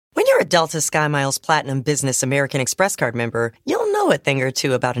a Delta SkyMiles Platinum Business American Express card member, you'll know a thing or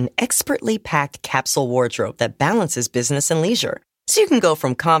two about an expertly packed capsule wardrobe that balances business and leisure. So you can go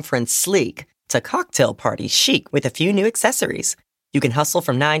from conference sleek to cocktail party chic with a few new accessories. You can hustle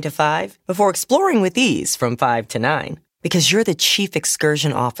from 9 to 5 before exploring with ease from 5 to 9. Because you're the chief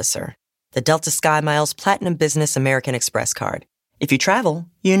excursion officer. The Delta SkyMiles Platinum Business American Express card. If you travel,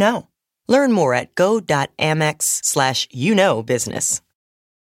 you know. Learn more at go.amex/business.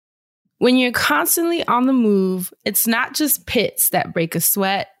 When you're constantly on the move, it's not just pits that break a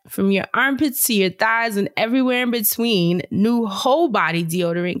sweat. From your armpits to your thighs and everywhere in between, new whole body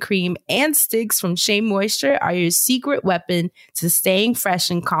deodorant cream and sticks from Shea Moisture are your secret weapon to staying fresh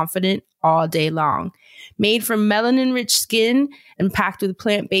and confident all day long. Made from melanin-rich skin and packed with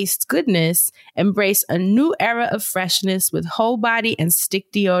plant-based goodness, embrace a new era of freshness with whole body and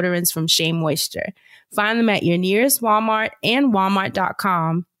stick deodorants from Shea Moisture. Find them at your nearest Walmart and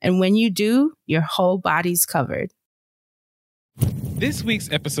walmart.com. And when you do, your whole body's covered. This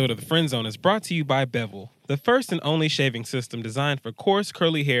week's episode of The Friend Zone is brought to you by Bevel, the first and only shaving system designed for coarse,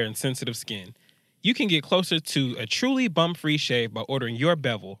 curly hair and sensitive skin. You can get closer to a truly bump-free shave by ordering your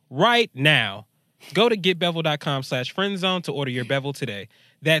Bevel right now. Go to getbevel.com/friendzone to order your Bevel today.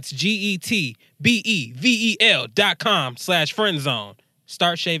 That's GETBEVEL.com/friendzone.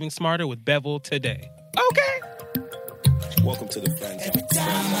 Start shaving smarter with Bevel today. Okay. Welcome to the Friend Zone.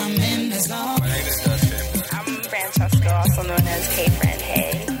 I'm in the zone. My name is Dustin. I'm Francesca, also known as K-Friend.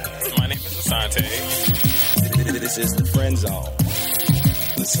 Hey. My name is Asante. This is the Friend Zone.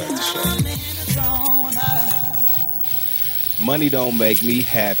 Let's start the show. I'm in the zone. Money don't make me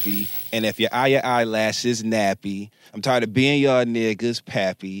happy. And if your eyelash is nappy, I'm tired of being y'all niggas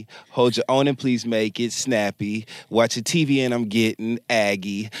pappy. Hold your own and please make it snappy. Watching TV and I'm getting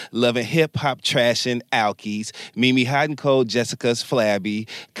aggy. Loving hip-hop, trash, and alkies. Mimi hot and cold, Jessica's flabby.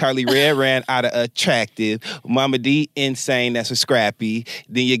 Carly Red ran out of attractive. Mama D insane, that's a scrappy.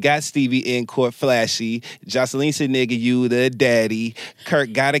 Then you got Stevie in court flashy. Jocelyn said, nigga, you the daddy.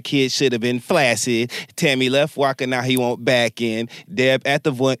 Kirk got a kid, should have been flaccid. Tammy left walking, now he won't back in. Deb at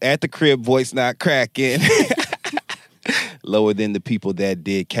the crib, voice not cracking. Lower than the people that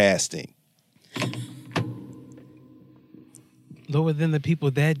did casting. Lower than the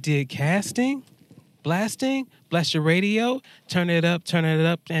people that did casting? Blasting? Blast your radio? Turn it up,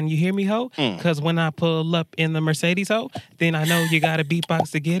 and you hear me, ho? Because when I pull up in the Mercedes, ho, then I know you got a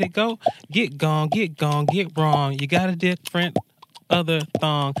beatbox to get it go. Get gone, get wrong. You got a different other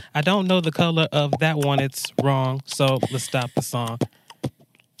thong. I don't know the color of that one, it's wrong. So let's stop the song.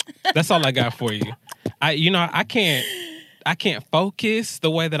 That's all I got for you. I can't focus the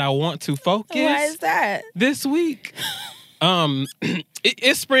way that I want to focus. Why is that? This week.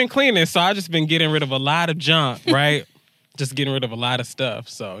 It's spring cleaning, so I just been getting rid of a lot of junk, right? Just getting rid of a lot of stuff.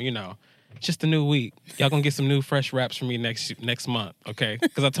 So, just a new week. Y'all gonna get some new fresh raps from me next month, okay?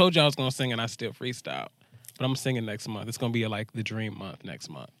 Because I told you I was gonna sing and I still freestyle. But I'm singing next month. It's gonna be like the dream month next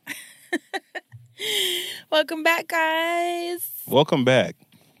month. Welcome back, guys. Welcome back.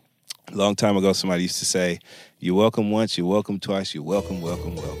 A long time ago, somebody used to say, you're welcome once, you're welcome twice, you're welcome.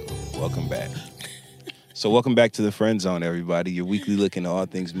 Welcome back. So welcome back to the Friend Zone, everybody. Your weekly look into all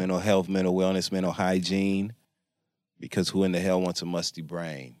things mental health, mental wellness, mental hygiene. Because who in the hell wants a musty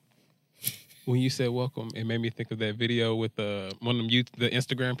brain? When you said welcome, it made me think of that video with one of them the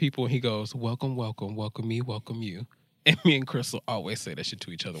Instagram people. He goes, welcome me, welcome you. And me and Crystal always say that shit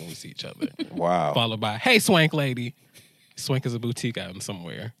to each other when we see each other. Wow. Followed by, hey, Swank lady. Swank is a boutique out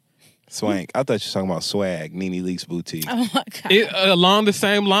somewhere. Swank. I thought you were talking about Swag, Nene Leakes Boutique. Oh, my God. Along the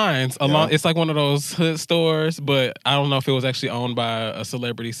same lines. Yeah. It's like one of those hood stores, but I don't know if it was actually owned by a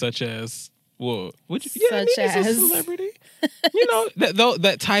celebrity such as, well, Nene's a celebrity.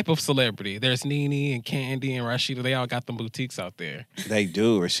 That type of celebrity. There's Nene and Candy and Rashida. They all got them boutiques out there. They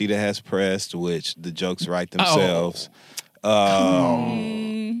do. Rashida has Pressed, which the jokes write themselves.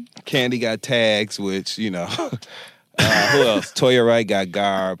 Candy got Tags, which, who else? Toya Wright got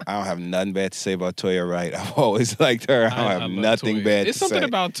Garb. I don't have nothing bad to say about Toya Wright. I've always liked her. I don't have nothing Toya. bad It's to say. something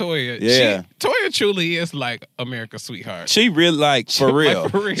about Toya. Yeah. Toya truly is like America's sweetheart. She really, for real.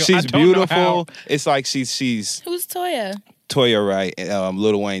 For real. She's I don't know beautiful. how. It's like she's Who's Toya? Toya Wright,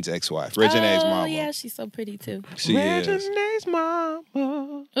 Lil Wayne's ex-wife. Regine's mama. Oh, yeah, she's so pretty, too. She is. Regine's mama.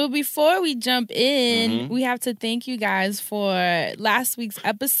 Well, before we jump in, we have to thank you guys for last week's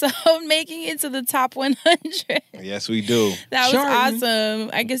episode making it to the top 100. Yes, we do. That was Jordan. awesome.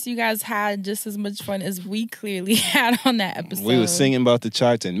 I guess you guys had just as much fun as we clearly had on that episode. We were singing about the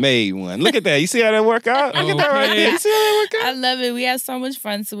charts and made one. Look at that. You see how that worked out? Look at that right there. You see how that worked out? I love it. We had so much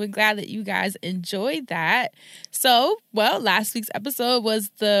fun, so we're glad that you guys enjoyed that. So, well, out. Last week's episode was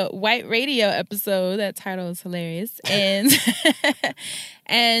the White Radio episode. That title is hilarious. And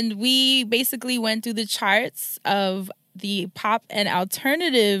and we basically went through the charts of the pop and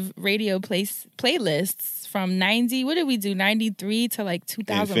alternative radio playlists from 90. What did we do? 93 to like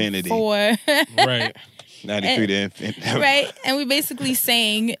 2004. Right. 93 to infinity. Right. And we basically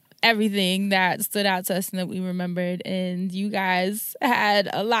sang everything that stood out to us and that we remembered. And you guys had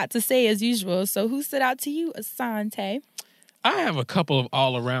a lot to say as usual. So who stood out to you, Asante? I have a couple of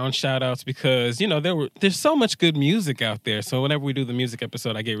all-around shout-outs because, you know, there's so much good music out there. So whenever we do the music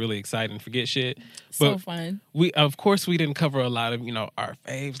episode, I get really excited and forget shit. So fun. Of course, we didn't cover a lot of, you know, our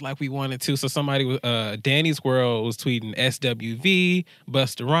faves like we wanted to. So somebody, Danny's World was tweeting SWV,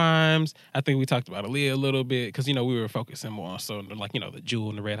 Busta Rhymes. I think we talked about Aaliyah a little bit because, you know, we were focusing more on, so like, you know, the Jewel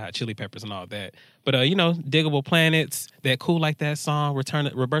and the Red Hot Chili Peppers and all that. But, you know, Diggable Planets, that Cool Like That song,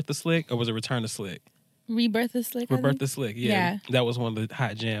 Roberta Slick, or was it Return to Slick? Rebirth of Slick. Roberta Slick, yeah. That was one of the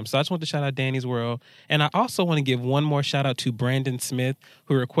hot jams. So I just want to shout out Danny's World. And I also want to give one more shout out to Brandon Smith,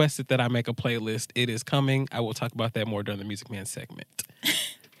 who requested that I make a playlist. It is coming. I will talk about that more during the Music Man segment.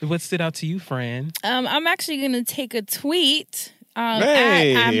 What stood out to you, Fran? I'm actually going to take a tweet.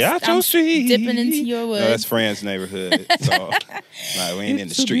 Hey, out your street. Dipping into your woods. No, that's Fran's neighborhood. So, we ain't in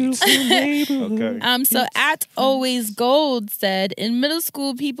the streets. Okay. So at Always Gold said, in middle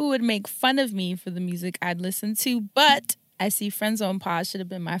school, people would make fun of me for the music I'd listen to, but I see Friend Zone Pod should have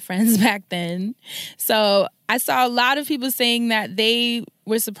been my friends back then. So I saw a lot of people saying that they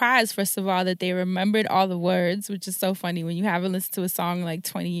were surprised, first of all, that they remembered all the words, which is so funny when you haven't listened to a song in like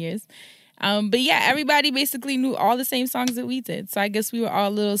 20 years. But yeah, everybody basically knew all the same songs that we did. So I guess we were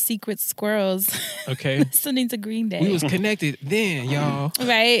all little secret squirrels. Okay. Listening to Green Day. We was connected then, y'all.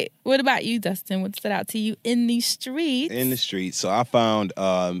 Right. What about you, Dustin? What stood out to you in the streets? In the streets. So I found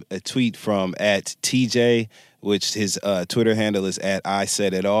a tweet from @TJ, which his Twitter handle is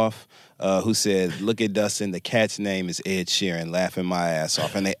 @ISetItOff. Who said, "Look at Dustin, the cat's name is Ed Sheeran, laughing my ass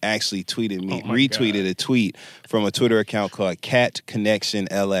off." And they actually retweeted a tweet from a Twitter account called Cat Connection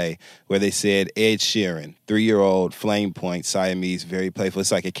LA, where they said, Ed Sheeran, 3-year-old flame point Siamese, very playful.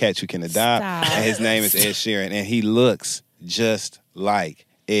 It's like a cat you can adopt. Stop. And his name is Ed Sheeran, and he looks just like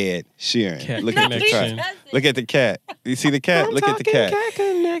Ed Sheeran. Cat Look at the Connection. cat. Look at the cat. You see the cat? Look at the cat.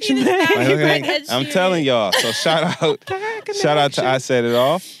 Connection. He does not look like Ed I'm Sheeran. telling y'all. So shout out to I Set It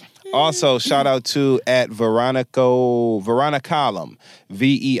Off. Also, shout out to Veronicolum, VERONICOLUMN,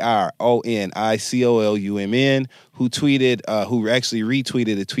 who actually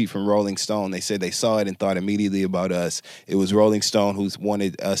retweeted a tweet from Rolling Stone. They said they saw it and thought immediately about us. It was Rolling Stone who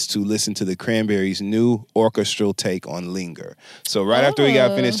wanted us to listen to the Cranberries' new orchestral take on Linger. So right after we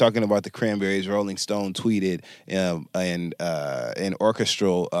got finished talking about the Cranberries, Rolling Stone tweeted an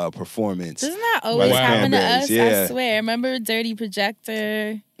orchestral performance. Doesn't that by always the happen to Cranberries. us? Yeah. I swear. Remember Dirty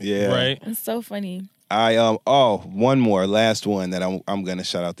Projector? Yeah. Right. It's so funny. One more, last one that I'm gonna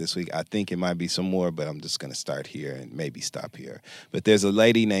shout out this week. I think it might be some more, but I'm just gonna start here and maybe stop here. But there's a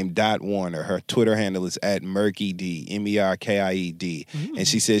lady named Dot Warner. Her Twitter handle is @MERKIED, MERKIED, and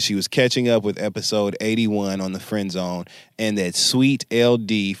she says she was catching up with episode 81 on the Friend Zone, and that Sweet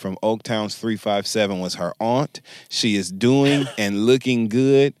LD from Oaktown's 357 was her aunt. She is doing and looking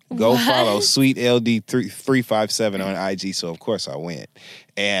good. Go follow Sweet LD 357 on IG. So of course I went.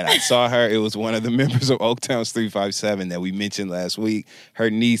 And I saw her. It was one of the members of Oaktown's 357 that we mentioned last week. Her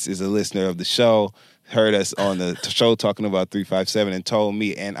niece is a listener of the show, heard us on the show talking about 357 and told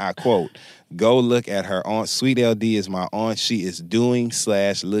me, and I quote, "Go look at her aunt. Sweet LD is my aunt. She is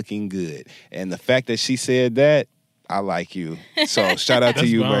doing/looking good." And the fact that she said that, I like you. So shout out to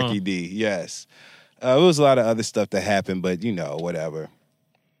you, bomb. Murky D. Yes. It was a lot of other stuff that happened, but you know, whatever.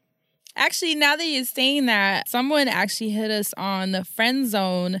 Actually, now that you're saying that, someone actually hit us on the Friend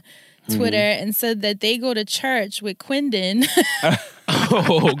Zone Twitter and said that they go to church with Quindon.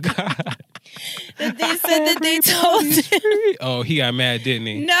 Oh, God. That they said that they told him. Oh, he got mad, didn't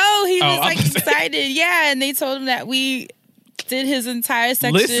he? No, he was I like was- excited. Yeah, and they told him that we did his entire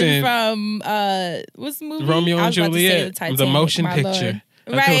section from what's the movie? Romeo I and was about to say Juliet, Titanic, the motion my picture. Lord.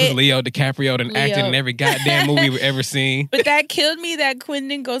 Of course, Right. Leo DiCaprio done acted in every goddamn movie we've ever seen. But that killed me that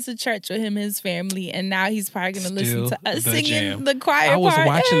Quindon goes to church with him and his family, and now he's probably going to listen to us the singing jam. the choir I was part.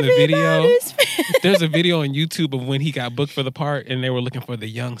 watching the video. Everybody's- There's a video on YouTube of when he got booked for the part, and they were looking for the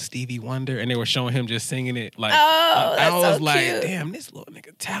young Stevie Wonder, and they were showing him just singing it. Like, Oh, I that's was so like, cute. damn, this little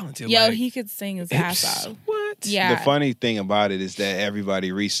nigga talented. Yo, like, he could sing his ass off. What? Yeah. The funny thing about it is that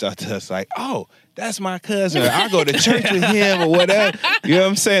everybody reached out to us like, "Oh, that's my cousin. Or I go to church with him or whatever." You know what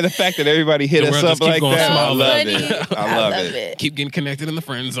I'm saying? The fact that everybody hit The us world up just keep like going that, I small. love Funny. it. I love it. Keep getting connected in the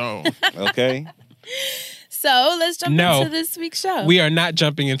friend zone. Okay. So let's jump into this week's show. We are not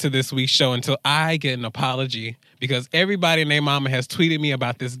jumping into this week's show until I get an apology because everybody and their mama has tweeted me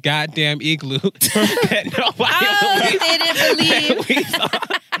about this goddamn igloo that nobody they didn't believe.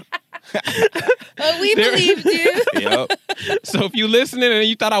 But we believed you. Yep. So if you listening and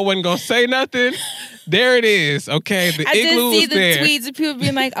you thought I wasn't going to say nothing, there it is. Okay, the I igloo did see was the there. tweets of people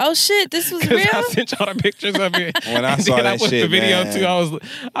being like, "Oh shit, this was real." I sent y'all the pictures of it. When I And saw then that I put shit, the video man. too.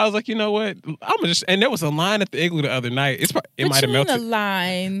 I was like, you know what? I'm just. And there was a line at the igloo the other night. It What might you have mean a melted.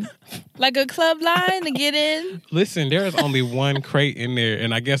 line? Like a club line to get in? Listen, there is only one crate in there,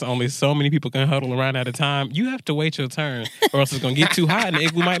 and I guess only so many people can huddle around at a time. You have to wait your turn, or else it's gonna get too hot and the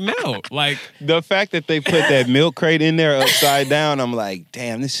igloo might melt. Like The fact that they put that milk crate in there upside down, I'm like,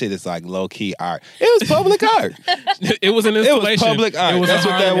 damn, this shit is like low key art. It was public art. it was an was installation. public art. It was That's a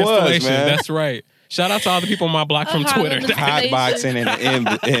what that Harlem was, installation. man. That's right. Shout out to all the people on my block from Harlem Twitter. installation. Hot boxing in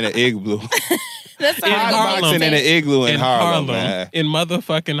an igloo. That's In how Hot Harlem. boxing in an igloo in Harlem, Harlem, man. in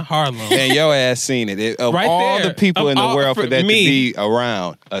motherfucking Harlem. And your ass seen it. Of Right all there. the people Of in the all- world for for that me. to be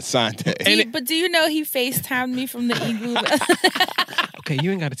around, Asante. But do you know he FaceTimed me from the igloo? Okay,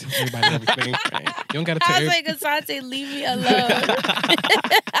 you ain't got to tell everybody everything. Right? You don't got to tell I was everybody. like, Asante, leave me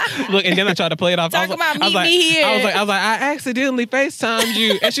alone. Look, and then I tried to play it off. Talk I was about like, I was meet like, me here. I was like, I accidentally FaceTimed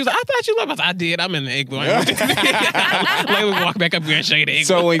you. And she was like, I thought you loved us. I did. I'm in the igloo. Like, we walk back up here and show you the igloo.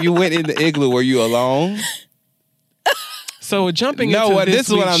 So when you went in the igloo, were you alone? So jumping No, into what? This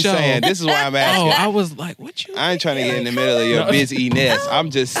is what week's I'm show, saying. This is why I'm asking. Oh, I was like, what you? I ain't trying to get in the middle of your busyness.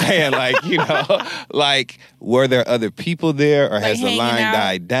 I'm just saying, like, you know, like, were there other people there, or has the hanging line out?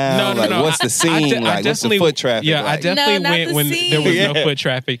 died down? No. Like, what's the scene? I Like, what's the definitely- foot traffic? Yeah, I like? definitely No, not went the when scene. there was no Yeah. foot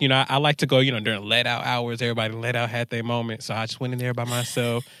traffic. You know, I like to go, you know, during let out hours. Everybody let out had their moment. So I just went in there by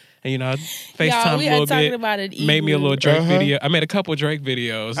myself. And, you know, FaceTime Y'all, a we little are talking bit. about an Made me a igloo. little Drake Uh-huh. video. I made a couple Drake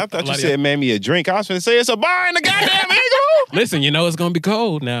videos. I thought A you lot of- said made me a drink. I was going to say it's a bar in the goddamn igloo. Listen, you know it's gonna be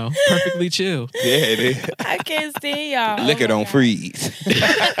cold now. Perfectly chill. Yeah, it is. I can't stand y'all. Liquor Oh my don't God. freeze.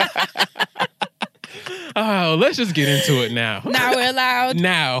 Oh, let's just get into it now. Now we're allowed.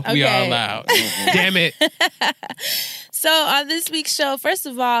 Now we are Okay. allowed. Damn it. So on this week's show, first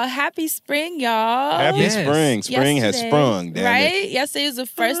of all, happy spring, y'all. Happy Yes. spring. Spring has Yesterday, sprung, damn right? it. Yesterday was the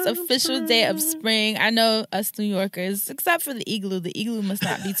first official day of spring. I know us New Yorkers, except for the igloo. The igloo must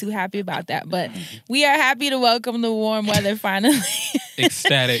not be too happy about that, but we are happy to welcome the warm weather finally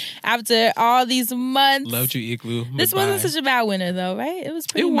Ecstatic. after all these months. Loved you, Igloo. This Goodbye. wasn't such a bad winter though, right? It was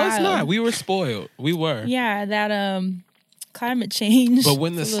pretty It was mild. not. We were spoiled. We were. Yeah, that climate change. But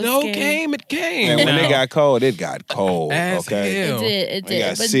when the was a little snow scary. came, it came. And when Now, it got cold, it got cold. As Okay. hell. It did. It It got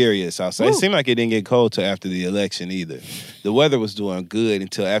did. But serious outside. It Woo. seemed like it didn't get cold till after the election either. The weather was doing good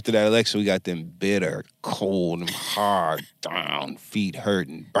until after that election, we got them bitter, cold, hard down, feet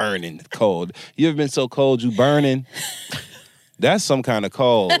hurting, burning cold. You ever been so cold you burning? That's some kind of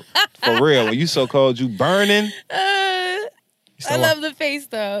cold. For real. When you so cold you burning. I start love the face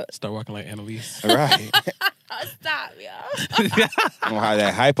though. Start walking like Annalise. Right. Oh, stop, y'all. Gonna have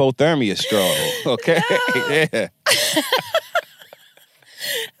that hypothermia stroke. Okay. Yeah.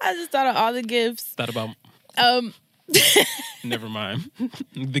 I just thought of all the gifts. Thought about. Um, Never mind.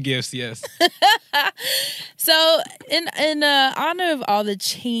 The gifts, yes. so in honor of all the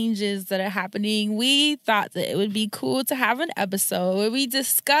changes that are happening, we thought that it would be cool to have an episode where we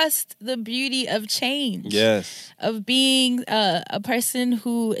discussed the beauty of change. Yes. Of being a person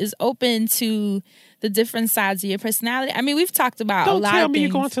who is open to the different sides of your personality. I mean, we've talked about a Don't lot tell of me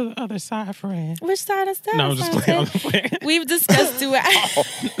things. you're going to the other side, friend. Which side is that? No, I'm just playing. I'm just playing. We've discussed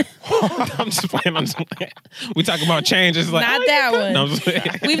duality. I'm just playing. I'm just playing. We talk about change. It's like, Not oh, that you one. No, I'm just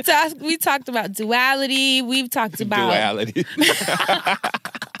playing. We talked about duality. We've talked about Duality.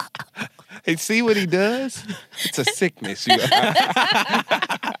 Hey, see what he does? It's a sickness. You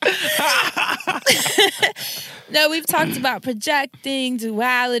No, we've talked about projecting,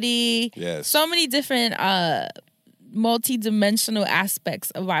 duality. Yes. So many different multi-dimensional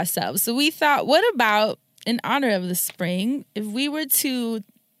aspects of ourselves. So we thought, what about, in honor of the spring, if we were to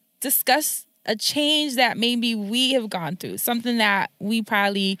discuss a change that maybe we have gone through, something that we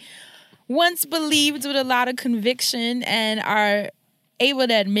probably once believed with a lot of conviction and are able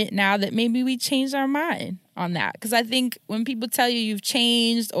to admit now that maybe we changed our mind on that. Because I think when people tell you you've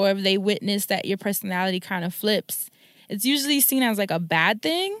changed, or if they witness that your personality kind of flips, it's usually seen as like a bad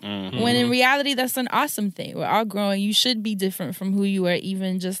thing, when in reality that's an awesome thing. We're all growing. You should be different from who you were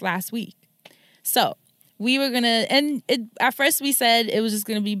even just last week. So we were gonna, and at first we said it was just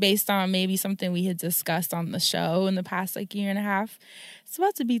gonna be based on maybe something we had discussed on the show in the past like year and a half. It's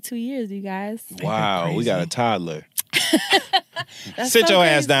about to be 2 years, you guys. Wow, we got a toddler. Sit your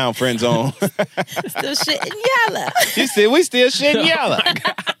ass down, friend zone. Still shitting yellow. We still shitting yellow.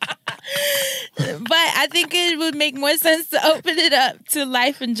 But I think it would make more sense to open it up to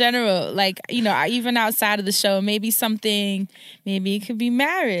life in general. Like, you know, even outside of the show, maybe it could be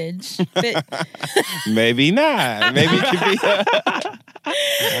marriage. Maybe not. Maybe it could be.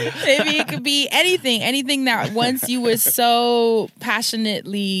 Maybe it could be anything that once you were so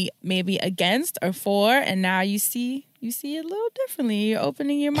passionately maybe against or for, and now you see it a little differently. You're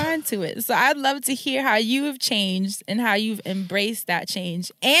opening your mind to it. So I'd love to hear how you have changed and how you've embraced that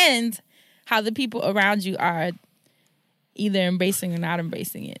change, and how the people around you are either embracing or not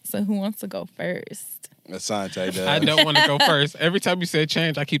embracing it. So who wants to go first? Asante does. I don't want to go first. Every time you said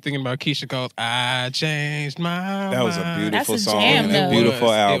change, I keep thinking about Keisha Cole's "I Changed My Mind." That was a beautiful That's a song. jam, And though. a beautiful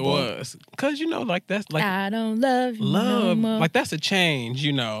album. It was. Because, you know, like, that's like I don't love you love. no more. Like, that's a change,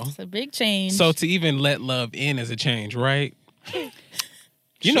 you know. It's a big change. So to even let love in is a change, right? You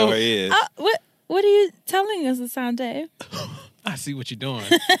Sure know, is. What are you telling us, Asante? I see what you're doing.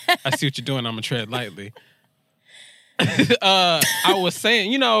 I see what you're doing. I'm going to tread lightly. I was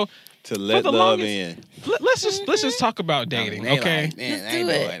saying, you know, To let the love longest- in. let's just talk about dating, okay? Let's do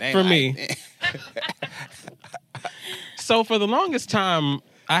it. For me. So for the longest time,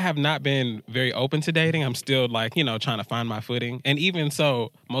 I have not been very open to dating. I'm still like, you know, trying to find my footing. And even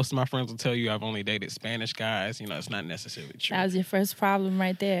so, most of my friends will tell you I've only dated Spanish guys. You know, it's not necessarily true. That was your first problem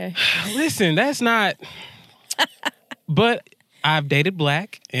right there. Listen, that's not... But I've dated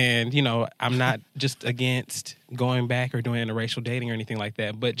black, and, you know, I'm not just against going back or doing interracial dating or anything like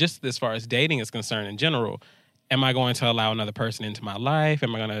that. But just as far as dating is concerned in general, am I going to allow another person into my life?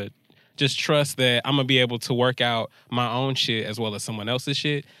 Am I going to just trust that I'm going to be able to work out my own shit as well as someone else's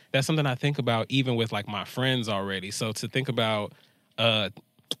shit? That's something I think about even with, like, my friends already. So to think about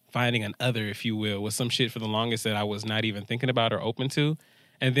finding an other, if you will, was some shit for the longest that I was not even thinking about or open to.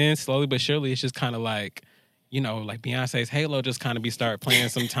 And then slowly but surely, it's just kind of like, you know, like Beyonce's Halo just kind of start playing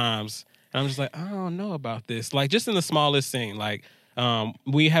sometimes. And I'm just like, I don't know about this. Like, just in the smallest thing, like,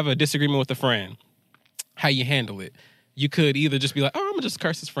 we have a disagreement with a friend. How you handle it? You could either just be like, oh, I'm gonna just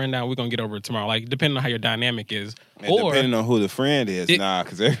curse this friend out. We're gonna get over it tomorrow. Like, depending on how your dynamic is. And or depending on who the friend is,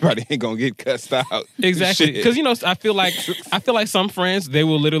 because everybody ain't gonna get cussed out. exactly. Shit. Because, you know, I feel like some friends, they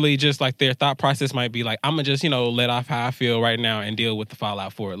will literally just, like, their thought process might be like, I'm gonna just, you know, let off how I feel right now and deal with the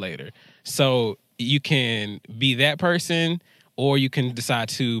fallout for it later. So you can be that person, or you can decide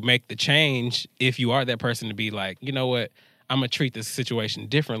to make the change if you are that person, to be like, you know what, I'm going to treat this situation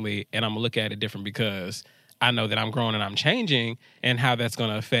differently, and I'm going to look at it different because I know that I'm growing and I'm changing, and how that's going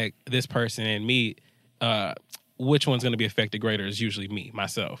to affect this person and me. Which one's going to be affected greater is usually me,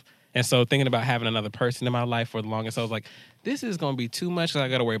 myself. And so thinking about having another person in my life for the longest, I was like, this is going to be too much because I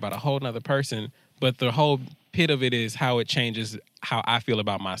got to worry about a whole nother person. But the whole pit of it is how it changes how I feel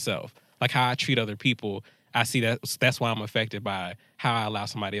about myself. Like how I treat other people, I see that's why I'm affected by how I allow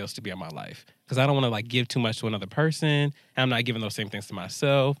somebody else to be in my life. Because I don't want to, like, give too much to another person, and I'm not giving those same things to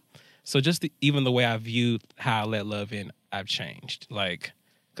myself. So just even the way I viewed how I let love in, I've changed. Like,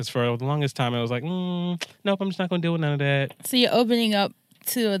 because for the longest time, I was like, nope, I'm just not going to deal with none of that. So you're opening up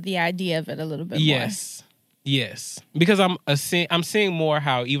to the idea of it a little bit more. Yes. Because I'm seeing more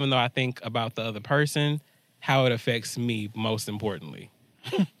how, even though I think about the other person, how it affects me most importantly.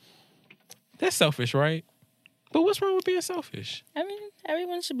 That's selfish, right? But what's wrong with being selfish? I mean,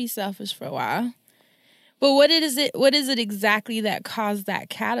 everyone should be selfish for a while. But what is it exactly that caused that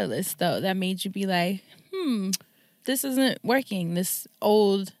catalyst, though, that made you be like, this isn't working, this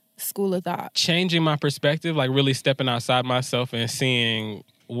old school of thought? Changing my perspective, like really stepping outside myself and seeing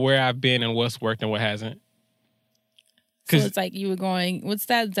where I've been and what's worked and what hasn't. So it's like you were going, what's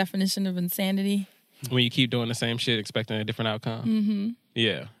that definition of insanity? When you keep doing the same shit, expecting a different outcome. Mm-hmm.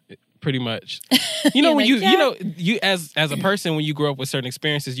 Yeah, pretty much. You know, when you as a person, when you grow up with certain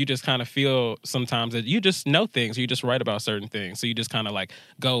experiences, you just kind of feel sometimes that you just know things, or you just write about certain things. So you just kind of like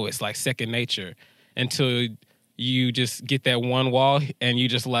go, it's like second nature, until you just get that one wall and you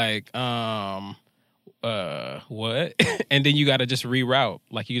just like, what? And then you got to just reroute.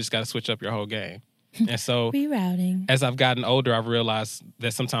 Like, you just got to switch up your whole game. And so rerouting. As I've gotten older, I've realized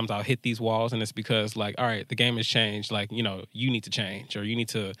that sometimes I'll hit these walls, and it's because, like, all right, the game has changed. Like, you know, you need to change, or you need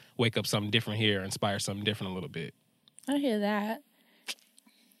to wake up something different here, inspire something different a little bit. I hear that.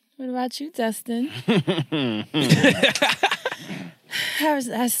 What about you, Dustin?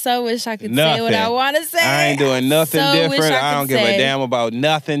 I so wish I could say what I want to say. I ain't doing nothing different. I don't give a damn about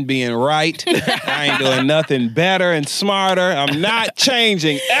nothing being right. I ain't doing nothing better and smarter. I'm not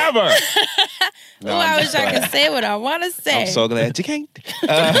changing ever. No, I wish I could say what I want to say. I'm so glad you can't.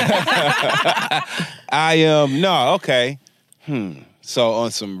 Okay. So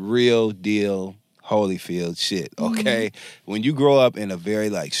on some real deal Holyfield shit, okay? When you grow up in a very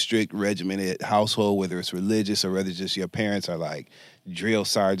like strict regimented household, whether it's religious or whether just your parents are like drill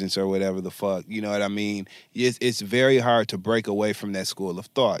sergeants or whatever the fuck, you know what I mean? It's very hard to break away from that school of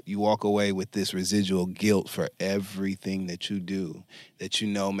thought. You walk away with this residual guilt for everything that you do that you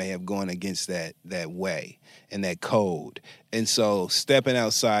know may have gone against that way and that code. And so stepping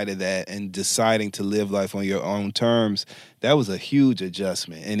outside of that and deciding to live life on your own terms, that was a huge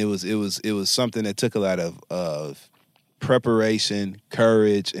adjustment. And it was something that took a lot of preparation,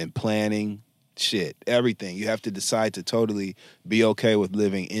 courage, and planning. Shit, everything. You have to decide to totally be okay with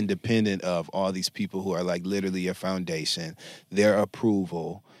living independent of all these people who are like literally your foundation, their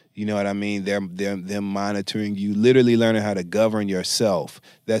approval. You know what I mean? Them monitoring you, literally learning how to govern yourself.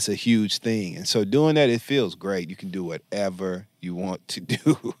 That's a huge thing. And so doing that, it feels great. You can do whatever you want to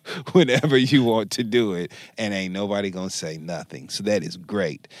do, whenever you want to do it, and ain't nobody gonna say nothing. So that is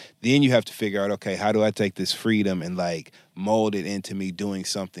great. Then you have to figure out, okay, how do I take this freedom and like mold it into me doing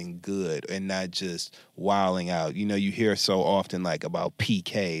something good and not just wilding out. You know, you hear so often like about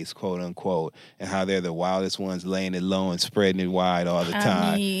PKs, quote unquote, and how they're the wildest ones, laying it low and spreading it wide all the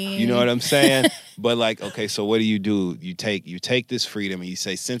time. You know what I'm saying? But like, okay, so what do? You take this freedom and you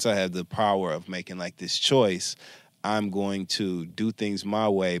say, since I have the power of making like this choice, I'm going to do things my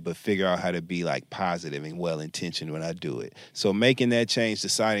way, but figure out how to be like positive and well-intentioned when I do it. So making that change,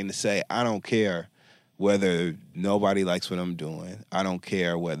 deciding to say, I don't care whether nobody likes what I'm doing. I don't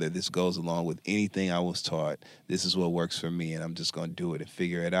care whether this goes along with anything I was taught. This is what works for me, and I'm just going to do it and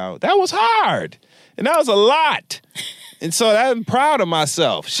figure it out. That was hard, and that was a lot. And so I'm proud of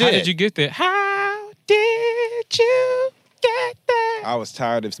myself. Shit. How did you get there? How did you get there? I was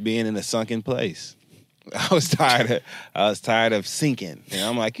tired of being in a sunken place. I was tired of sinking. And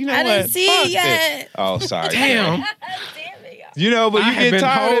I'm like, you know what? I didn't see Fuck it yet. this. Oh, sorry. Damn. Damn it, y'all. You know, but you get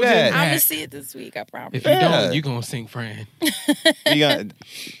tired of that. I'm going to see it this week, I promise. If you don't, you going to sink, Fran.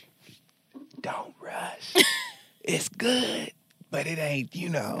 Don't rush. It's good, but it ain't, you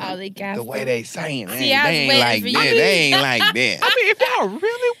know, the way they saying it. See, They ain't like that. They ain't like that. I mean, if y'all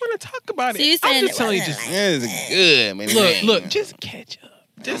really want to talk about So you it, I'm saying just it telling you, wasn't just It's good, man. look, just catch up.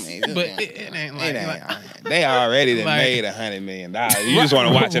 Just, I mean, but it ain't like they already done like- made $100 million. You just want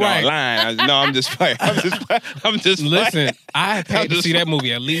to watch it Right. online. No, I'm just playing. I'm just listen. playing. I have paid to see that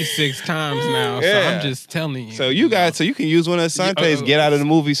movie at least 6 times now, so Yeah. I'm just telling you. So you can use one of Sante's get out of the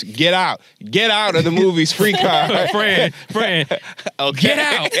movies. Get out of the movies free card. Fran, Okay. get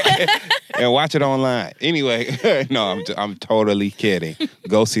out. And watch it online. Anyway, no, I'm totally kidding.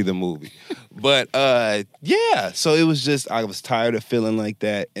 Go see the movie. But yeah, so it was just, I was tired of feeling like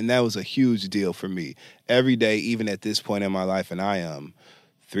that, and that was a huge deal for me. Every day, even at this point in my life, and I am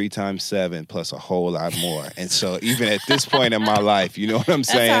 3 times 7 plus a whole lot more. And so even at this point in my life, you know what I'm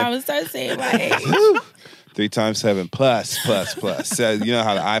saying? That's how I would start saying my age. 3 times 7 plus. So you know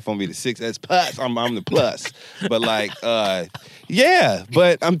how the iPhone be the 6S plus. I'm the plus. But like, yeah.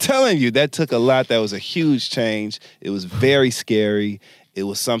 But I'm telling you, that took a lot. That was a huge change. It was very scary. It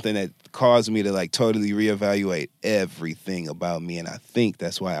was something that caused me to like totally reevaluate everything about me. And I think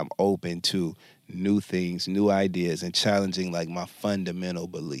that's why I'm open to new things, new ideas, and challenging like my fundamental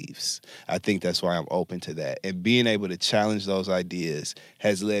beliefs. I think that's why I'm open to that. And being able to challenge those ideas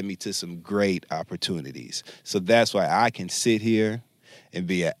has led me to some great opportunities. So that's why I can sit here and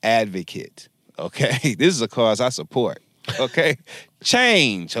be an advocate, okay? This is a cause I support, okay?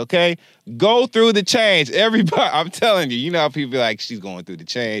 Change, okay? Go through the change. Everybody, I'm telling you, you know how people be like, she's going through the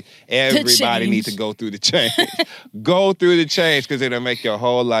change. Everybody needs to go through the change. Go through the change because it'll make your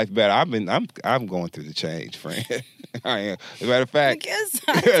whole life better. I'm going through the change, friend. I am. As a matter of fact,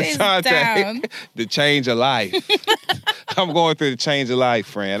 down. the change of life. I'm going through the change of life,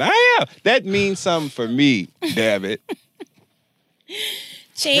 friend. I am. That means something for me, damn it. I'm going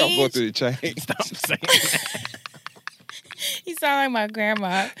Change. through the change. Stop saying that. You sound like my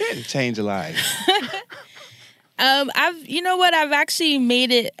grandma. The change of life. I've actually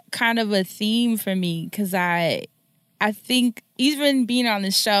made it kind of a theme for me because I think even being on the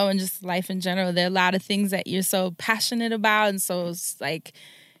show and just life in general, there are a lot of things that you're so passionate about and so like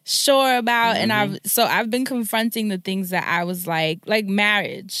sure about. Mm-hmm. And I've been confronting the things that I was like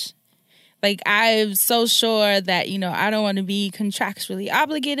marriage. Like, I'm so sure that, I don't want to be contractually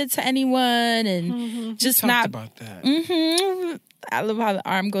obligated to anyone and just not. About that. I love how the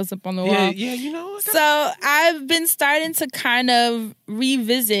arm goes up on the wall. Yeah, you know. So I've been starting to kind of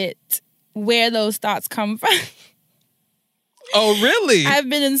revisit where those thoughts come from. Oh, really? I've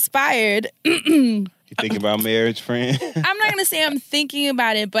been inspired. You think about marriage, friend? I'm not going to say I'm thinking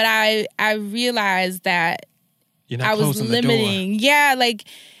about it, but I realized that You're not I was closing the door. limiting. Yeah, like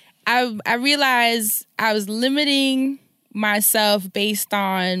I realized I was limiting myself based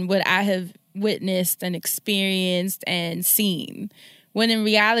on what I have witnessed and experienced and seen. When in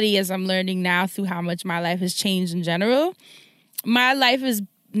reality, as I'm learning now through how much my life has changed in general, my life is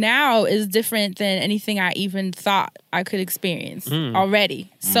different than anything I even thought I could experience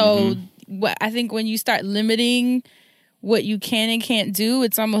already. So I think when you start limiting what you can and can't do,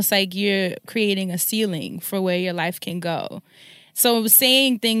 it's almost like you're creating a ceiling for where your life can go. So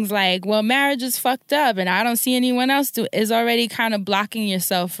saying things like, well, marriage is fucked up and I don't see anyone else do is already kind of blocking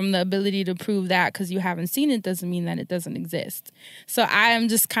yourself from the ability to prove that because you haven't seen it doesn't mean that it doesn't exist. So I am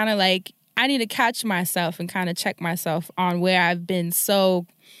just kind of like, I need to catch myself and kind of check myself on where I've been so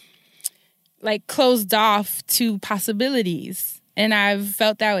like closed off to possibilities. And I've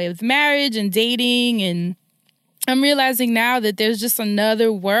felt that way with marriage and dating, and I'm realizing now that there's just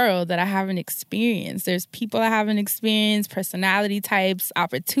another world that I haven't experienced. There's people I haven't experienced, personality types,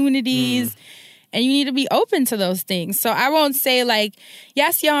 opportunities, and you need to be open to those things. So I won't say like,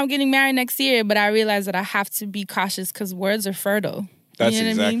 yes, yo, I'm getting married next year, but I realize that I have to be cautious because words are fertile. That's you know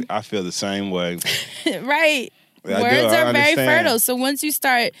exactly. what I mean? I feel the same way. Right. I Words do. I are very understand. fertile. So once you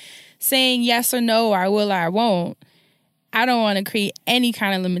start saying yes or no, or I will or I won't, I don't want to create any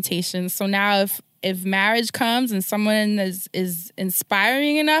kind of limitations. So now if marriage comes and someone is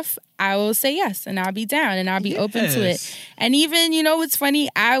inspiring enough, I will say yes and I'll be down and I'll be open to it. And even, you know what's funny?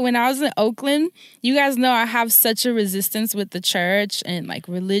 When I was in Oakland, you guys know I have such a resistance with the church and like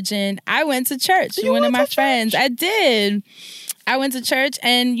religion. I went to church. One of my friends. I did. I went to church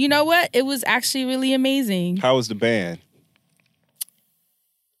and you know what? It was actually really amazing. How was the band?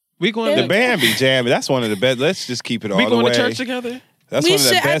 We going The to band be jamming. That's one of the best. Let's just keep it all we the going way. to church together? That's We one of the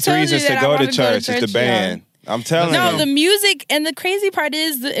should- I best told you reasons to that I go to wanna go to church is the church, band. I'm telling No, you. the music, and the crazy part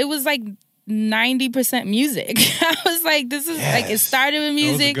is that it was like 90% music. I was like, this is like, it started with That was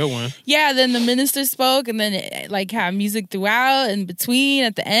a music. good one. Yeah, then the minister spoke, and then it like had music throughout and between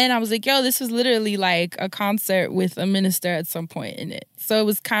at the end. I was like, yo, this was literally like a concert with a minister at some point in it. So it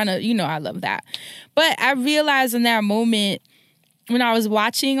was kind of, you know, I love that. But I realized in that moment when I was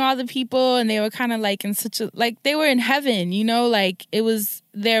watching all the people and they were kind of like in such a, like they were in heaven, you know, like it was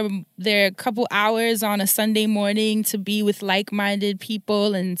their couple hours on a Sunday morning to be with like-minded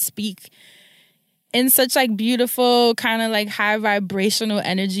people and speak in such like beautiful kind of like high vibrational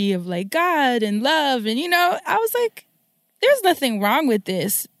energy of like God and love. And, you know, I was like, there's nothing wrong with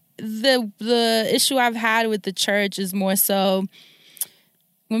this. The issue I've had with the church is more so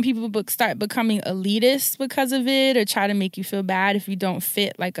when people start becoming elitist because of it or try to make you feel bad if you don't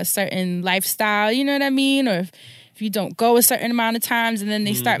fit like a certain lifestyle, you know what I mean? Or if you don't go a certain amount of times and then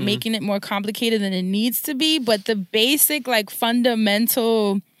they start making it more complicated than it needs to be. But the basic like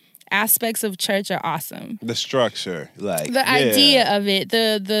fundamental aspects of church are awesome. The structure, like The idea of it,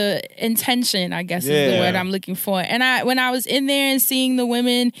 the intention, I guess is the Yeah. word I'm looking for. And when I was in there and seeing the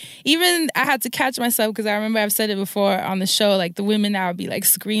women, even I had to catch myself because I remember I've said it before on the show, like the women that would be like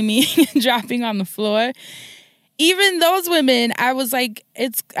screaming and dropping on the floor. Even those women, I was like,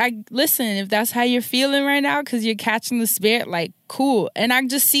 listen, if that's how you're feeling right now because you're catching the spirit, like, cool. And I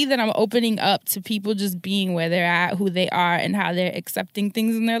just see that I'm opening up to people just being where they're at, who they are, and how they're accepting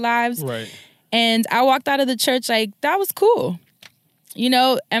things in their lives. Right. And I walked out of the church like, that was cool. You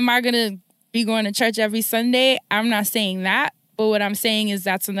know, am I going to be going to church every Sunday? I'm not saying that. But what I'm saying is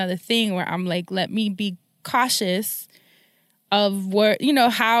that's another thing where I'm like, let me be cautious of where, you know,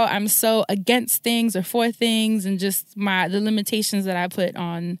 how I'm so against things or for things and just the limitations that I put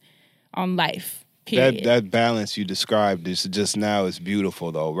on life. Period. that balance you described just now is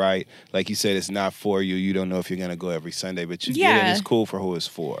beautiful though, right? Like you said, it's not for you. You don't know if you're gonna go every Sunday, but you get it. It's cool for who it's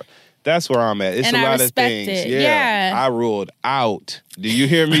for. That's where I'm at. It's And a I lot of respect things. it. Yeah. Yeah. I ruled out. Do you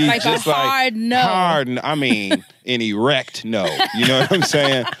hear me? Like a hard no. I mean, an erect no. You know what I'm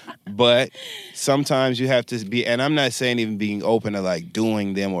saying? But sometimes you have to be, and I'm not saying even being open to like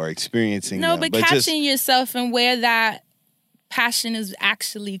doing them or experiencing them. but just, catching yourself and where that passion is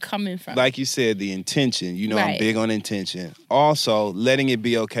actually coming from. like you said, the intention. You know, I'm Right. big on intention. Also, letting it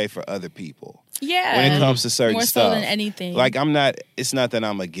be okay for other people. Yeah. When it comes to certain More stuff. so than anything. Like it's not that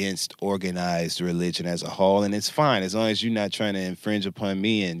I'm against organized religion as a whole, and it's fine as long as you're not trying to infringe upon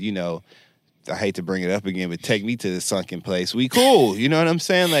me and, you know, I hate to bring it up again, but take me to the sunken place. We cool. You know what I'm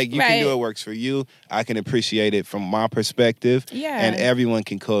saying? Like, you can do Right. what works for you. I can appreciate it from my perspective. Yeah. And everyone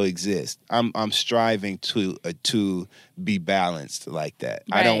can coexist. I'm striving to be balanced like that.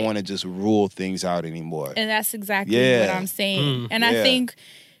 I don't Right. want to just rule things out anymore. And that's exactly Yeah. what I'm saying. And Yeah.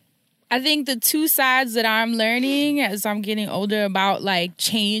 I think the two sides that I'm learning as I'm getting older about like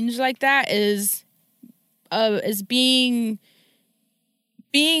change like that is being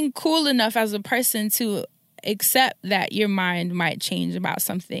cool enough as a person to accept that your mind might change about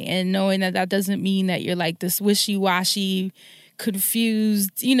something, and knowing that doesn't mean that you're like this wishy-washy,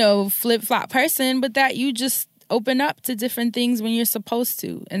 confused, flip-flop person, but that you just open up to different things when you're supposed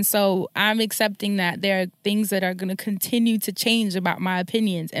to. And so I'm accepting that there are things that are going to continue to change about my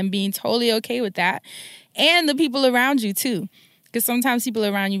opinions, and being totally okay with that. And the people around you too. Because sometimes people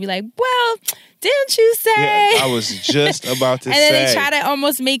around you be like, well, didn't you say? Yeah, I was just about to and say. And then they try to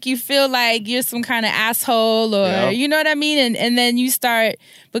almost make you feel like you're some kind of asshole, or you know what I mean? And then you start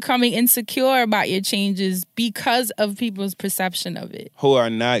becoming insecure about your changes because of people's perception of it. Who are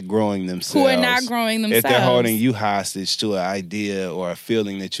not growing themselves. If they're holding you hostage to an idea or a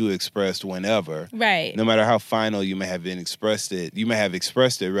feeling that you expressed whenever. Right. No matter how final you may have expressed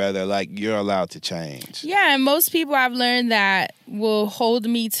it, rather, like, you're allowed to change. Yeah, and most people I've learned that will hold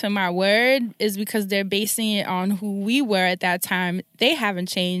me to my word is because they're basing it on who we were at that time. They haven't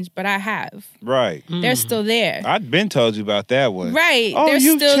changed, but I have. Right. They're still there. I've been told you about that one. Right. Oh, they're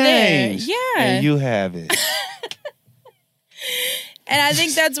you've still changed. there. Yeah. And you haven't. And I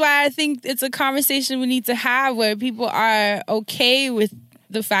think that's why I think it's a conversation we need to have, where people are okay with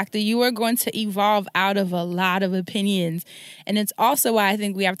the fact that you are going to evolve out of a lot of opinions. And it's also why I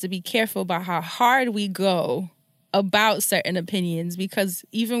think we have to be careful about how hard we go about certain opinions, because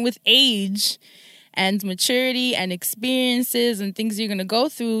even with age and maturity and experiences and things you're going to go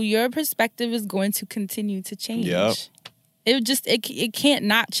through, your perspective is going to continue to change. Yep. It can't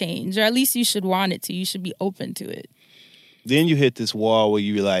not change, or at least you should want it to. You should be open to it. Then you hit this wall where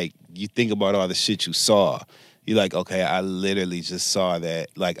you think about all the shit you saw. You're like, okay, I literally just saw that.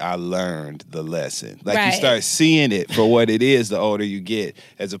 Like, I learned the lesson. Like, right. You start seeing it for what it is the older you get,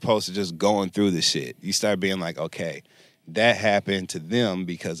 as opposed to just going through the shit. You start being like, okay, that happened to them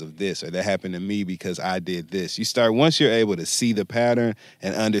because of this, or that happened to me because I did this. Once you're able to see the pattern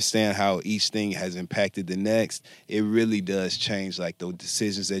and understand how each thing has impacted the next, it really does change, like, the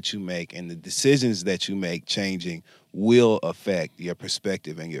decisions that you make, and the decisions that you make changing will affect your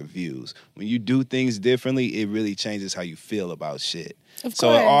perspective and your views. When you do things differently, it really changes how you feel about shit.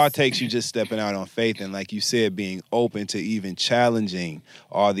 So it all takes you just stepping out on faith, and, like you said, being open to even challenging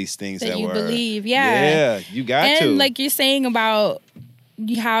all these things that you were... believe, yeah. Yeah, you got to. And like you're saying about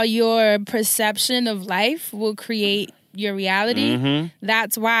how your perception of life will create your reality,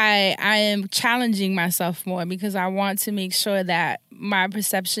 that's why I am challenging myself more, because I want to make sure that my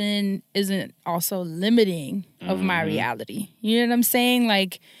perception isn't also limiting of my reality. You know what I'm saying?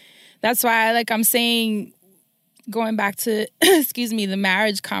 Like, that's why, like I'm saying, going back to, the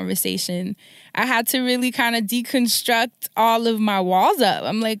marriage conversation, I had to really kind of deconstruct all of my walls up.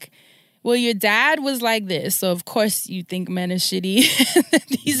 I'm like, well, your dad was like this, so of course you think men are shitty.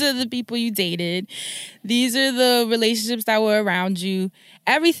 These are the people you dated. These are the relationships that were around you.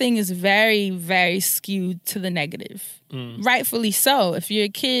 Everything is very, very skewed to the negative. Rightfully so. If you're a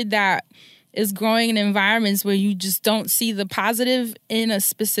kid that is growing in environments where you just don't see the positive in a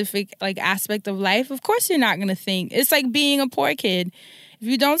specific, like, aspect of life, of course you're not going to think. It's like being a poor kid. If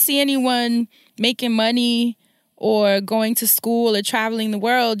you don't see anyone making money or going to school or traveling the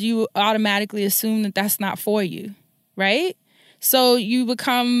world, you automatically assume that that's not for you, right? So you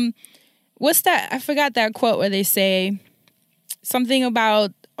become, what's that? I forgot that quote where they say something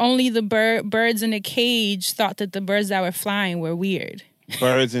about only the birds in a cage thought that the birds that were flying were weird.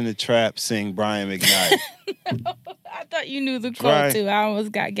 Birds in the Trap sing Brian McKnight. No, I thought you knew the quote too. I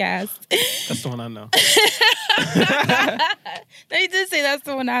almost got gassed. That's the one I know. They did say that's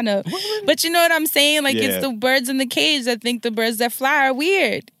the one I know. But you know what I'm saying? Like, it's the birds in the cage that think the birds that fly are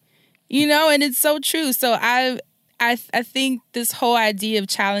weird. You know, and it's so true. So I think this whole idea of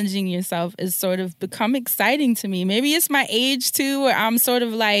challenging yourself is sort of become exciting to me. Maybe it's my age too, where I'm sort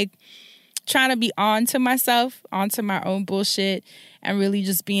of like trying to be on to myself, onto my own bullshit, and really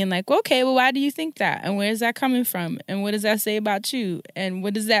just being like, okay, well, why do you think that? And where is that coming from? And what does that say about you? And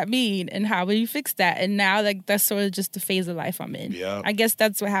what does that mean? And how will you fix that? And now, like, that's sort of just the phase of life I'm in. Yeah. I guess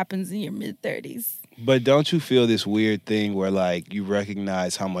that's what happens in your mid-30s. But don't you feel this weird thing where, like, you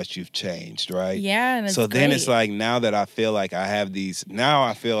recognize how much you've changed, right? Yeah, and so then it's like, now that I feel like I have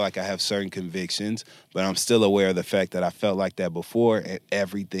certain convictions, but I'm still aware of the fact that I felt like that before, and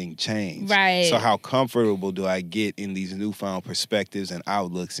everything changed. Right. So how comfortable do I get in these newfound perspectives and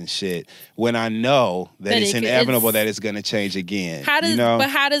outlooks and shit when I know that it's inevitable that it's going to change again? But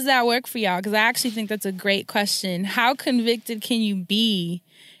how does that work for y'all? Because I actually think that's a great question. How convicted can you be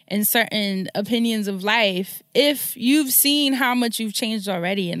in certain opinions of life if you've seen how much you've changed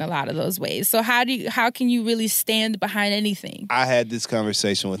already in a lot of those ways? So how can you really stand behind anything? I had this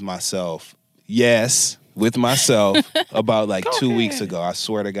conversation with myself. Yes, with myself about like 2 weeks ago. I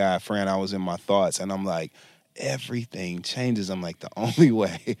swear to God, friend, I was in my thoughts and I'm like, everything changes. I'm like, the only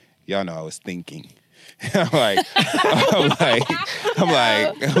way, y'all know I was thinking. I'm like,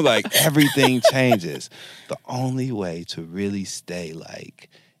 everything changes. The only way to really stay like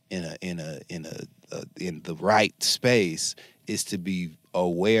in the right space is to be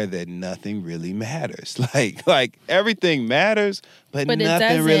aware that nothing really matters. Like everything matters, but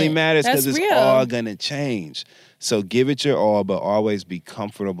nothing really matters because it's real. all gonna change. So give it your all, but always be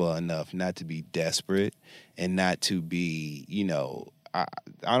comfortable enough not to be desperate and not to be, I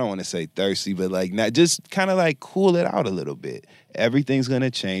don't want to say thirsty, but like not just kind of like cool it out a little bit. Everything's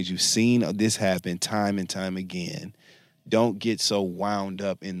gonna change. You've seen this happen time and time again. Don't get so wound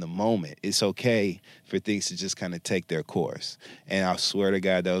up in the moment. It's okay for things to just kind of take their course. And I swear to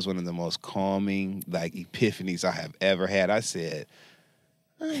God, that was one of the most calming, like, epiphanies I have ever had. I said,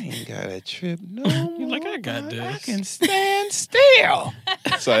 I ain't got a trip no more. You're like, I got this. I can stand still.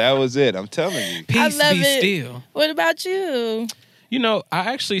 So that was it. I'm telling you. Peace love be it. still. What about you? I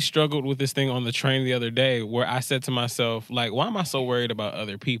actually struggled with this thing on the train the other day where I said to myself, like, why am I so worried about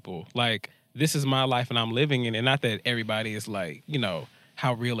other people? Like, this is my life and I'm living in it. And not that everybody is like,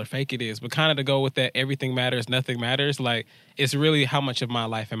 how real or fake it is, but kind of to go with that everything matters, nothing matters. Like, it's really how much of my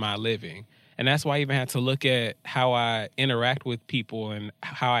life am I living? And that's why I even had to look at how I interact with people and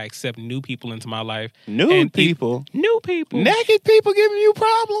how I accept new people into my life. New people? New people. Naked people giving you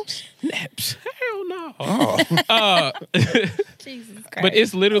problems? Hell no. Oh. Jesus Christ. But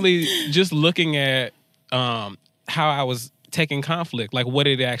it's literally just looking at how I was taking conflict. Like, what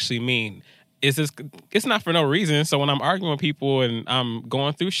did it actually mean? It's not for no reason. So when I'm arguing with people and I'm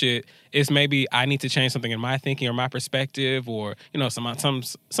going through shit, it's maybe I need to change something in my thinking or my perspective, or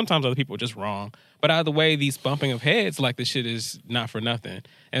sometimes other people are just wrong. But either way, these bumping of heads, like, this shit is not for nothing.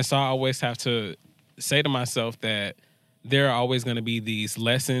 And so I always have to say to myself that there are always going to be these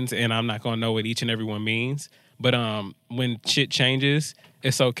lessons, and I'm not going to know what each and every one means. But when shit changes,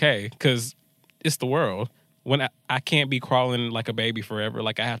 it's okay because it's the world. When I can't be crawling like a baby forever.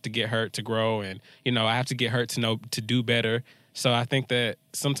 Like, I have to get hurt to grow, and I have to get hurt to do better. So I think that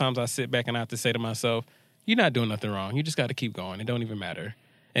sometimes I sit back and I have to say to myself, you're not doing nothing wrong. You just got to keep going. It don't even matter.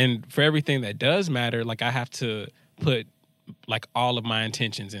 And for everything that does matter, like, I have to put like all of my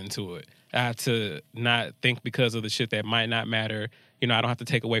intentions into it. I have to not think because of the shit that might not matter. I don't have to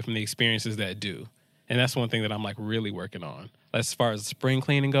take away from the experiences that do. And that's one thing that I'm like really working on. As far as spring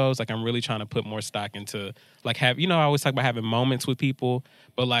cleaning goes, like, I'm really trying to put more stock into like I always talk about having moments with people,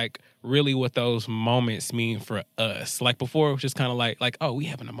 but like really what those moments mean for us. Like, before it was just kind of like, oh, we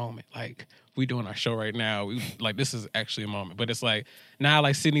having a moment. Like, we doing our show right now. We like, this is actually a moment. But it's like now I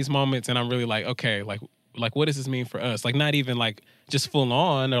like seeing these moments and I'm really like, okay, like what does this mean for us? Like, not even like just full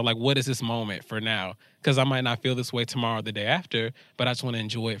on, or like, what is this moment for now? Because I might not feel this way tomorrow or the day after, but I just want to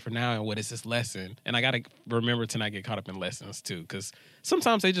enjoy it for now. And what is this lesson? And I got to remember to not get caught up in lessons too, because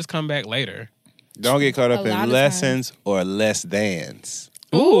sometimes they just come back later. Don't get caught up A lot in of lessons or less thans.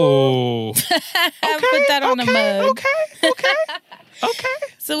 Ooh. Put that on a mug. Okay.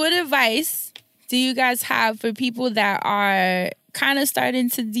 So what advice do you guys have for people that are kind of starting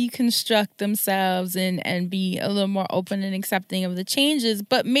to deconstruct themselves and be a little more open and accepting of the changes,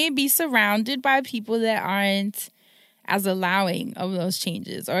 but maybe surrounded by people that aren't as allowing of those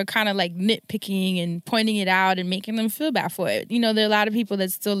changes, or kind of like nitpicking and pointing it out and making them feel bad for it? There are a lot of people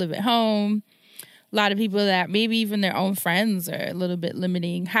that still live at home, a lot of people that maybe even their own friends are a little bit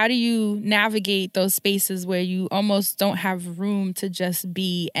limiting. How do you navigate those spaces where you almost don't have room to just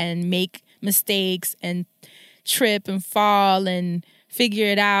be and make mistakes and trip and fall and figure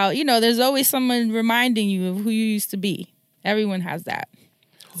it out? There's always someone reminding you of who you used to be. Everyone has that.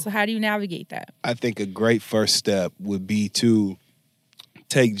 So how do you navigate that? I think a great first step would be to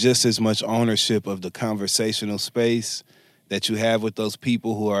take just as much ownership of the conversational space that you have with those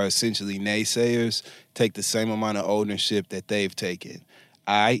people who are essentially naysayers. Take the same amount of ownership that they've taken.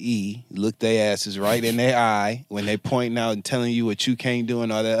 I.e., look their asses right in their eye when they pointing out and telling you what you can't do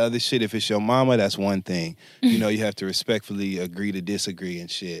and all that other shit. If it's your mama, that's one thing. You have to respectfully agree to disagree and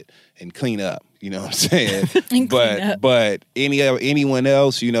shit and clean up. You know what I'm saying? But anyone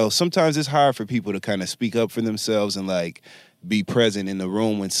else, sometimes it's hard for people to kind of speak up for themselves and like be present in the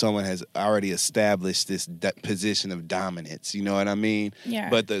room when someone has already established this position of dominance. You know what I mean?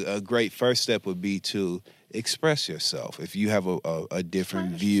 Yeah. But a great first step would be to express yourself. If you have a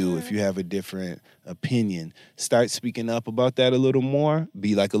different view, if you have a different opinion, start speaking up about that a little more.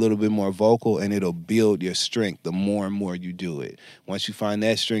 Be like a little bit more vocal, and it'll build your strength the more and more you do it. Once you find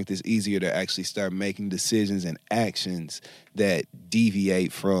that strength, it's easier to actually start making decisions and actions that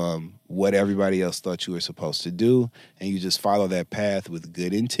deviate from what everybody else thought you were supposed to do, and you just follow that path with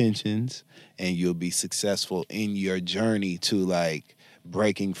good intentions, and you'll be successful in your journey to like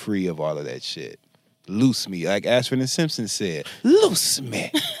breaking free of all of that shit. Loose me, like Ashford and Simpson said. Loose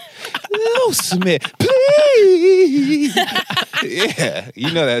me. Loose me, please. Yeah,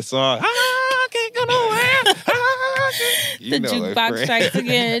 you know that song. I can't go nowhere. The jukebox strikes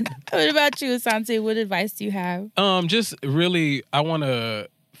again. What about you, Asante? What advice do you have? Just really, I want to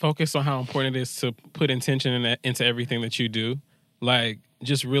focus on how important it is to put intention into everything that you do. Like,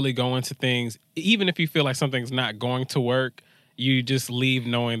 just really go into things, even if you feel like something's not going to work, you just leave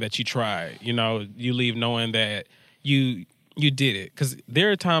knowing that you tried. You know, you leave knowing that you did it. Because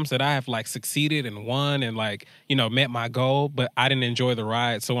there are times that I have like succeeded and won and like, you know, met my goal, but I didn't enjoy the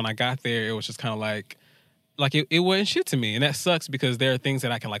ride. So when I got there, it was just kind of like it wasn't shit to me. And that sucks because there are things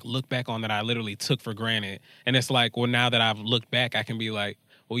that I can like look back on that I literally took for granted. And it's like, well, now that I've looked back, I can be like,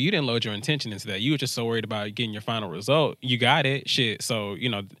 well, you didn't load your intention into that. You were just so worried about getting your final result. You got it, shit. So, you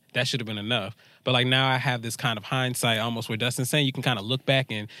know, that should have been enough. But like now I have this kind of hindsight almost where Dustin's saying you can kind of look back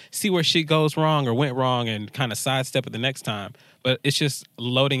and see where shit goes wrong or went wrong and kind of sidestep it the next time. But it's just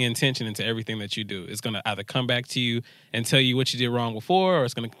loading intention into everything that you do. It's going to either come back to you and tell you what you did wrong before, or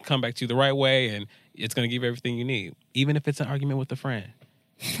it's going to come back to you the right way and it's going to give you everything you need, even if it's an argument with a friend.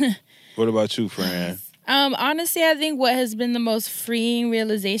 What about you, Fran? Honestly, I think what has been the most freeing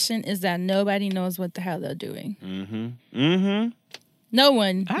realization is that nobody knows what the hell they're doing. No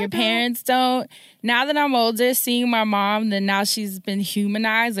one. Your parents don't. Now that I'm older, seeing my mom, then now she's been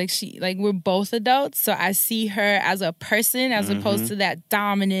humanized. Like we're both adults, so I see her as a person as opposed to that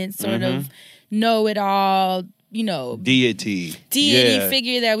dominant sort of know-it-all, you know, deity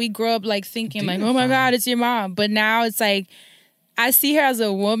figure that we grew up like thinking like, oh my God, it's your mom. But now it's like, I see her as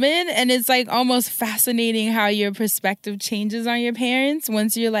a woman, and it's like almost fascinating how your perspective changes on your parents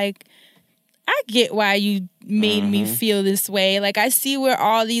once you're like, I get why you made me feel this way. Like, I see where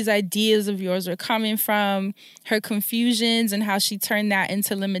all these ideas of yours are coming from, her confusions and how she turned that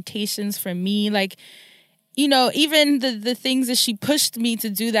into limitations for me. Like, you know, even the things that she pushed me to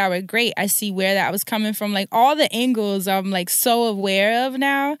do that were great. I see where that was coming from. Like, all the angles I'm like so aware of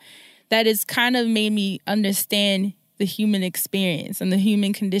now that it's kind of made me understand the human experience and the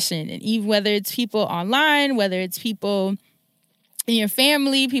human condition. And even whether it's people online, whether it's people in your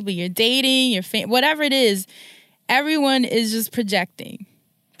family, people you're dating, whatever it is, everyone is just projecting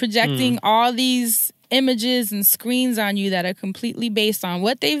all these images and screens on you that are completely based on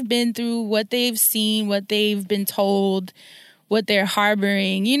what they've been through, what they've seen, what they've been told, what they're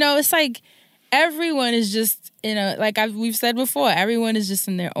harboring. You know, it's like everyone is just we've said before, everyone is just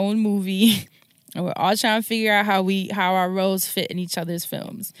in their own movie. And we're all trying to figure out how our roles fit in each other's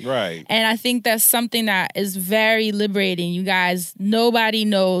films. Right. And I think that's something that is very liberating. You guys, nobody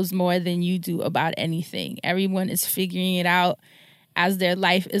knows more than you do about anything. Everyone is figuring it out as their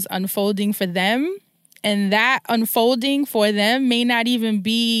life is unfolding for them. And that unfolding for them may not even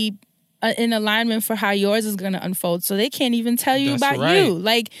be in alignment for how yours is going to unfold. So they can't even tell you about you.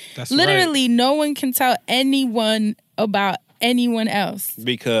 Like, literally, no one can tell anyone about anyone else.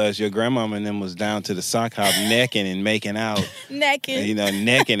 Because your grandmama and them was down to the sock hop necking and making out. Necking. You know,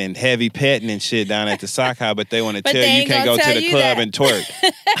 necking and heavy petting and shit down at the sock hop, but they want to tell you can't go to the club and twerk.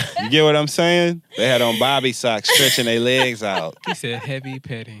 You get what I'm saying? They had on Bobby socks stretching their legs out. He said heavy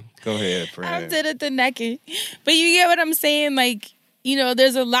petting. Go ahead, friend. I did it the necking. But you get what I'm saying? Like, you know,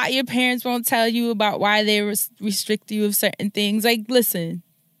 there's a lot your parents won't tell you about why they restrict you of certain things. Like, listen,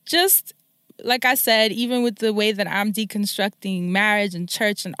 just like I said, even with the way that I'm deconstructing marriage and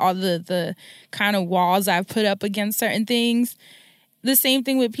church and all the kind of walls I've put up against certain things, the same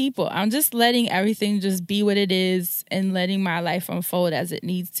thing with people. I'm just letting everything just be what it is and letting my life unfold as it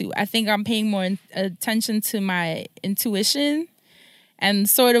needs to. I think I'm paying more attention to my intuition and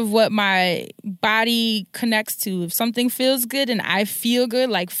sort of what my body connects to. If something feels good and I feel good,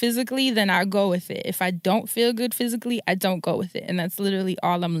 like physically, then I'll go with it. If I don't feel good physically, I don't go with it. And that's literally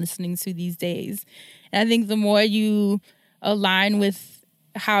all I'm listening to these days. And I think the more you align with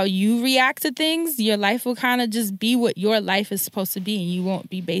how you react to things, your life will kind of just be what your life is supposed to be, and you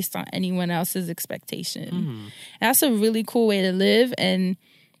won't be based on anyone else's expectation. And that's a really cool way to live. And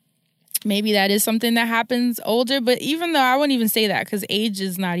maybe that is something that happens older, but even though I wouldn't even say that because age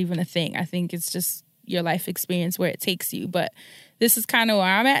is not even a thing. I think it's just your life experience where it takes you. But this is kind of where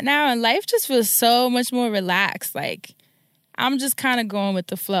I'm at now. And life just feels so much more relaxed. Like, I'm just kind of going with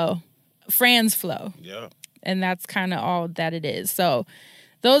the flow. Fran's flow. Yeah. And that's kind of all that it is. So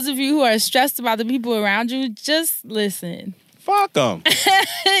those of you who are stressed about the people around you, just listen. Fuck them.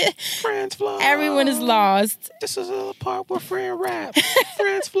 Friends flow. Everyone is lost. This is a part where Fran rap.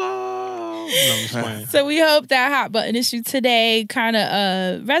 Friends flow. So we hope that hot button issue today kind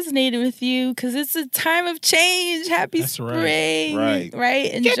of resonated with you, because it's a time of change. Happy spring. Right.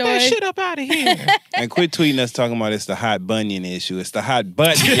 Enjoy. Get that shit up out of here. And quit tweeting us talking about it's the hot bunion issue. It's the hot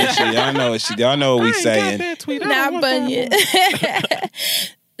button issue. Y'all know what we saying. Not bunion.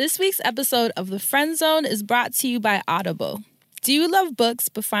 This week's episode of The Friend Zone is brought to you by Audible. Do you love books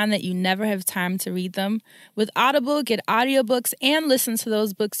but find that you never have time to read them? With Audible, get audiobooks and listen to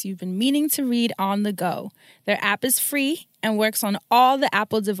those books you've been meaning to read on the go. Their app is free and works on all the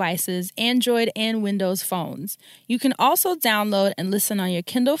Apple devices, Android and Windows phones. You can also download and listen on your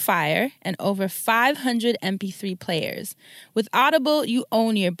Kindle Fire and over 500 MP3 players. With Audible, you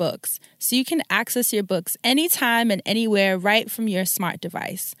own your books, so you can access your books anytime and anywhere right from your smart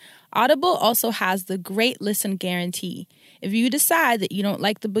device. Audible also has the Great Listen Guarantee. If you decide that you don't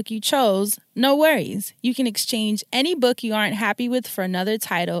like the book you chose, no worries. You can exchange any book you aren't happy with for another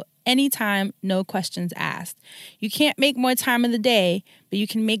title anytime, no questions asked. You can't make more time in the day, but you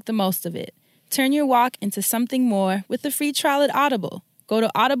can make the most of it. Turn your walk into something more with a free trial at Audible. Go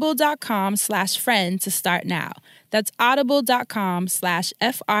to audible.com/friend to start now. That's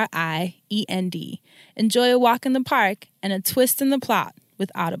audible.com/FRIEND. Enjoy a walk in the park and a twist in the plot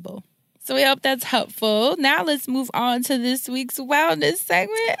with Audible. So we hope that's helpful. Now let's move on to this week's wellness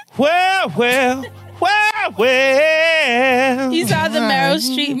segment. Well. You saw the Meryl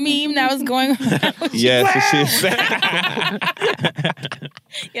Streep meme that was going around. Yes.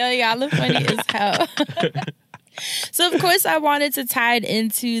 Yo, y'all are funny as hell. So, of course, I wanted to tie it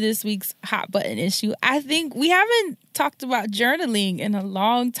into this week's hot button issue. I think we haven't talked about journaling in a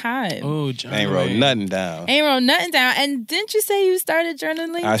long time. Oh, journaling. Ain't wrote nothing down. And didn't you say you started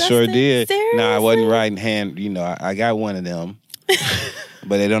journaling, I Dustin? sure did. Seriously? No, I wasn't writing hand. I got one of them.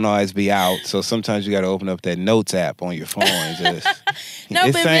 But they don't always be out. So sometimes you got to open up that notes app on your phone and just... No,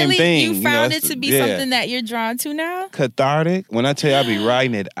 it's but same really, thing. you found it's it to be something that you're drawn to now? Cathartic. When I tell you I be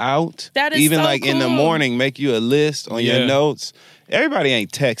writing it out, That is even so like in the cool. morning, make you a list on your notes. Everybody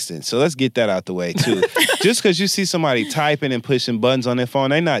ain't texting, so let's get that out the way too. Just because you see somebody typing and pushing buttons on their phone,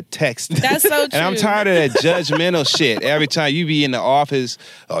 they not texting. That's so true. And I'm tired of that judgmental shit. Every time you be in the office,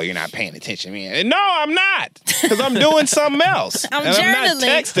 oh, you're not paying attention, man. And no, I'm not, because I'm doing something else. I'm and journaling. I'm not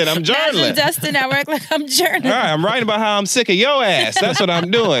texting. I'm journaling. Imagine Dustin at work like I'm journaling. All right, I'm writing about how I'm sick of your ass. That's what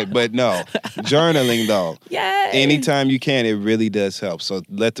I'm doing. But no, journaling though. Yay. Anytime you can, it really does help. So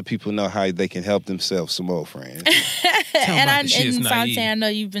let the people know how they can help themselves some more, friends. And Fontaine, I know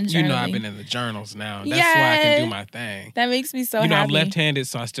you've been journaling. You know I've been in the journals now. That's why I can do my thing. That makes me so happy. I'm left-handed,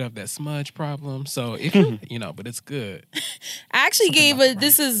 so I still have that smudge problem. So if you, but it's good. I actually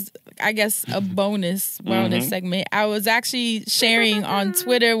this is, I guess, a bonus wellness segment. I was actually sharing on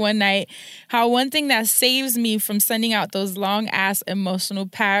Twitter one night how one thing that saves me from sending out those long-ass emotional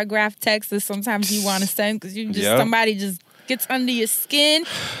paragraph texts that sometimes you want to send because somebody just gets under your skin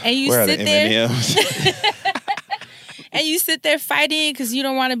and you sit there. And you sit there fighting because you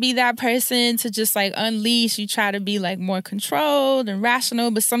don't want to be that person to just like unleash. You try to be like more controlled and rational,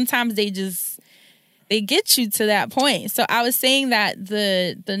 but sometimes they get you to that point. So I was saying that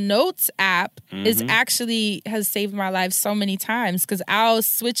the Notes app is actually has saved my life so many times because I'll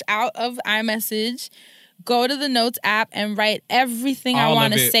switch out of iMessage, go to the Notes app and write everything I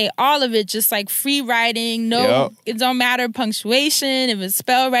want to say. All of it, just like free writing. It don't matter punctuation. If it's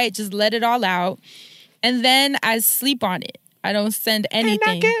spelled right, just let it all out. And then I sleep on it. I don't send anything.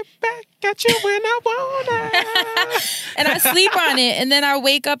 And I get back at you when I wanna. And I sleep on it. And then I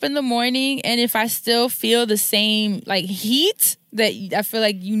wake up in the morning. And if I still feel the same like heat that I feel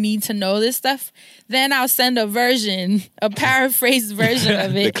like you need to know this stuff, then I'll send a paraphrased version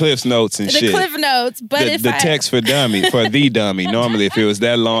of it. The Cliff's Notes and shit. The Cliff Notes. But the text for the dummy. Normally, if it was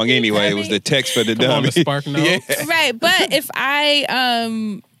that long anyway, it was the text for the dummy. The Spark Notes. Yeah. Right. But if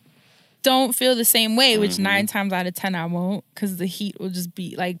I don't feel the same way, which 9 times out of 10 I won't, because the heat will just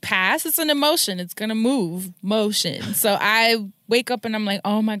be like past. It's an emotion. It's going to move motion. So I wake up and I'm like,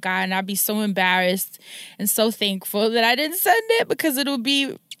 oh my God. And I'll be so embarrassed and so thankful that I didn't send it because it'll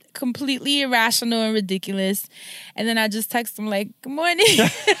be completely irrational and ridiculous. And then I just text him like, "Good morning."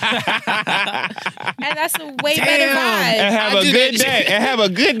 And that's a way better vibe. And have a good day. And have a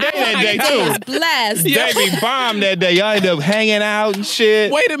good day that day, was too. blessed. They be bombed that day. Y'all end up hanging out and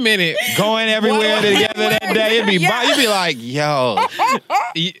shit. Wait a minute. Going everywhere together that day. It'd be you be like, yo.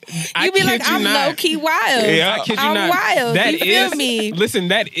 You be like, I'm low-key wild. Yeah, I kid you I'm not. wild. That You feel is- me? Listen,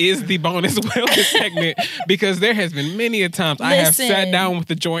 that is the bonus wellness segment because there has been many a times I have Listen. sat down with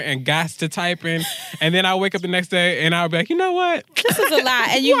the joint and got to typing, and then I wake up the next day and I'll be like, you know what? This is a lot.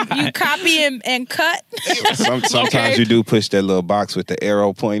 And you copy and cut. Sometimes you do push that little box with the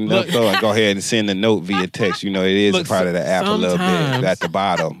arrow pointing up, though, and go ahead and send a note via text. You know, it is Look, a part of the app a little bit. sometimes- At the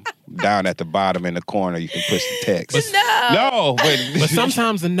bottom. Down at the bottom in the corner, you can push the text. No. But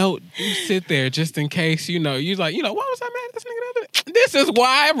sometimes the note you sit there just in case, you're like, why was I mad at this nigga the other day? This is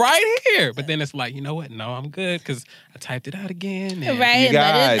why right here. But then it's like, you know what? No, I'm good because I typed it out again. And Right, You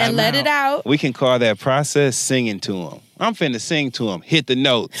guys, and let it out. We can call that process singing to him. I'm finna sing to him. Hit the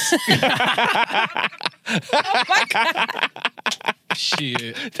notes.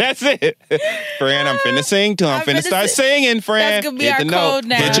 Shit. That's it. Friend, I'm finna sing to him. I'm I'm finna finna start sing. singing, friend. That's gonna be Hit our the code note.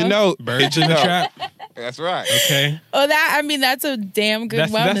 now. Hit your note. Birds in the trap. That's right. Okay. Oh, that's a damn good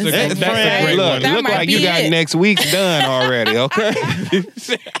That's wellness. a- That's segment, that's a right? great look, one. That look might like you be got it. next week's done already, okay?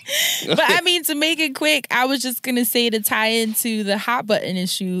 But I mean, to make it quick, I was just going to say to tie into the hot button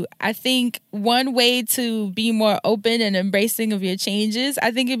issue, I think one way to be more open and embracing of your changes,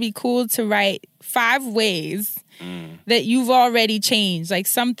 I think it'd be cool to write 5 ways that you've already changed. Like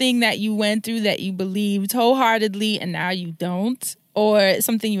something that you went through that you believed wholeheartedly and now you don't. Or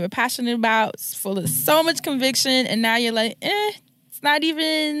something you were passionate about, full of so much conviction, and now you're like, it's not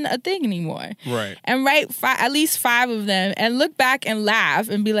even a thing anymore. Right. And write at least 5 of them and look back and laugh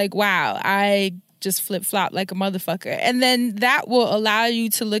and be like, wow, I just flip-flop like a motherfucker. And then that will allow you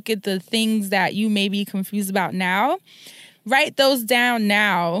to look at the things that you may be confused about now. Write those down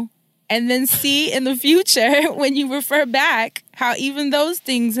now and then see in the future when you refer back how even those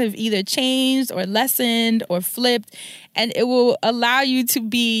things have either changed or lessened or flipped. And it will allow you to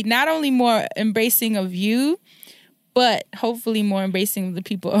be not only more embracing of you, but hopefully more embracing of the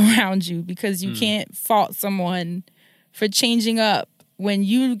people around you, because you can't fault someone for changing up when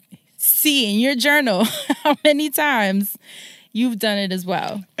you see in your journal how many times you've done it as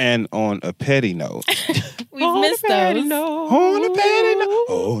well. And on a petty note. We've missed those. On a petty note.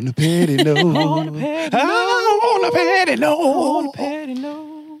 On a petty note. On a petty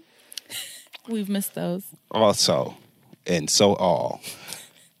note. We've missed those. Also, and so all,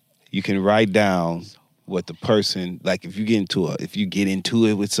 you can write down what the person, like if you get into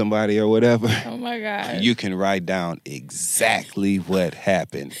it with somebody or whatever, Oh my God. you can write down exactly what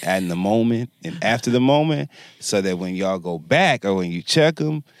happened at the moment and after the moment, so that when y'all go back or when you check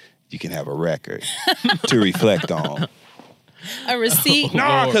them, you can have a record to reflect on. A receipt.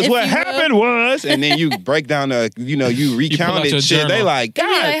 No, because If what you happened was, and then you break down you out recounted your shit. They journal. like, You'd be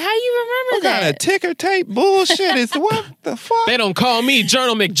God, like, how you what remember kind of that? ticker tape bullshit is what the fuck? They don't call me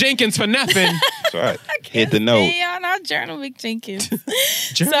Journal McJenkins for nothing. That's right. Hit the note. Hey, y'all, not Journal McJenkins.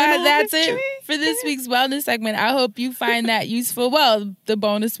 So that's it for this week's wellness segment. I hope you find that useful. Well, the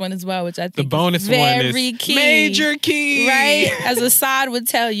bonus one as well, which I think The bonus is one very is key. major key. Right? As Assad would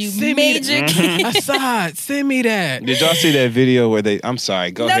tell you, Send me major key. Assad, send me that. Did y'all see that video where I'm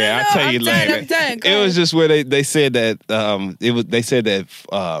sorry, go No, ahead. no, I'll tell I'm you done, later. I'm done. Go It was ahead. just where they said that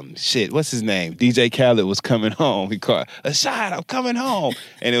shit, what's his name? DJ Khaled was coming home. He called, Assad, I'm coming home.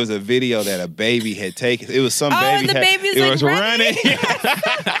 And it was a video that a baby had taken. It was some Oh, baby and the had, baby was, it like, was running. running.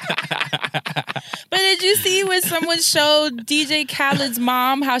 But did you see when someone showed DJ Khaled's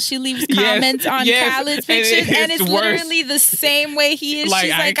mom how she leaves Yes, comments on yes, Khaled's and pictures? And it's it's worse. literally the same way he is. Like,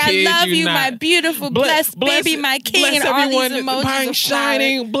 She's I like, I kid love you you, not. my beautiful, blessed baby, my king, bless and all everyone these emojis buying of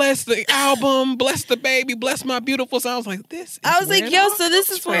shining, bless the album, bless the baby, bless my beautiful son. I was like, this is I was where like, it yo, all so this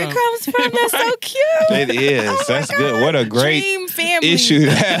is where it from. comes from. That's so cute. It is. Oh my That's good. What a great Dream family. issue.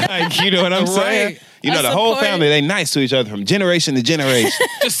 Like, you know what I'm saying? Right. You know, I the whole support family, it. they nice to each other from generation to generation.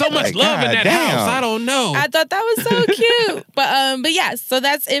 Just so much Like, love in God that damn. house. I don't know. I thought that was so cute. But yeah, so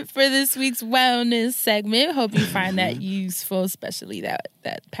that's it for this week's wellness segment. Hope you find that useful, especially that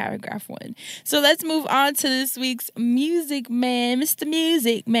paragraph one. So let's move on to this week's Music Man. Mr.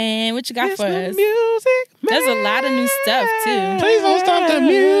 Music Man, what you got for us? Music, There's a lot of new stuff too. Please don't stop the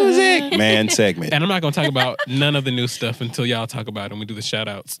music. Man segment. And I'm not going to talk about none of the new stuff until y'all talk about it and we do the shout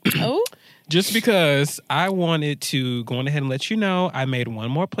outs. Oh, Just because I wanted to go on ahead and let you know, I made one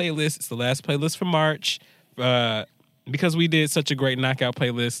more playlist. It's the last playlist for March. Because we did such a great knockout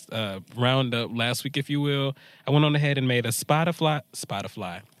playlist roundup last week, if you will, I went on ahead and made a Spotify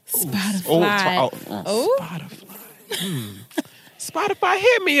Spotify. Spotify,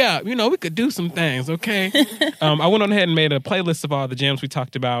 hit me up. You know, we could do some things, okay? I went on ahead and made a playlist of all the jams we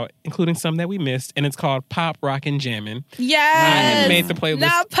talked about, including some that we missed, and it's called Pop, Rockin' Jammin'. Yes. I made the playlist.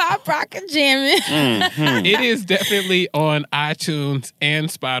 Now Pop, Rockin' Jammin'. It is definitely on iTunes and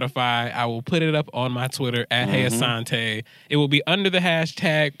Spotify. I will put it up on my Twitter at Hey Asante. It will be under the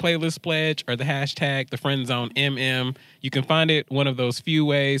hashtag Playlist Pledge or the hashtag The Friend Zone MM. You can find it one of those few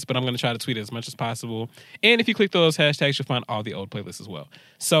ways, but I'm going to try to tweet it as much as possible. And if you click those hashtags, you'll find all the old playlists as well.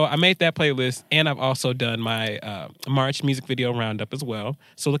 So I made that playlist, and I've also done my March music video roundup as well.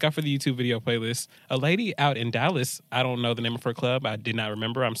 So look out for the YouTube video playlist. A lady out in Dallas, I don't know the name of her club. I did not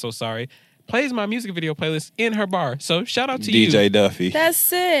remember. I'm so sorry. Plays my music video playlist in her bar. So shout out to you. DJ Duffy. That's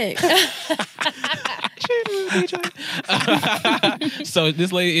sick. So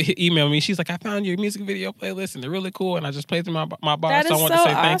this lady emailed me. She's like, I found your music video playlist and they're really cool. And I just played through my bar. That so I is wanted so to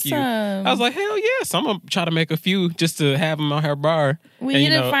say thank you. awesome. I was like, hell yes. I'm going to try to make a few just to have them on her bar. We And, need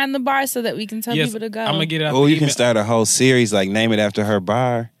you to know, find the bar so that we can tell yes, people to go. I'm going to get it out. Oh, the you can email. start a whole series like name it after her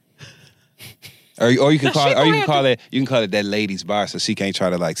bar. Or you can call it that lady's bar so she can't try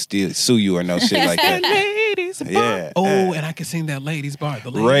to like sue you or no shit like that. Ladies bar. Yeah. Oh, and I can sing that ladies bar.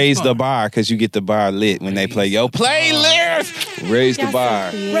 The ladies Raise bar. the bar because you get the bar lit when they play your playlist. Raise the Y'all so bar.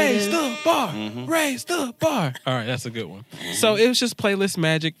 creative. Raise the bar. Mm-hmm. Raise the bar. All right, that's a good one. So it was just playlist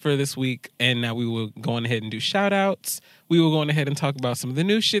magic for this week. And now we will go on ahead and do shout outs. We will go on ahead and talk about some of the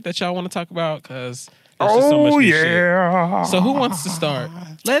new shit that y'all want to talk about because there's just so much new shit. So who wants to start?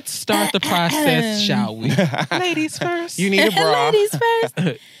 Let's start the process, shall we? Ladies first. You need a bra. Ladies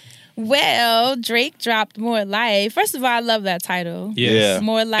first. Well, Drake dropped More Life. First of all, I love that title. Yeah.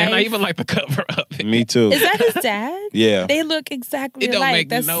 More Life. And I even like the cover of it. Me too. Is that his dad? Yeah. They look exactly It don't alike. make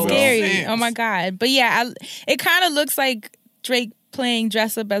That's no scary. sense. Oh my God. But yeah, it kind of looks like Drake playing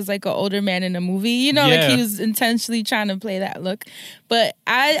dress up as like an older man in a movie. You know, Yeah. like he was intentionally trying to play that look. But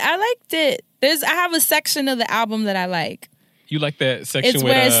I liked it. I have a section of the album that I like. You like that section It's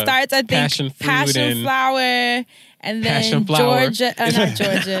with where it starts, I think, passion fruit and flower, and then Passion flower. Georgia. Not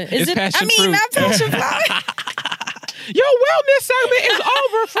Georgia. Is It's it? passion I mean, fruit. not passion flower. Your wellness segment is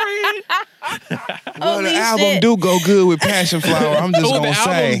over, friend. Well, Holy the album shit. do go good with Passion Flower. I'm just Oh, the gonna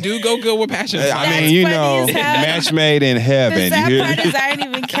say. album do go good with passion. I Flower. mean, That's you funny know, as hell. match made in The heaven. You sad hear part me? is I didn't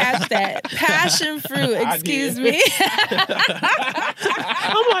even catch that. Passion fruit, excuse me.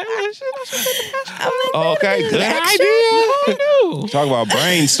 I'm like, well, shit, I should say the passion. I'm like, Oh, okay, good I idea. knew. Talk about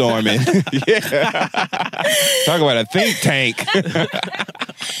brainstorming. Yeah. Talk about a think tank.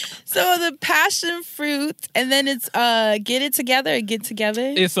 so the passion fruit, and then it's get it together or get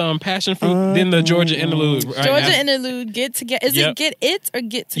together. It's passion fruit, then the Georgia interlude. Right? Georgia interlude, get together. Is Yep. it get it or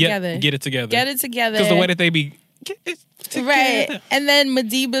get together? Yep, get it together. Get it together. Because the way that they be, get it together. Right. And then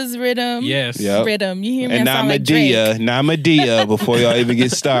Madiba's rhythm. Yes. Yep. Rhythm. You hear me? And I not sound like Medea, Drake. not Medea before y'all even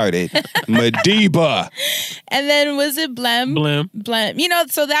get started. Madiba. And then was it Blem? Blem. Blem. You know,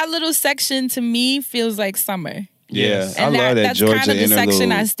 so that little section to me feels like summer. Yeah, Yes. I And love that that's Georgia kind of the section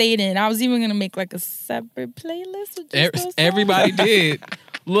I interlude. stayed in. I was even gonna make like a separate playlist with just those songs. Everybody did.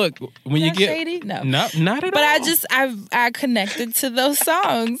 Look, when Is you that get shady? No. not at But all. I connected to those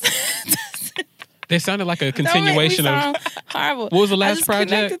songs. They sounded like a Don't make me continuation of. sound horrible. What was the I last just project?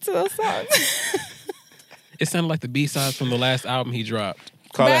 connected to those songs. It sounded like the B-sides from the last album he dropped.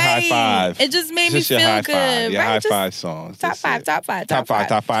 Call it high Right. five. It just made me Just your feel high good. five. Your right? high Just five songs. Top That's five, it. top five, Top five,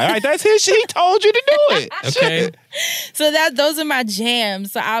 top five. All right, that's his shit. He told you to do it. Okay. So those are my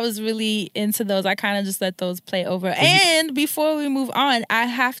jams. So I was really into those. I kind of just let those play over. And before we move on, I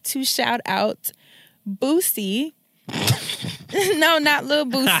have to shout out Boosie. No, not Lil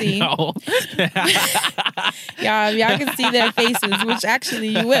Boosie. No. Y'all can see their faces, which actually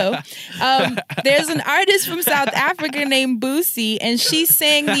you will. There's an artist from South Africa named Boosie, and she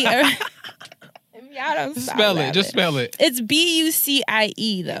sang the. Y'all don't stop Spell it. laughing. Just spell it. It's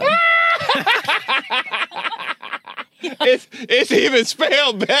Bucie though. It's even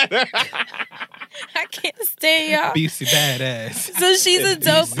spelled better. I can't stand y'all. BC badass. So she's a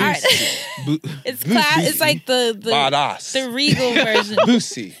dope artist. It's class. It's like the Badass. Regal version.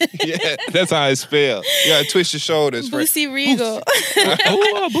 Boosie. Yeah, that's how it's spelled. You gotta twist your shoulders. Boosie Regal.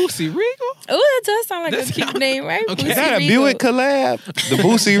 Oh, Boosie Regal. Oh, that does sound like a cute name, right? Okay. Boosie Is that a Regal. Buick collab? The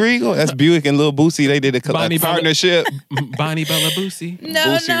Boosie Regal? That's Buick and Lil Boosie. They did a Bonnie Bella- partnership. Bonnie Bella Boosie. No,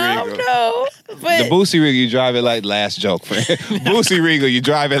 Boosie Regal. no. The But Boosie Regal, you drive it like last joke, friend. Boosie Regal, you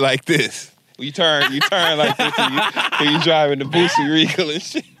drive it like this. You turn like this and you driving the Boosie Regal and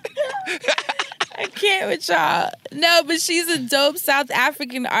shit. can't with y'all. No, but she's a dope South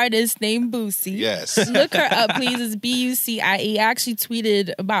African artist named Boosie. Yes. Look her up, please. It's Bucie. I actually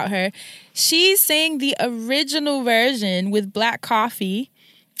tweeted about her. She sang the original version with Black Coffee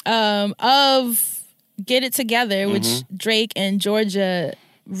of Get It Together, which Drake and Georgia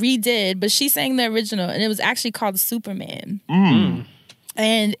redid, but she sang the original, and it was actually called Superman.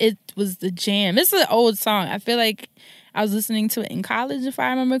 And it was the jam. It's an old song. I feel like I was listening to it in college, if I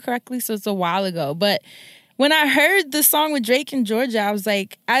remember correctly, so it's a while ago. But when I heard the song with Drake and Georgia, I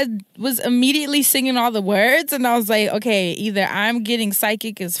was immediately singing all the words, and I was like, okay, either I'm getting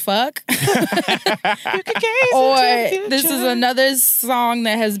psychic as fuck, or this is another song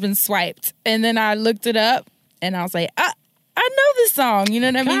that has been swiped. And then I looked it up, and I was like, I know this song, you know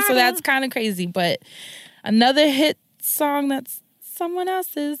what I mean? So that's kind of crazy, but another hit song that's someone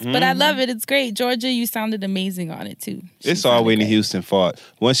else's. But I love it. It's great. Georgia, you sounded amazing on it too. It's all Whitney Houston fault.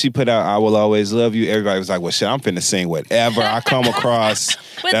 Once she put out I Will Always Love You, everybody was like, well, shit, I'm finna sing whatever I come across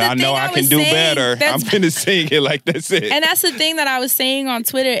that I know I can do better. I'm finna sing it like that's it. And that's the thing that I was saying on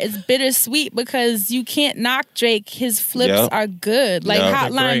Twitter. It's bittersweet because you can't knock Drake. His flips are good. Like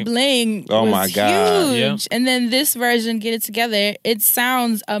Hotline Bling was my God. huge. And then this version, Get It Together, it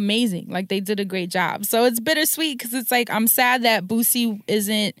sounds amazing. Like they did a great job. So it's bittersweet because it's like I'm sad that Boosie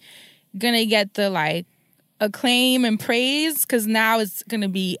isn't gonna get the like acclaim and praise because now it's gonna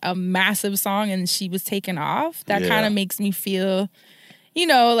be a massive song and she was taken off. That kind of makes me feel, you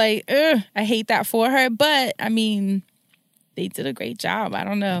know, like I hate that for her. But I mean, they did a great job. I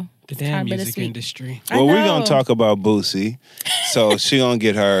don't know. The damn music industry. Well, we're gonna talk about Boosie, so she gonna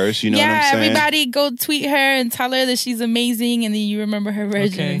get hers. You know what I'm saying? Everybody go tweet her and tell her that she's amazing, and then you remember her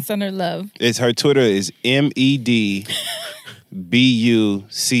version and send her love. It's her Twitter is MEDBUCIE,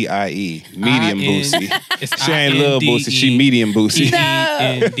 medium Boosie. She ain't little Boosie, she medium Boosie.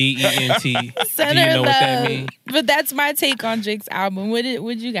 MEDENT. Send Do you her know love. what that means? But that's my take on Drake's album. What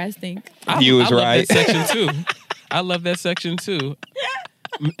did you guys think? You was I love right. that section too. I love that section too.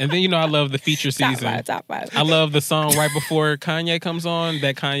 And then, you know, I love the feature season. Top five. I love the song right before Kanye comes on,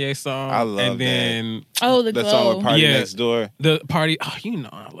 that Kanye song. I love and then, the the glow. song with Party Next Door. The party. Oh, you know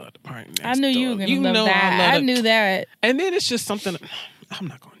I love the Party Next Door. I knew you were going to love that. I knew that. And then it's just something. I'm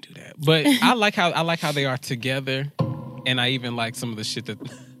not going to do that. But I like how they are together. And I even like some of the shit that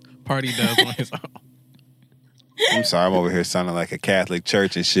Party does on his own. I'm sorry, I'm over here sounding like a Catholic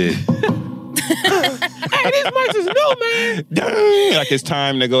church and shit. Hey, these mics is new, man. Dang, like it's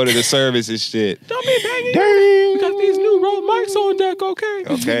time to go to the service and shit. Don't be banging. Dang. We got these new Rode mics on deck, okay?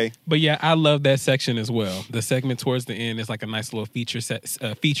 Okay. But yeah, I love that section as well. The segment towards the end is like a nice little feature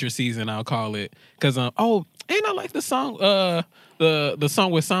season, I'll call it. Because and I like the song, the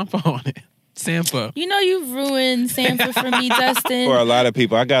song with Sampha on it. Sampha. You know you've ruined Sampha for me, Dustin. For a lot of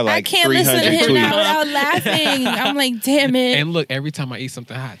people, I got like I can't 300 listen to him tweets. now without laughing. I'm like, damn it. And look, every time I eat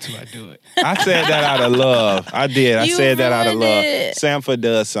something hot too, I do it. I said that out of love. I did. I You said that out of ruined love. it. Sampha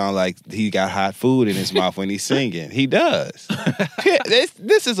does sound like he got hot food in his mouth when he's singing. He does.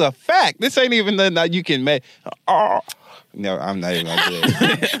 This is a fact. This ain't even nothing that you can make. Oh. No, I'm not even gonna do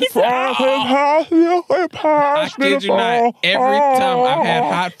it. I kid you not. Every time I've had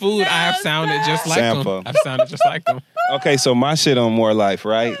hot food, I have sounded just like them. Sampha. I've sounded just like them. Okay, so my shit on More Life,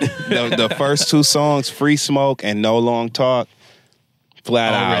 right? The first two songs, Free Smoke and No Long Talk,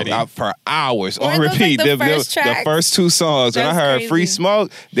 flat out for hours on Weren't those, repeat. like, the first two songs. When I That's heard crazy. Free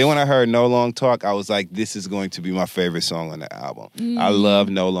Smoke, then when I heard No Long Talk, I was like, this is going to be my favorite song on the album. I love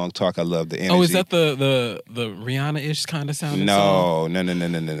No Long Talk. I love the energy. Oh, is that the Rihanna-ish kind of sounding song? No.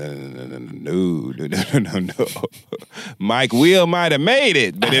 Mike Will might have made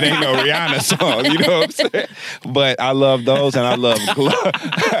it, but it ain't no Rihanna song. You know what I'm saying? But I love those, and I love Glow.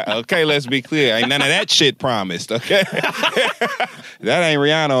 Okay, let's be clear. Ain't none of that shit promised. Okay, that ain't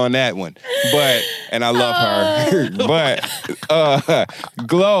Rihanna on that one. But and I love her. But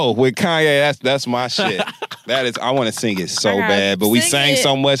Glow with Kanye, that's my shit. That is, I want to sing it so bad, but we sang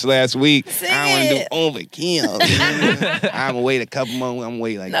so much last week. I want to do overkill. I'm gonna wait a couple more. I'm gonna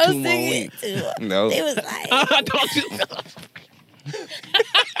wait like 2 more weeks. No, It was like, Don't do that.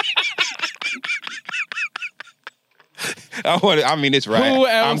 I mean, it's right. Who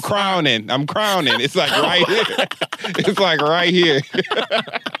else? I'm crowning. It's like right here. It's like right here.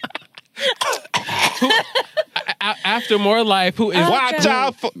 After More Life, who is Watch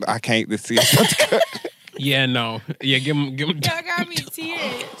out for. I can't see it. Yeah, no. Yeah, give him. y'all got me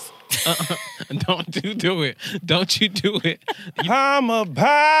tears. Don't do it. Don't you do it. I'm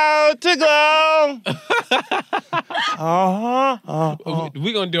about to go.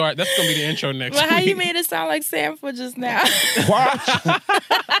 We're gonna do that's gonna be the intro next But how week. you made it sound like Sampha just now? Watch.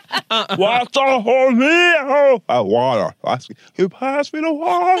 Water for me, water. You pass me the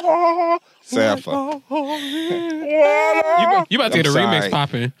water. Sampha. You about to get a remix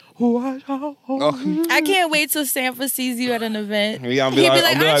popping. I can't wait till Sampha sees you at an event. Yeah, He'd be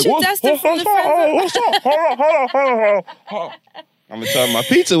like, aren't you Dustin from the Friends? Hold on. I'm gonna tell him my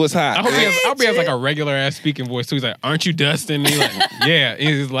pizza was hot. I hope he has like a regular ass speaking voice too. He's like, "Aren't you Dustin?" He's like, "Yeah."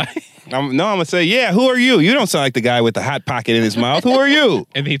 He's like, I'm gonna say, "Yeah, who are you? You don't sound like the guy with the hot pocket in his mouth. Who are you?"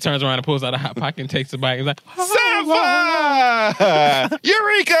 and then he turns around and pulls out a hot pocket and takes a bite. He's like, Sampha!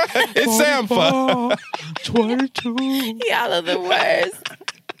 Eureka! It's Sampha. 22. Y'all are the worst.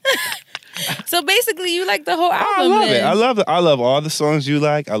 So basically, you like the whole album. I love then. it. I love all the songs you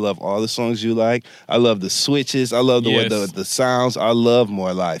like. I love all the songs you like. I love the switches. I love the sounds. I love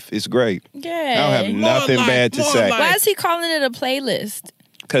More Life. It's great. Yeah. I don't have nothing bad to say. Why is he calling it a playlist?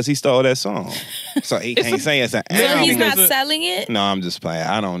 Because he stole that song. So he can't say it's an So album. he's not selling it? No, I'm just playing.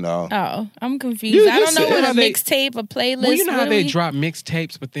 I don't know. Oh, I'm confused. I don't know what a how they- mixtape, a playlist. Well, you know how they drop drop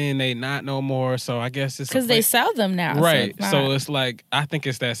mixtapes, but then they not no more. So I guess it's because they sell them now. right. So, So it's like I think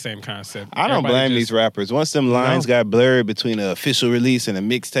it's that same concept. I don't Everybody blame just- these rappers. Once them lines got blurred between the official release and a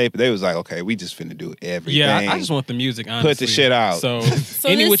mixtape, they was like, okay, we just finna do everything. Yeah, I just want the music. Honestly. Put the shit out. So, so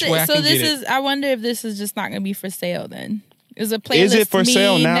any this which way I so can this get is. it. I wonder if this is just not going to be for sale then. Is a playlist Is it for mean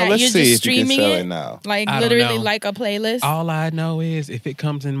sale now? that Let's you're see just if you can streaming sell it now. Like I don't literally know. like a playlist. All I know is if it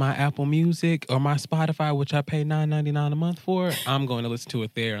comes in my Apple Music or my Spotify, which I pay $9.99 a month for, I'm going to listen to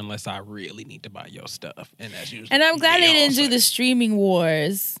it there unless I really need to buy your stuff, and that's usually. And I'm glad they didn't do also. the streaming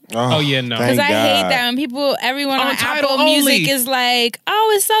wars. Oh, yeah, no. Because thank I hate God. that when everyone On on Tidal Apple Music only. is like,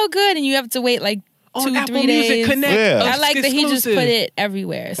 oh, it's so good. And you have to wait like On 2-3 Apple days. Music Connect. Yeah. I like that he just exclusive. put it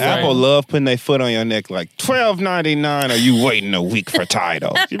everywhere. So. Apple love putting their foot on your neck like $12.99. Are you waiting a week for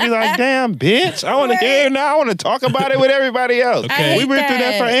Tidal? You'd be like, damn, bitch. I want to hear it now. I want to talk about it with everybody else. Okay. I We hate went through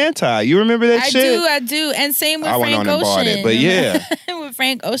that for that. Anti. You remember that shit? I do. And same with I went Frank on and Ocean. bought it, but yeah. with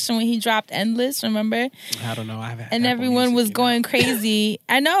Frank Ocean when he dropped Endless, remember? I don't know. I haven't. And Apple everyone Music, was you know. going crazy.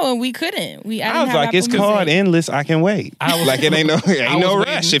 I know, and we couldn't. I was like, it's called Endless. I can wait. I was- like, it ain't no was rush.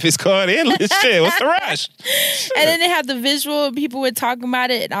 waiting. If it's called Endless, shit, what's the rush? And then they had the visual, and people were talking about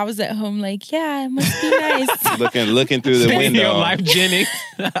it, and I was at home like, yeah, it must be nice. looking through the Your window. life, Jennings.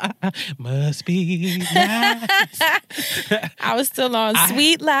 Must be nice. I was still on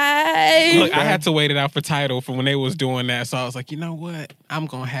Sweet Life. Look, I had to wait it out for Tidal for when they was doing that, so I was like, you know what? I'm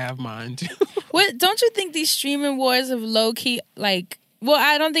gonna have mine too. What don't you think these streaming wars have low key like? Well,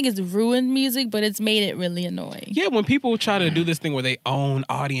 I don't think it's ruined music, but it's made it really annoying. Yeah, when people try to do this thing where they own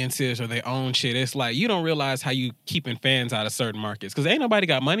audiences or they own shit, it's like you don't realize how you keeping fans out of certain markets because ain't nobody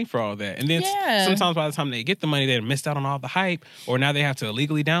got money for all that. And then Yeah. sometimes by the time they get the money, they missed out on all the hype, or now they have to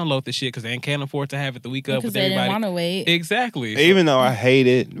illegally download the shit because they can't afford to have it the week up Because with they didn't everybody. want to wait. Exactly. So- Even though I hate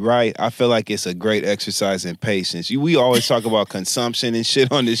it, right? I feel like it's a great exercise in patience. We always talk about consumption and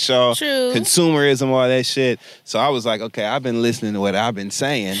shit on this show. True. Consumerism, all that shit. So I was like, okay, I've been listening to what I've been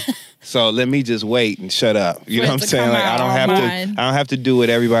saying. So let me just wait and shut up. You For know it what I'm to saying? come Like I out don't have online. to. I don't have to do what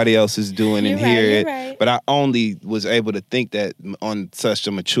everybody else is doing and You're right, hear you're it. right. But I only was able to think that on such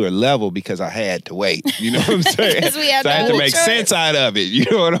a mature level because I had to wait. You know what I'm saying? Because we had so I had no to make choice. sense out of it. You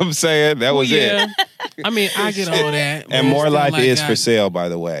know what I'm saying? That was yeah. it. I mean, I get all that. And More Life is for sale, by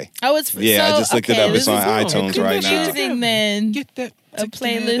the way. Oh, it's Yeah, I just looked it up. this It's on is iTunes right now. confusing then. Get that A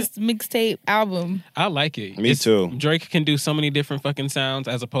playlist mixtape album. I like it. Me too. Drake can do so many different fucking sounds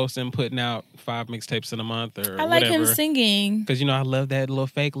as opposed to him putting out 5 mixtapes in a month or I like whatever. him singing. Because, I love that little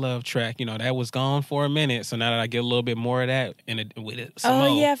fake love track. That was gone for a minute. So now that I get a little bit more of that with it, some Oh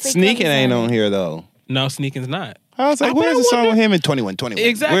more. yeah, Fake Sneaking Love is ain't it. on here though. No, Sneaking's not. I was like, I where's the song wonder- with him in 2121?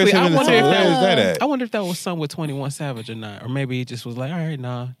 Exactly. Where's him I in the wonder song? if Where is that that at? I wonder if that was sung with 21 Savage or not. Or maybe he just was like, all right,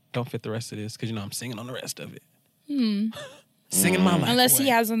 nah, don't fit the rest of this. Because, I'm singing on the rest of it. Singing my life Unless he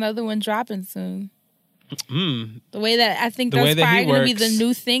away. has another one dropping soon. Mm. The way that I think The that's way that he probably going to be works. the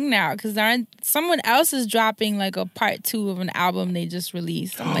new thing now because someone else is dropping like a part 2 of an album they just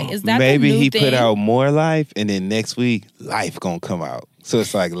released. I'm like, is that Maybe the new he thing? put out More Life, and then next week, Life gonna come out. So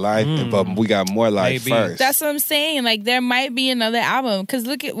it's like Life, but we got More Life Maybe. first. That's what I'm saying. Like there might be another album because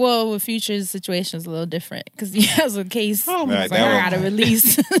with Future's situation is a little different because he has a case. Oh, He's right, like, that I one- gotta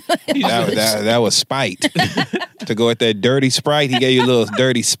release. that was spite. To go at that dirty Sprite, he gave you a little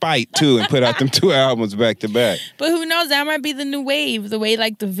dirty spite too, and put out them 2 albums back to back. But who knows? That might be the new wave. The way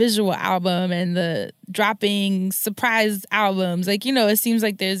like the visual album and the dropping surprise albums. Like it seems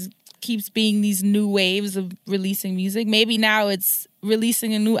like keeps being these new waves of releasing music. Maybe now it's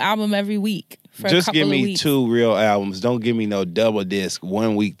releasing a new album every week for a Just couple give of me weeks. 2 real albums. Don't give me no double disc.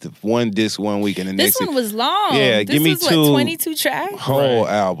 One disc 1 week, and the This next one was long. Yeah, this give me was, 2 22 tracks? whole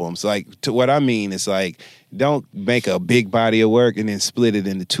albums. Like, what I mean is like, don't make a big body of work and then split it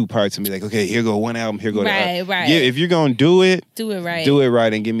into 2 parts and be like, okay, here go one album, here go the other. Right. Yeah, if you're gonna do it right. do it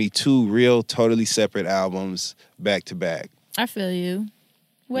right, and give me 2 real, totally separate albums back to back, I feel you.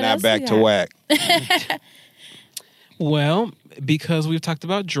 What not else back you to got? whack. Well, because we've talked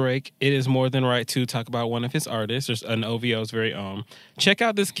about Drake, it is more than right to talk about one of his artists, or an OVO's very own. Check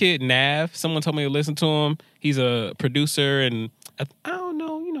out this kid, Nav. Someone told me to listen to him. He's a producer, and I don't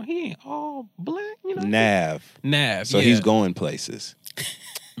know, he ain't all black, Nav. So yeah. he's going places.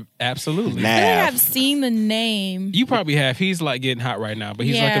 Absolutely. I feel like Nav. I've seen the name. You probably have. He's like getting hot right now, but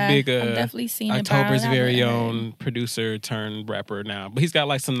he's like a big I've definitely seen it, but I October's haven't very heard. own producer turned rapper now. But he's got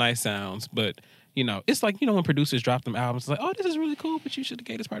like some nice sounds. But it's like when producers drop them albums, it's like, oh, this is really cool, but you should have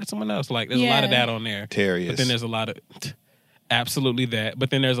gave this part to someone else. Like there's a lot of that on there. Terrius. But then there's a lot of absolutely that. But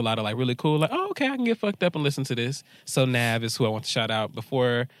then there's a lot of like really cool, like, oh, okay, I can get fucked up and listen to this. So Nav is who I want to shout out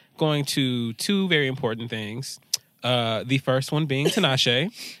before going to 2 very important things. The first one being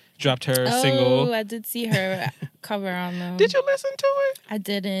Tinashe. Dropped her single. Oh, I did see her cover on them. Did you listen to it? I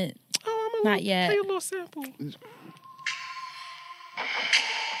didn't. Oh, I'm Not yet. Play a little sample.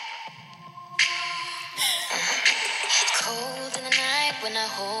 Cold in the night when I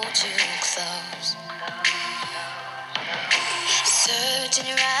hold you close. Search in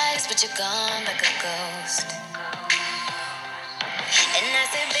your eyes, but you're gone like a ghost. And I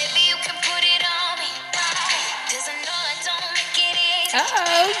said, baby, you can put it on me. 'Cause I know I don't make it easy.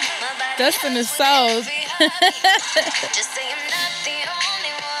 Uh-oh. Dustin is sold. Just say I'm not the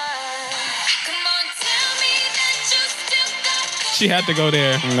only one. Come on, tell me that you still got. She had to go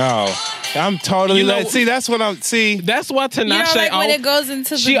there. No. I'm totally see, that's what I'm That's why Tinashe like when it goes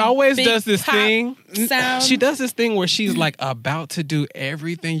into the she always big does this pop thing. sound? She does this thing where she's like about to do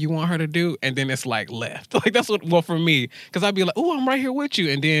everything you want her to do, and then it's like left. Like that's what for me, because I'd be like, oh, I'm right here with you,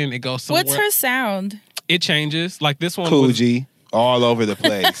 and then it goes somewhere. What's her sound? It changes. Like this one was Coogee. All over the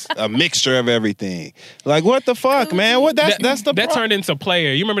place. A mixture of everything. Like, what the fuck, man? What that's the that pro- turned into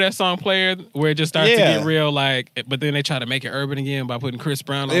Player. You remember that song Player, where it just starts to Yeah. get real, like, but then they try to make it urban again by putting Chris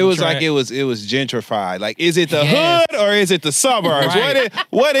Brown on It the was track. like it was gentrified. Like, is it the Yes. hood or is it the suburbs? Right.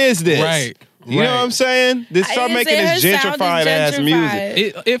 What is this? Right. You know what I'm saying? They start I making didn't this say her sound is gentrified ass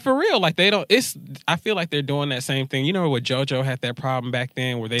music. gentrified. It for real, like they don't. I feel like they're doing that same thing. You know, where JoJo had that problem back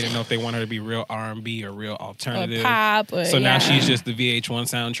then, where they didn't know if they wanted her to be real R&B or real Or alternative. pop. Or, So now yeah. she's just the VH1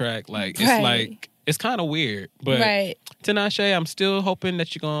 soundtrack. Like it's Right. like it's kind of weird. But Right. Tinashe, I'm still hoping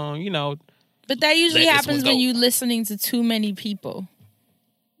that you're gonna, But that usually This happens was when dope. you listening to too many people.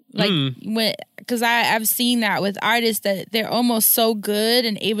 Like because I've seen that with artists that they're almost so good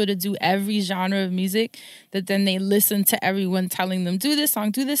and able to do every genre of music that then they listen to everyone telling them, do this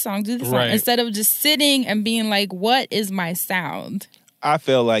song, do this song, do this song, Right. instead of just sitting and being like, what is my sound? I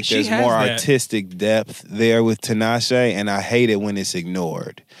feel like She there's has more that. artistic depth there with Tinashe, and I hate it when it's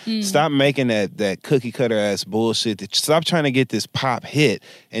ignored. Stop making that cookie cutter ass bullshit. Stop trying to get this pop hit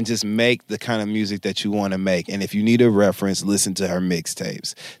and just make the kind of music that you want to make. And if you need a reference, listen to her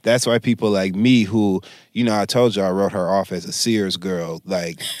mixtapes. That's why people like me, who, I told you I wrote her off as a Sears girl,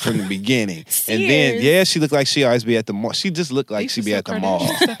 like from the beginning. And then, Sears? she looked like she always be at the mall. She just looked like she'd be at the mall.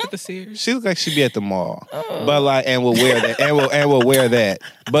 Stuff at the Sears. She looked like she'd be at the mall, but like, and will wear that, and will wear that.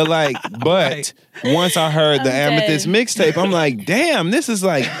 But like, Right. once I heard the I'm Amethyst dead. mixtape, I'm like, damn, this is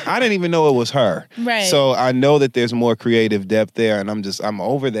like, I didn't even know it was her. Right. So I know that there's more creative depth there, and I'm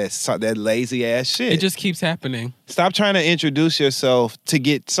over that lazy ass shit. It just keeps happening. Stop trying to introduce yourself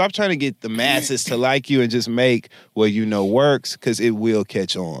stop trying to get the masses to like you and just make what works, because it will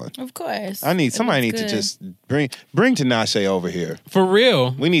catch on. Of course. Somebody needs to just bring Tinashe over here. For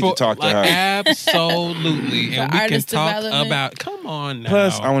real. We need to talk to her. Absolutely. And we can artist talk development. about, come on now.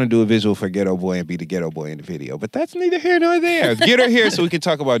 Plus, I want to do a visual for Ghetto Boy and be the Ghetto Boy in the video, but that's neither here nor there. Get her here so we can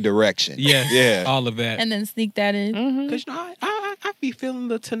talk about direction. Yes. Yeah. All of that. And then sneak that in. Because I be feeling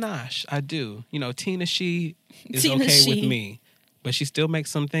the Tinashe. I do. Tina She is Tina okay She. with me, but she still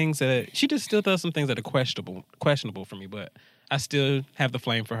makes some things she just still does some things that are questionable for me. But I still have the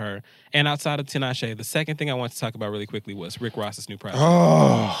flame for her. And outside of Tinashe, the second thing I want to talk about really quickly was Rick Ross's new project.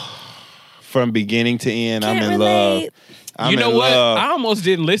 From beginning to end, I'm Can't in love. relate. I'm You know in what? love. I almost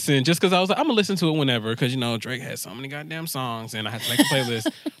didn't listen just because I was like, I'm gonna listen to it whenever, because Drake has so many goddamn songs and I had to make a playlist.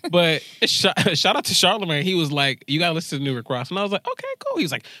 But shout out to Charlamagne. He was like, you gotta listen to new Rick Ross, and I was like, okay, cool. He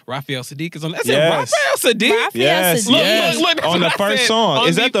was like, Raphael Sadiq is on. I said, Yes. Raphael Sadiq. Raphael Yes, Sadiq. yes. Look, that's On what the I first said. song. On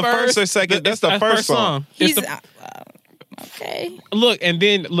Is that the first or second? That's the first song. It's He's the- Okay. Look, and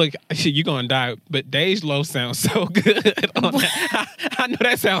then look, you're gonna die. But Dej Loaf sounds so good. On that. I know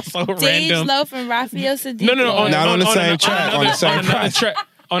that sounds so Dej random. Loaf and Raphael Sadiq. No. Not on the same track. On the same track.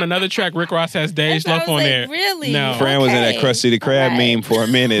 On another track, Rick Ross has Dej Loaf on there. Really? No. Fran was in that Okay. Krusty the Krab All right. meme for a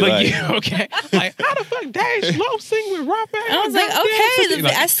minute. Look, Like, yeah, okay. Like, how the fuck Dej Loaf sing with Raphael? I was like,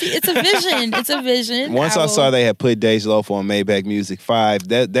 okay, I see. It's a vision. It's a vision. once I will- saw they had put Dej Loaf on Maybach Music 5,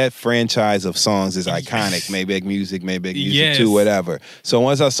 that franchise of songs is iconic. Maybach Music Yes. 2, whatever. So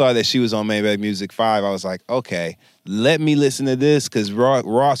once I saw that she was on Maybach Music 5, I was like, okay, let me listen to this, because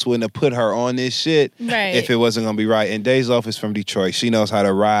Ross wouldn't have put her on this shit Right. if it wasn't going to be right. And Dej Loaf is from Detroit. She knows how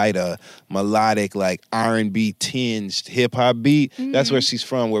to ride a melodic, like R&B tinged hip-hop beat. That's where she's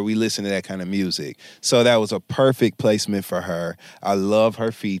from, where we listen to that kind of music. So that was a perfect placement for her. I love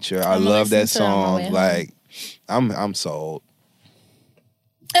her feature. I I'ma love that listen to it on my way song. home. Like, I'm sold.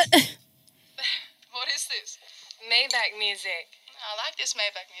 What is this? Maybach music. I like this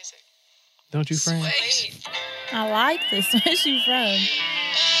Maybach music. Don't you, Fran? Wait. I like this. Where's she from?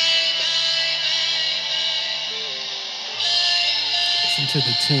 Listen to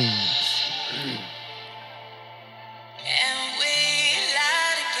the tunes. And we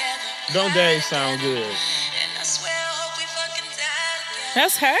lie together. Don't Dave sound good? And I swear I hope we fucking die together.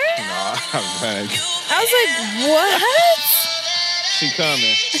 That's her? No, I'm not. I was like, what? She coming.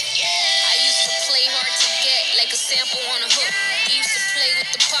 I used to play hard to get, like a sample on a hook. He used to play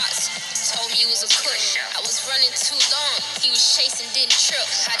with the pots, told me he was a crook. I was running too long, he was chasing, didn't trip.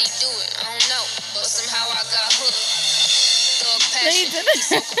 How'd he do it? I don't know, but somehow I got hooked. Thug passion, he's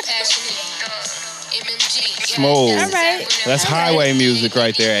so compassionate. MMG, yeah, Smooth. that's his All right. acronym. That's highway music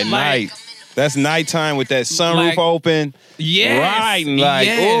right there at night. That's nighttime with that sunroof Like- open. Yes. Right. And like,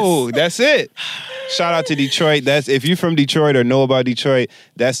 Yes. ooh, that's it. Shout out to Detroit. That's if you're from Detroit or know about Detroit,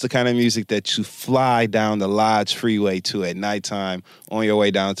 that's the kind of music that you fly down the Lodge Freeway to at nighttime on your way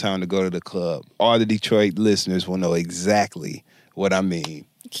downtown to go to the club. All the Detroit listeners will know exactly what I mean.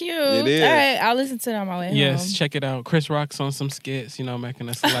 Cute. It is. All right, I'll listen to it on my way Yes, home. check it out. Chris Rock's on some skits, making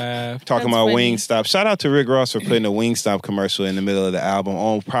us laugh. Talking That's about funny. Wingstop. Shout out to Rick Ross for putting a Wingstop commercial in the middle of the album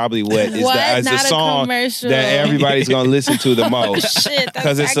on probably what is What? the Not a song commercial. that everybody's gonna listen to the most. Shit, that's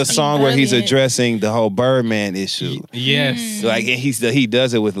Because it's a actually song where he's brilliant. addressing the whole Birdman issue. Yes. Like, and he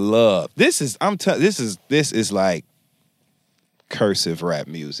does it with love. This is like cursive rap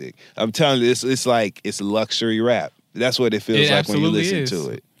music. I'm telling you, it's like it's luxury rap. That's what it feels It like when you absolutely listen is. to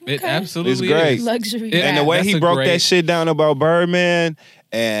it. It absolutely It's great. is. Luxury. Yeah, And the rap. way That's he a broke great- that shit down about Birdman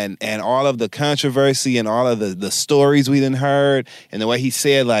and all of the controversy and all of the stories we done heard, and the way he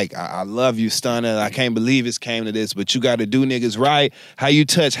said, like, I love you, Stunner. I can't believe it's came to this, but you got to do niggas right. How you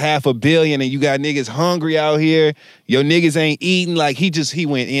touch 500 million and you got niggas hungry out here. Your niggas ain't eating. Like, he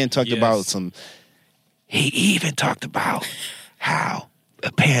went in, talked Yes. about some. He even talked about how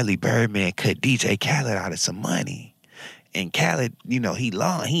apparently Birdman cut DJ Khaled out of some money. And Khaled, he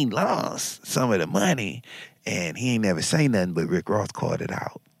lost some of the money. And he ain't never say nothing, but Rick Ross called it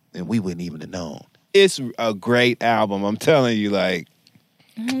out. And we wouldn't even have known. It's a great album. I'm telling you, like,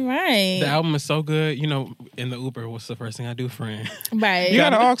 All right. The album is so good. In the Uber, what's the first thing I do, friend? Right. you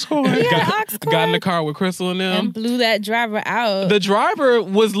got an aux cord? You got an aux cord? Got in the car with Crystal and them. and blew that driver out. The driver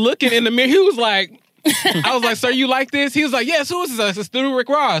was looking in the mirror. He was like, I was like, sir, you like this? He was like, yes, who is this? It's through Rick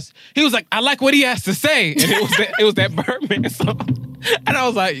Ross. He was like, I like what he has to say. And it was that Birdman song. And I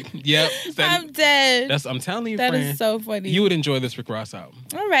was like, yep. I'm dead. I'm telling you, That friend. is so funny. You would enjoy this Rick Ross album.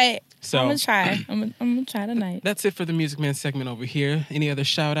 All right. So- I'm gonna try. I'm gonna try tonight. That's it for the Music Man segment over here. Any other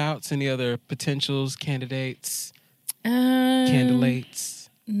shout outs? Any other potentials, candidates,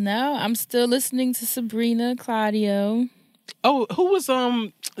 candidates? No, I'm still listening to Sabrina Claudio. Oh, who was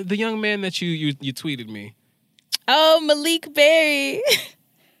the young man that you tweeted me? Oh, Malik Berry.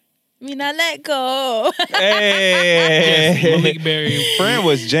 Me not let go. Hey. Yes, Malik Berry. Fran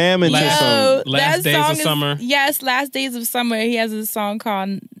was jamming to some. Last that Days of song is- Summer. Yes, Last Days of Summer. He has a song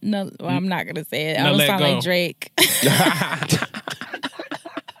called No. Well, I'm not gonna say it. I No don't Let sound Go. like Drake.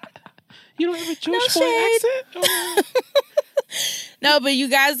 You don't have a Jewish boy shade. accent? No, but you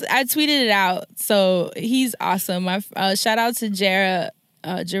guys, I tweeted it out. So he's awesome. Shout out to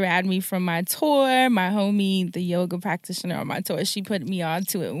Gerard me from my tour. My homie, the yoga practitioner on my tour, she put me on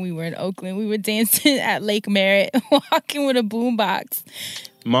to it when we were in Oakland. We were dancing at Lake Merritt, walking with a boombox.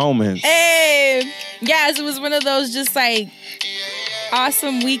 Moments. Hey, yes, it was one of those just like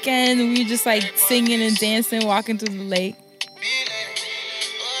awesome weekends. We were just like singing and dancing, walking through the lake.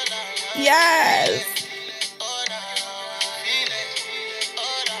 Yes.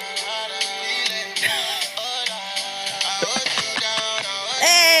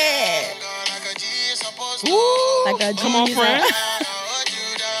 Hey. Woo! Like a Come on, genius friend. out.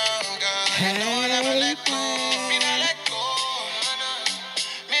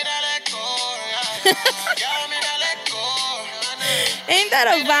 Ain't that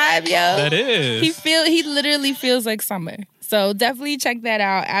a vibe, yo? That is. He literally feels like summer. So definitely check that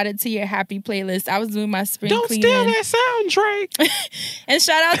out. Add it to your happy playlist. I was doing my spring Don't cleaning. steal that sound, Drake. And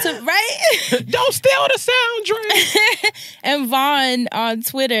shout out to Don't steal the sound, Drake. And Vaughn on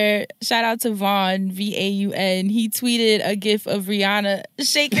Twitter, shout out to Vaughn, Vaun. He tweeted a gif of Rihanna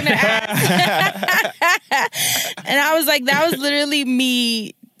shaking her ass. And I was like, that was literally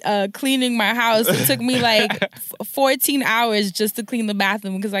me cleaning my house. It took me like 14 hours just to clean the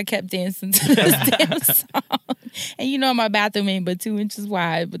bathroom because I kept dancing to this damn song. And you know my bathroom ain't but 2 inches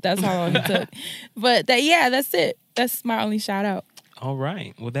wide, but that's how long it took. But that's it. That's my only shout out. All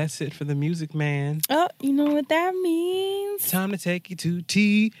right. Well, that's it for the music, man. Oh, you know what that means? Time to take you to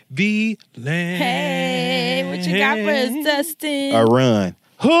TV land. Hey, what you got for us, Dustin? A run.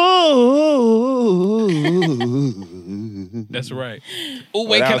 That's right. Oh,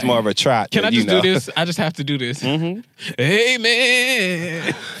 Well, that was more of a trot. Can I but, just you know. do this? I just have to do this. Mm-hmm. Hey,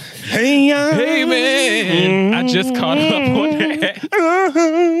 man. Hey, Hey, man. I just caught up on that.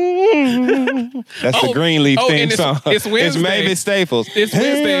 That's the Greenleaf theme and song. It's Wednesday. It's Mavis Staples. It's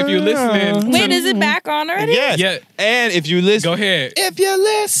Wednesday if you're listening. Wait, is it back on already? Yes. Yeah. And if you listen, Go ahead. if you're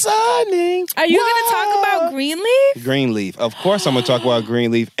listening, Are you going to talk about Greenleaf? Greenleaf. Of course, I'm going to talk about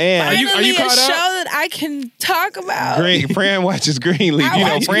Greenleaf. And Are you Finally, a caught show up? that I can talk about. Fran watches Greenleaf. I You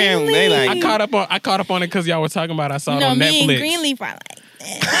know, watch Fran, they Greenleaf. like, I caught up on it because y'all were talking about it. I saw it No, on me Netflix. and Greenleaf are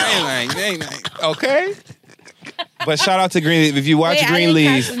like, they like, okay. But shout out to Greenleaf. If you watch wait, I didn't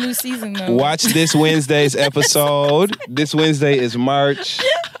catch Greenleaf, the new season though. watch this Wednesday's episode. This Wednesday is March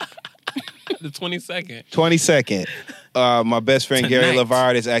The 22nd. 22nd. My best friend Gary Tonight.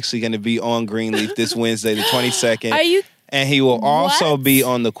 LeVard is actually going to be on Greenleaf this Wednesday, the 22nd. Are you? And he will also What? be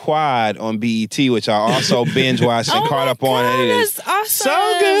on the Quad on BET, which I also binge watched and Oh caught my up on. God, And it is that's awesome.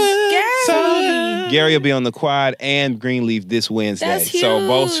 so good. Gary. So good. Gary will be on the Quad and Greenleaf this Wednesday. That's So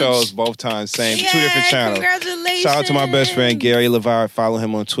both huge. shows, both times, same, two Yay, different channels. Congratulations. Shout out to my best friend Gary LeVard. Follow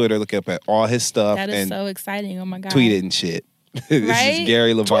him on Twitter. Look up at all his stuff That is and so exciting. Oh my God. tweet it and shit. This Right? is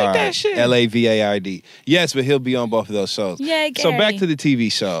Gary that LeVard, shit. LAVARD. Yes, but he'll be on both of those shows. Yay, So back Gary. to the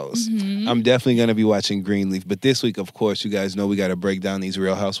TV shows. I'm definitely going to be watching Greenleaf. But this week, of course, you guys know we got to break down these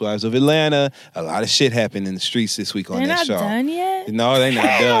Real Housewives of Atlanta. A lot of shit happened in the streets this week on They're that not show. done yet? No, they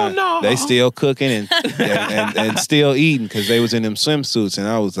not done. no. They still cooking and still eating because they was in them swimsuits. And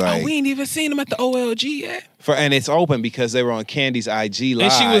I was like, We ain't even seen them at the OLG yet. and it's open because they were on Candy's IG Live.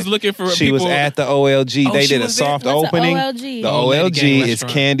 And she was looking for She people. was at the OLG. Oh, they she did a was there? soft What's the opening. OLG? The Old Lady OLG Gang is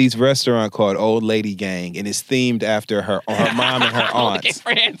restaurant. Candy's restaurant called Old Lady Gang, and it's themed after her mom and her aunts.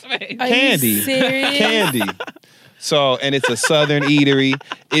 Friends, man. Are Candy. you serious? Candy. So, and it's a Southern eatery.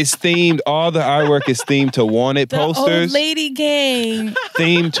 It's themed, all the artwork is themed to wanted The old posters. lady gang.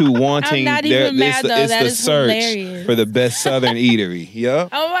 Themed to wanting I'm not even mad, though. it's That the is search hilarious. for the best Southern eatery. Yup.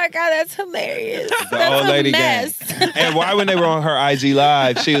 Oh my God, that's hilarious. The That's old a lady mess. gang. And why when they were on her IG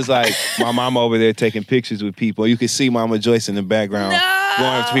Live, she was like, my mama over there taking pictures with people. You could see Mama Joyce in the background No.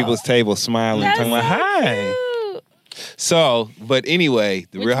 going up to people's tables, smiling, That's talking about, so hi. cute. So, but anyway,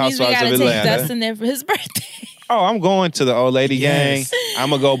 the Which Real means we Housewives gotta of take Atlanta. Dustin there for his birthday. Oh, I'm going to the Old Lady Yes. Gang.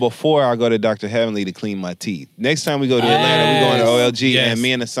 I'm going to go before I go to Dr. Heavenly to clean my teeth. Next time we go to Atlanta, we're going to OLG. Yes. And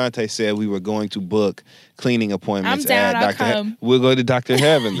me and Asante said we were going to book cleaning appointments I'm down, at I'll Dr. come. We'll go to Dr.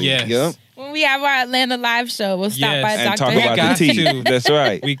 Heavenly. Yes. Yep. When we have our Atlanta live show, we'll stop Yes. by And Dr. talk Heavenly. about Got the teeth. to. That's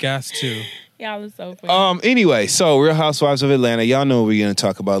right. We got to. Y'all are so funny. Anyway, so Real Housewives of Atlanta, y'all know what we're gonna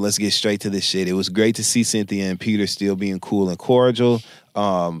talk about. Let's get straight to this shit. It was great to see Cynthia and Peter still being cool and cordial.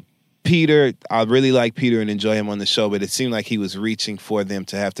 Peter, I really like Peter and enjoy him on the show, but it seemed like he was reaching for them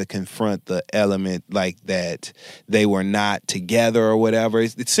to have to confront the element like that they were not together or whatever.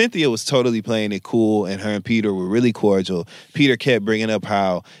 Cynthia was totally playing it cool, and her and Peter were really cordial. Peter kept bringing up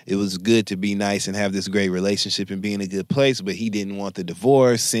how it was good to be nice and have this great relationship and be in a good place, but he didn't want the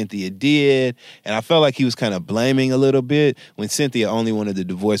divorce. Cynthia did, and I felt like he was kind of blaming a little bit when Cynthia only wanted the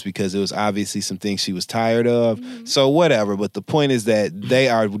divorce because it was obviously some things she was tired of. So whatever, but the point is that they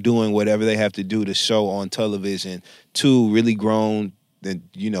are doing whatever they have to do to show on television two really grown, and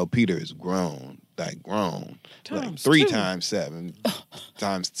you know Peter is grown. like grown. Like Times 3 2. times 7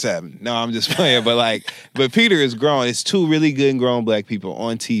 times 7. No, I'm just playing. But Peter is grown. It's 2 really good and grown black people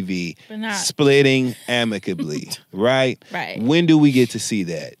on TV But not- splitting amicably, right? Right. When do we get to see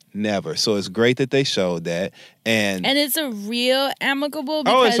that? Never. So it's great that they showed that. And it's a real amicable.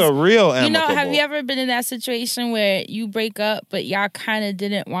 oh, it's because, a real amicable. You know, have you ever been in that situation where you break up, but y'all kind of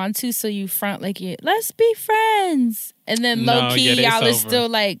didn't want to, so you front like, let's be friends, and then No, low key yeah, it's y'all is over. still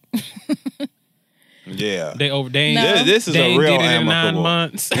like, Yeah. They ain't, No. This is they a ain't real did it in 9 amicable.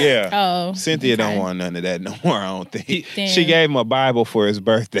 months. Yeah. oh, Cynthia okay. don't want none of that no more, I don't think. Damn. She gave him a Bible for his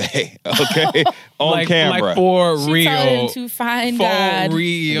birthday, okay? On like, camera. Like for She real. told him to find For God.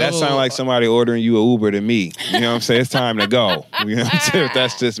 real. That sounds like somebody ordering you an Uber to me. You know what I'm saying? It's time to go. You know what I'm saying?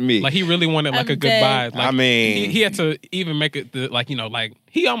 That's just me. Like he really wanted like I'm a goodbye. dead. Like, I mean- he had to even make it like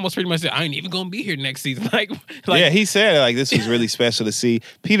he almost pretty much said, I ain't even gonna be here next season. Like yeah, he said like this was really special to see.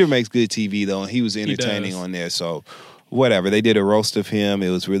 Peter makes good TV though, and he was entertaining does. on there. So whatever. They did a roast of him. It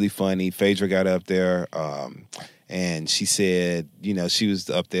was really funny. Phaedra got up there. And she said, you know, she was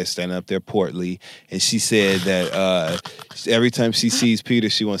up there, standing up there portly, and she said that every time she sees Peter,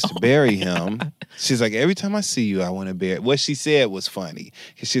 she wants to bury him. She's like, every time I see you, I want to bury. What she said was funny.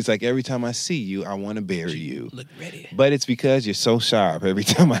 She's like, every time I see you, I want to bury you. look ready. But it's because you're so sharp. Every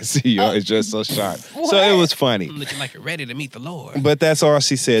time I see you, it's just so sharp. So it was funny. I'm looking like you're ready to meet the Lord. But that's all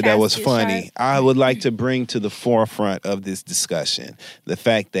she said that was Casket funny. sharp. I would like to bring to the forefront of this discussion the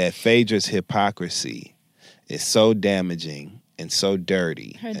fact that Phaedra's hypocrisy is so damaging and so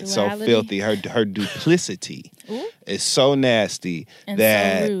dirty Her and so duality. filthy. Her duplicity is so nasty And so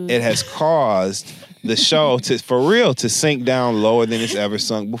that rude. it has caused the show to sink down lower than it's ever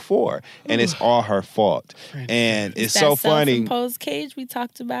sunk before. And it's all her fault. And it's that so funny. self-imposed cage we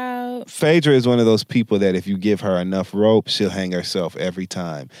talked about. Phaedra is one of those people that if you give her enough rope, she'll hang herself every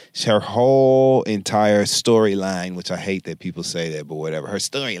time. Her whole entire storyline, which I hate that people say that, but whatever, her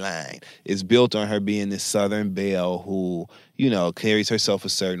storyline is built on her being this Southern belle who, you know, carries herself a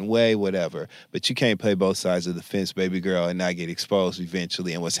certain way, whatever. But you can't play both sides of the fence, baby girl, and not get exposed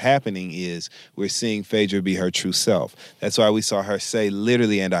eventually. And what's happening is we're seeing Phaedra be her true self. That's why we saw her say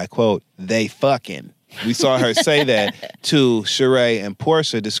literally, and I quote, "they fucking." We saw her say that to Sheree and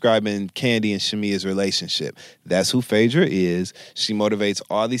Portia, describing Candy and Shamia's relationship. That's who Phaedra is. She motivates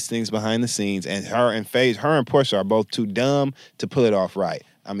all these things behind the scenes, and her and Portia are both too dumb to pull it off right.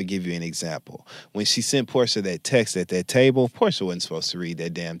 I'm going to give you an example. When she sent Portia that text at that table, Portia wasn't supposed to read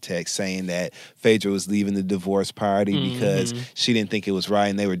that damn text saying that Phaedra was leaving the divorce party because she didn't think it was right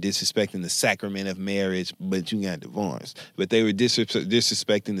and they were disrespecting the sacrament of marriage, but you got divorced. But they were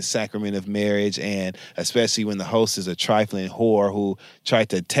disrespecting the sacrament of marriage, and especially when the host is a trifling whore who tried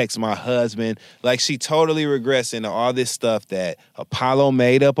to text my husband. Like, she totally regressed into all this stuff that Apollo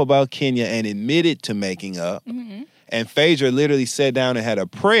made up about Kenya and admitted to making up. And Phaedra literally sat down and had a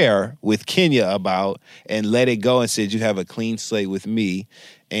prayer with Kenya about and let it go and said, you have a clean slate with me.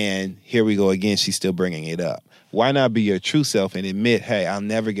 And here we go again. She's still bringing it up. Why not be your true self and admit, hey, I'll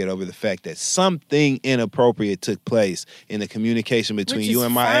never get over the fact that something inappropriate took place in the communication between Which you is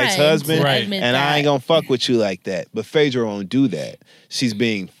and my fine ex-husband. to Right. admit And I ain't that. gonna fuck with you like that. But Phaedra won't do that. She's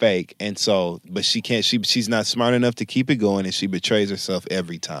being fake. And so, but she can't, she's not smart enough to keep it going, and she betrays herself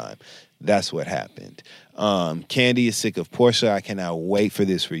every time. That's what happened. Candy is sick of Portia. I cannot wait for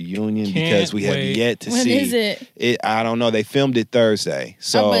this reunion because we have wait. yet to When see is it? I don't know. They filmed it Thursday.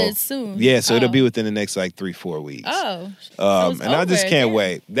 So but it's soon. Yeah, so it'll Oh. be within the next like 3-4 weeks. Oh. So it's And I just over, can't yeah.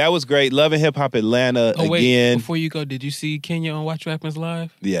 wait. That was great. Love and Hip Hop Atlanta Oh, wait, again. before you go, did you see Kenya on Watch What Happens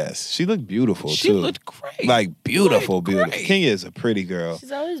Live? Yes, she looked beautiful She too. looked great. Like beautiful, Great, beautiful. great. Kenya is a pretty girl.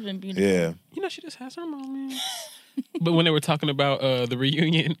 She's always been beautiful. Yeah. You know, she just has her moments. But when they were talking about the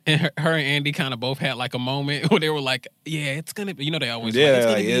reunion, and her and Andy kind of both had like a moment where they were like, "Yeah, it's gonna be." You know, they always Yeah, it's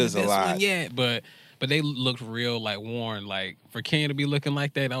gonna like, be it is a this lot. one, yeah. But they looked real like worn. Like for Kenya to be looking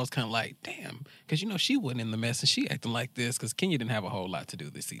like that, I was kind of like, damn, because you know she wasn't in the mess and she acting like this because Kenya didn't have a whole lot to do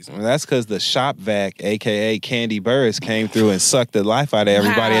this season. Well, that's because the shop vac, aka Candy Burris, came through and sucked the life out of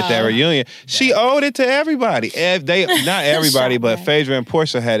everybody at that Wow. reunion. She owed it to everybody. Not everybody, Shop but vac. Phaedra and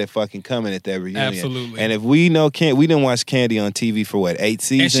Portia had it fucking coming at that reunion. Absolutely. And if we know we didn't watch Candy on TV for what, 8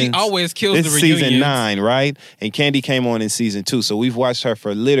 seasons? And she always kills This the is season reunions. 9, right? And Candy came on in season 2, so we've watched her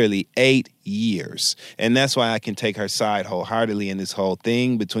for literally 8 years. And that's why I can take her side wholeheartedly in this whole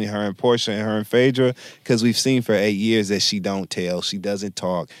thing between her and Portia and her and Phaedra, because we've seen for 8 years that she don't tell, she doesn't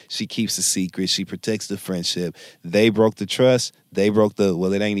talk, she keeps a secret, she protects the friendship. They broke the trust, they broke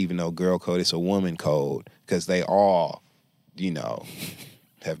well, it ain't even no girl code, it's a woman code, because they all, you know,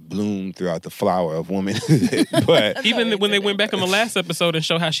 have bloomed throughout the flower of womanhood. But even when they went back on the last episode and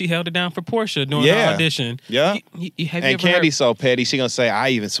show how she held it down for Portia during the audition. Yeah. And Candy's so petty. She gonna say, "I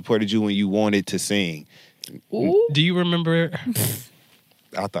even supported you when you wanted to sing." Ooh. Do you remember?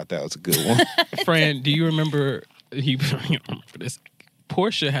 I thought that was a good one. Fran, do you remember? You don't remember this?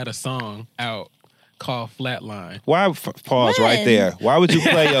 Portia had a song out called Flatline. Why pause right there? Why would you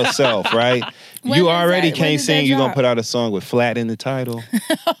play yourself, right? You already can't sing. You gonna put out a song with flat in the title?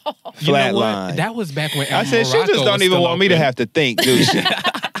 Flatline. That was back when I said she just don't even want me to have to think, do she?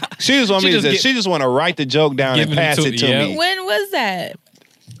 She just want me to. She just want to write the joke down and pass it to me. When was that?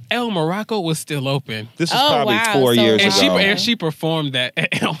 El Morocco was still open. This was probably 4 years ago. And she performed that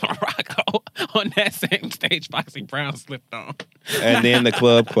at El Morocco on that same stage Foxy Brown slipped on. And then the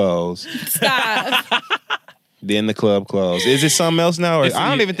club closed. Stop. Then the club closed. Is it something else now? Or I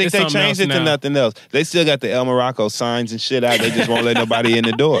don't even think they changed it to nothing else. They still got the El Morocco signs and shit out. They just won't let nobody in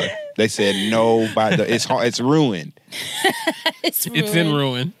the door. They said nobody. It's ruined. It's in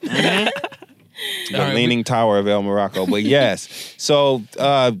ruin. The Leaning Tower of El Morocco. But yes. So,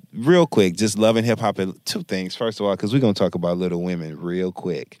 real quick, just Love and Hip Hop. Two things. First of all, because we're going to talk about Little Women real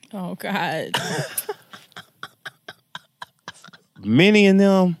quick. Oh, God. Many of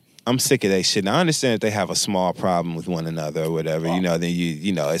them, I'm sick of that shit. Now, I understand if they have a small problem with one another or whatever, then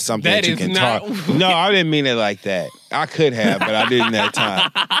you know, it's something that you can talk. No, I didn't mean it like that. I could have, but I didn't at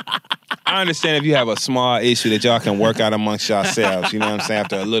time. I understand if you have a small issue that y'all can work out amongst yourselves, you know what I'm saying,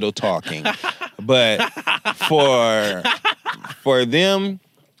 after a little talking. But for them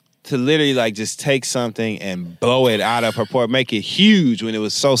to literally like just take something and blow it out of proportion, make it huge when it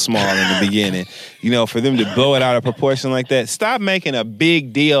was so small in the beginning, you know, for them to blow it out of proportion like that, stop making a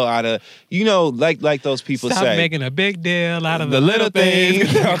big deal out of, you know, like those people say. Stop making a big deal out of the little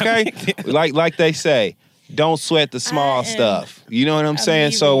things, okay? like they say, don't sweat the small stuff. You know what I'm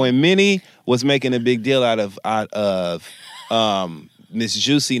saying? So when Minnie was making a big deal out of Miss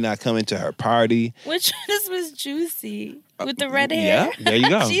Juicy not coming to her party. Which one is Miss Juicy? With the red hair? Yeah, there you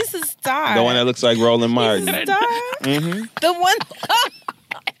go. She's a star. The one that looks like Roland Martin. She's a star? Mm-hmm. The one...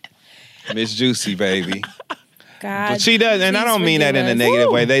 Miss Juicy, baby. God. But she does, and I don't mean that in a negative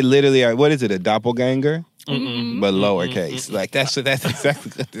way. They literally are, what is it, a doppelganger? Mm-mm. But lowercase. Like, that's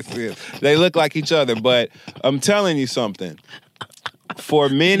exactly what this is. They look like each other, but I'm telling you something. For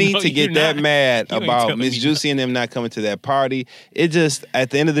Minnie to get that mad about Miss Juicy and them not coming to that party, it just,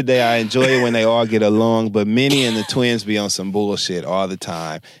 at the end of the day, I enjoy it when they all get along, but Minnie and the twins be on some bullshit all the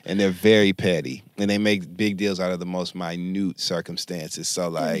time, and they're very petty, and they make big deals out of the most minute circumstances. So,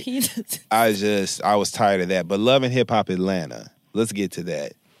 like, I was tired of that. But Love and Hip Hop Atlanta, let's get to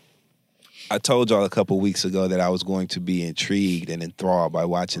that. I told y'all a couple weeks ago that I was going to be intrigued and enthralled by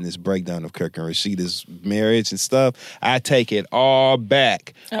watching this breakdown of Kirk and Rashida's marriage and stuff. I take it all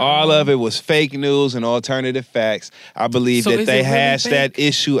back. All of it was fake news and alternative facts. I believe that they hashed that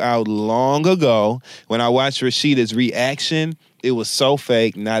issue out long ago. When I watched Rashida's reaction, it was so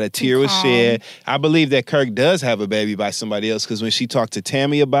fake. Not a tear was shed. I believe that Kirk does have a baby by somebody else, because when she talked to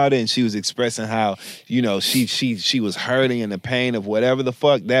Tammy about it and she was expressing how, you know, she was hurting in the pain of whatever the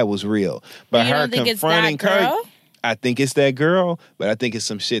fuck, that was real. But her confronting Kirk, I think it's that girl, but I think it's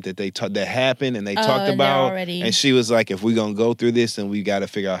some shit that that happened and they talked about. And she was like, if we're going to go through this, then we got to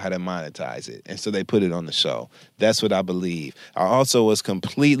figure out how to monetize it. And so they put it on the show. That's what I believe. I also was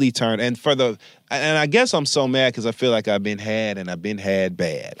completely turned. And I guess I'm so mad because I feel like I've been had and I've been had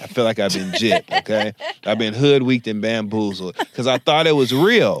bad. I feel like I've been gypped, okay? I've been hoodwinked and bamboozled because I thought it was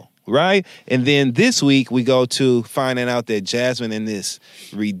real. Right? And then this week we go to finding out that Jasmine in this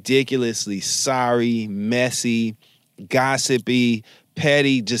ridiculously sorry, messy, gossipy,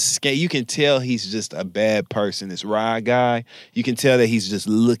 petty, you can tell he's just a bad person, this Rod guy. You can tell that he's just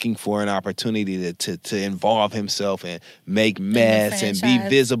looking for an opportunity to involve himself and make mess and be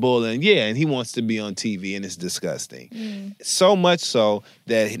visible. And and he wants to be on TV, and it's disgusting. So much so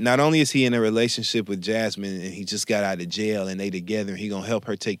that not only is he in a relationship with Jasmine and he just got out of jail and they together and he gonna help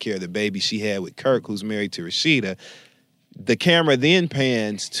her take care of the baby she had with Kirk, who's married to Rashida, the camera then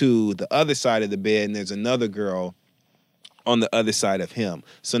pans to the other side of the bed and there's another girl on the other side of him.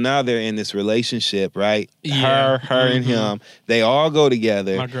 So now they're in this relationship, right? Yeah. Her and him. They all go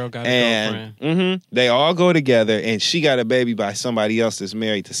together. My girl got a girlfriend. They all go together, and she got a baby by somebody else that's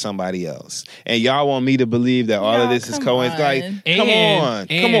married to somebody else. And y'all want me to believe that all of this is coincidence? Like,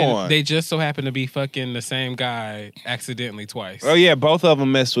 come on. They just so happen to be fucking the same guy accidentally twice. Oh yeah, both of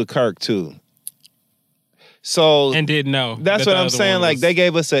them messed with Kirk too. So and didn't know. That's what I'm saying. Like, they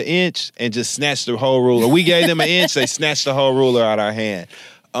gave us an inch and just snatched the whole ruler. We gave them an inch, they snatched the whole ruler out of our hand.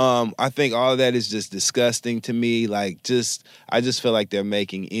 I think all of that is just disgusting to me. Like, I just feel like they're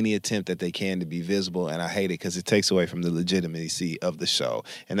making any attempt that they can to be visible, and I hate it because it takes away from the legitimacy of the show.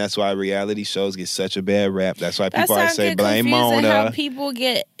 And that's why reality shows get such a bad rap. That's why people always say blame Mona. How people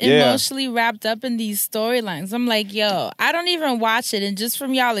get emotionally wrapped up in these storylines. I'm like, yo, I don't even watch it, and just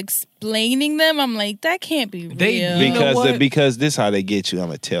from y'all explaining them, I'm like, that can't be real. Because this is how they get you. I'm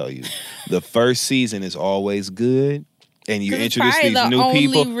gonna tell you, the first season is always good. And you introduce these new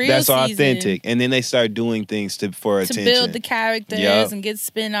people that's authentic. And then they start doing things for attention. To build the characters and get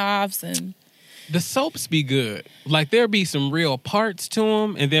spin-offs. And the soaps be good. Like, there be some real parts to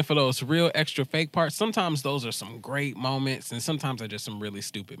them. And then for those real extra fake parts, sometimes those are some great moments. And sometimes they're just some really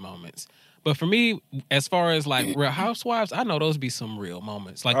stupid moments. But for me, as far as like Real Housewives, I know those be some real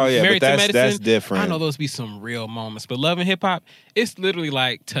moments. Like Married to Medicine, that's different. I know those be some real moments. But Love and Hip Hop, it's literally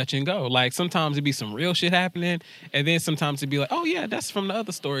like touch and go. Like sometimes it be some real shit happening, and then sometimes it'd be like, oh yeah, that's from the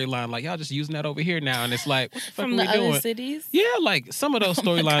other storyline. Like y'all just using that over here now, and it's like, what the fuck from are the we other doing? cities. Yeah, like some of those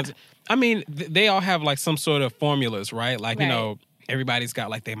storylines. I mean, they all have like some sort of formulas, right? Like you know. Everybody's got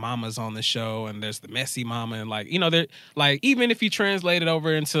like their mamas on the show, and there's the messy mama, and like they're like, even if you translate it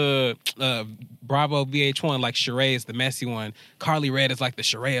over into Bravo VH1, like Sheree is the messy one, Carly Red is like the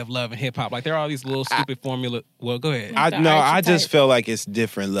Sheree of Love and Hip Hop. Like there are all these little stupid formula. Well, go ahead. I just feel like it's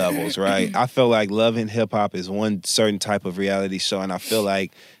different levels, right? I feel like Love and Hip Hop is one certain type of reality show, and I feel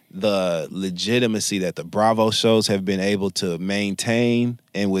like the legitimacy that the Bravo shows have been able to maintain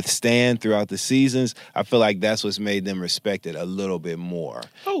and withstand throughout the seasons, I feel like that's what's made them respected a little bit more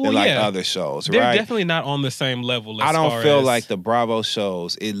than like other shows, They're right? definitely not on the same level. I don't feel like the Bravo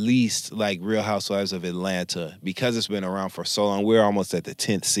shows, at least like Real Housewives of Atlanta, because it's been around for so long, we're almost at the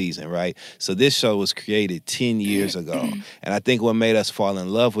 10th season, right? So this show was created 10 years ago. And I think what made us fall in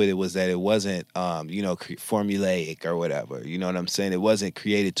love with it was that it wasn't, formulaic or whatever. You know what I'm saying? It wasn't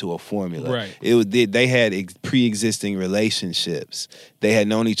created to a formula. Right. They had pre-existing relationships. They had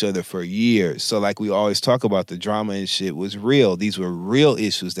known each other for years. So like we always talk about, the drama and shit was real. These were real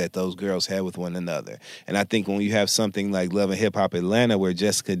issues that those girls had with one another. And I think when you have something like Love and Hip Hop Atlanta where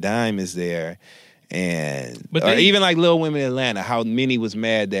Jessica Dime is there, or even like Little Women Atlanta, how Minnie was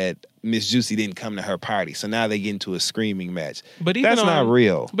mad that Miss Juicy didn't come to her party. So now they get into a screaming match. But even that's not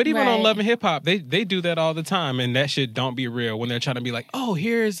real. But even on Love and Hip Hop, they do that all the time, and that shit don't be real when they're trying to be like, oh,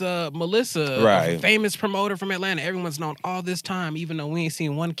 here's Melissa, a famous promoter from Atlanta. Everyone's known all this time, even though we ain't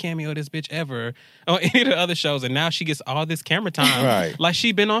seen one cameo of this bitch ever on any of the other shows, and now she gets all this camera time. Like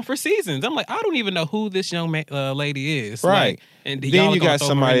she been on for seasons. I'm like, I don't even know who this young lady is. Right. Like, and then you got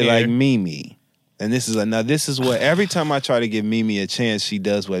somebody like Mimi. And this is what, every time I try to give Mimi a chance, she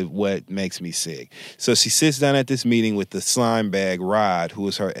does what makes me sick. So she sits down at this meeting with the slime bag, Rod, who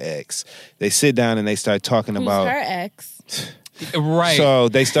is her ex. They sit down and they start talking about... her ex? Right. So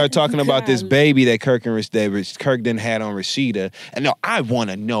they start talking about this baby that Kirk done had on Rashida. And no, I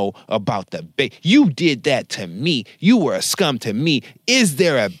want to know about the baby. You did that to me. You were a scum to me. Is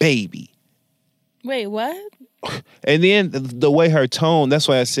there a baby? Wait, what? And then the way her tone, that's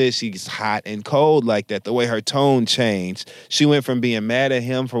why I said she's hot and cold like that. The way her tone changed. She went from being mad at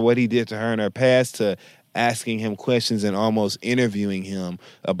him for what he did to her in her past to asking him questions and almost interviewing him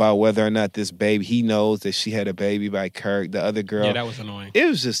about whether or not this baby, he knows that she had a baby by Kirk, the other girl. Yeah, that was annoying. It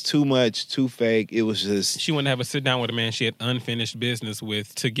was just too much, too fake. It was just... She wanted to have a sit down with a man she had unfinished business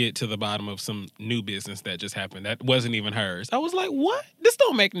with to get to the bottom of some new business that just happened. That wasn't even hers. I was like, what? This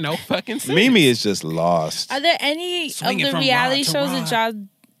don't make no fucking sense. Mimi is just lost. Are there any of the reality shows that y'all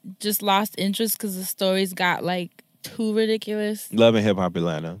just lost interest because the stories got like too ridiculous? Love and Hip Hop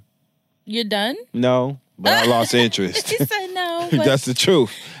Atlanta. You're done? No, but I lost interest. He said no. That's the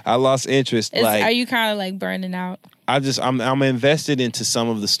truth. I lost interest. Are you kind of like burning out? I'm invested into some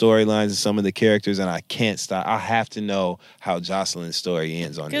of the storylines and some of the characters, and I can't stop. I have to know how Jocelyn's story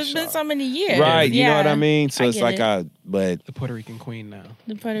ends on this show. It's been so many years. Right, you know what I mean? So it's like the Puerto Rican queen now.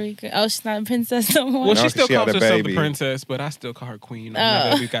 The Puerto Rican, she's not a princess no more? Well, she still calls herself the princess, but I still call her queen. Now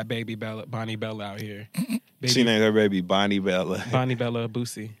that we've got baby Bonnie Bella out here. She named her baby Bonnie Bella. Bonnie Bella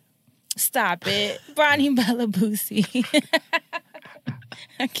Boosie. Stop it. Bonnie Bella Boosie.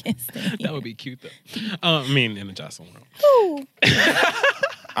 I can't stand That would be cute, though. I mean, in the Jocelyn world.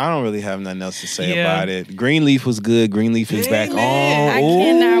 I don't really have nothing else to say about it. Greenleaf was good. Greenleaf is back on. I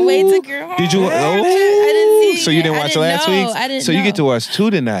cannot wait to get home. Did you? I didn't see. So you didn't watch last week's? I didn't So you get to watch 2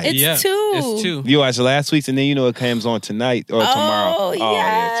 tonight. It's 2. It's 2. You watched last week's, and then you know it comes on tonight or tomorrow. Oh,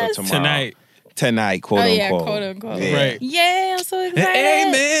 yes. So tomorrow. Tonight, quote unquote. unquote. Quote unquote. Yeah. Right. Yeah, I'm so excited.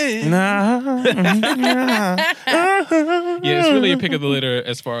 Amen. Yeah, it's really a pick of the litter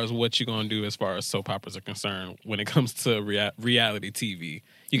as far as what you're going to do as far as soap operas are concerned when it comes to reality TV.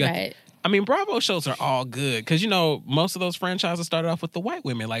 You got. Right. I mean, Bravo shows are all good because, you know, most of those franchises started off with the white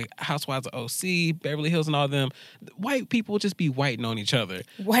women, like Housewives of OC, Beverly Hills, and all them. White people just be whiting on each other.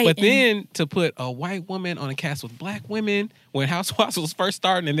 But then to put a white woman on a cast with black women when Housewives was first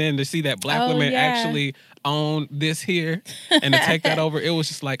starting, and then to see that black women actually own this here and to take that over, it was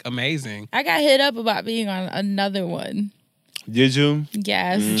just like amazing. I got hit up about being on another one. Did you?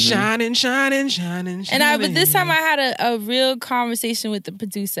 Yes. Mm-hmm. Shining. But this time I had a real conversation with the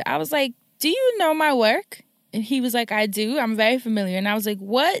producer. I was like, do you know my work? And he was like, I do. I'm very familiar. And I was like,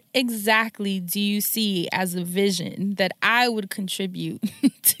 what exactly do you see as a vision that I would contribute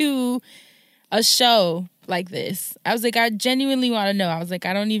to a show like this? I was like, I genuinely want to know. I was like,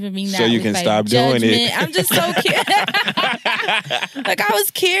 I don't even mean that. So you with, can like, stop judgment. doing it. I'm just so curious. Like, I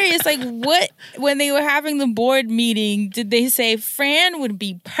was curious, like, what, when they were having the board meeting, did they say Fran would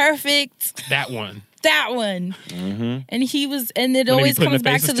be perfect? That one. Mm-hmm. And he was, and it When always they be comes putting the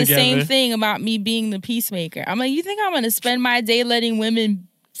back to the faces same together. thing about me being the peacemaker. I'm like, you think I'm going to spend my day letting women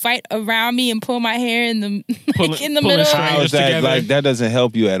fight around me and pull my hair in the in the middle? How is that? together. Like, that doesn't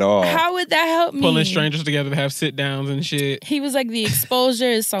help you at all. How would that help me? Pulling strangers together to have sit downs and shit. He was like, the exposure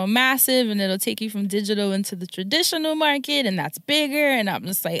is so massive and it'll take you from digital into the traditional market, and that's bigger. And I'm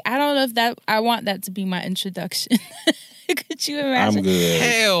just like, I don't know if I want that to be my introduction. Could you imagine? I'm good.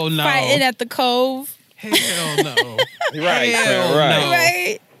 Hell no. Fighting at the Cove. Hell no. Right, Hell right. no.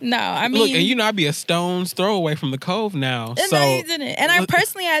 Right? No, I mean, Look, and you know, I'd be a stone's throw away from the Cove now. And So no, you didn't. And I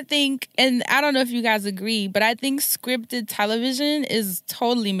think, and I don't know if you guys agree, but I think scripted television is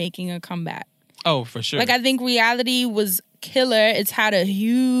totally making a comeback. Oh, for sure. Like, I think reality was killer. It's had a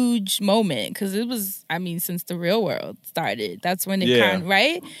huge moment because it was, I mean, since The Real World started. That's when it kind of,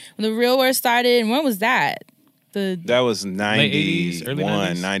 right? When The Real World started, and when was that? That was 80s, early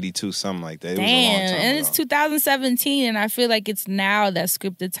 91, 90s. 92, something like that. It Damn, was a long time and ago. it's 2017, and I feel like it's now that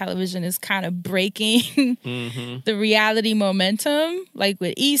scripted television is kind of breaking the reality momentum, like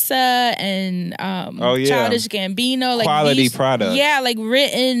with Issa and Childish Gambino, like quality product. Yeah, like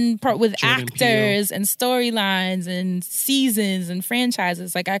written with Jordan actors and storylines and seasons and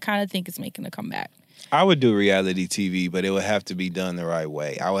franchises. Like, I kind of think it's making a comeback. I would do reality TV, but it would have to be done the right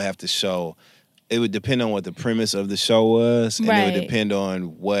way. I would have to show. It would depend on what the premise of the show was, and it would depend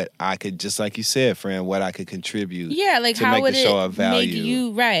on what I could, just like you said, friend, what I could contribute. Yeah, like to how make would the show it of value. make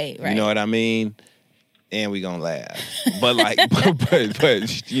you right? You know what I mean? And we gonna laugh, but like,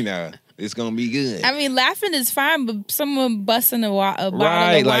 but you know, it's gonna be good. I mean, laughing is fine, but someone busting a bottle of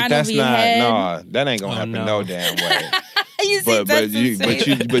Right, wine like that's over your not. head. No, that ain't gonna happen no damn way. You see, But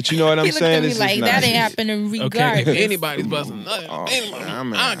you know what I'm he looked saying? at me It's like just that not- ain't happening okay, regardless. if anybody's busting. I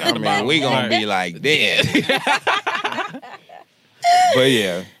mean, we gonna be like that. But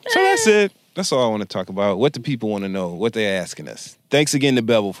yeah, so that's it. That's all I want to talk about. What do people want to know? What they're asking us. Thanks again to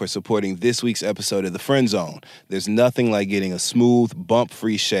Bevel for supporting this week's episode of The Friend Zone. There's nothing like getting a smooth,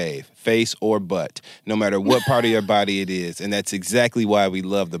 bump-free shave, face or butt, no matter what part of your body it is. And that's exactly why we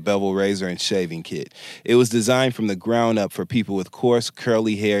love the Bevel Razor and Shaving Kit. It was designed from the ground up for people with coarse,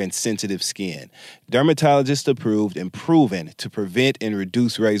 curly hair and sensitive skin. Dermatologist approved and proven to prevent and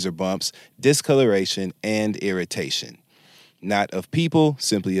reduce razor bumps, discoloration, and irritation. Not of people,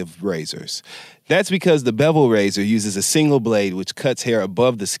 simply of razors. That's because the Bevel Razor uses a single blade which cuts hair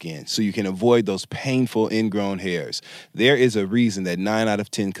above the skin so you can avoid those painful ingrown hairs. There is a reason that 9 out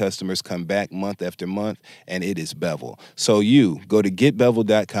of 10 customers come back month after month, and it is Bevel. So you go to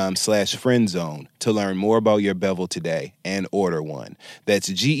getbevel.com/friendzone to learn more about your Bevel today and order one.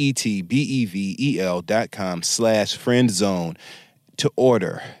 That's getbevel.com/friendzone to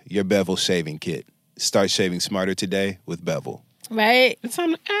order your Bevel shaving kit. Start shaving smarter today with Bevel. Right? It's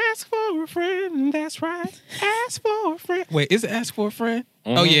time to ask for a friend. That's right. Ask for a friend. Wait, is it ask for a friend?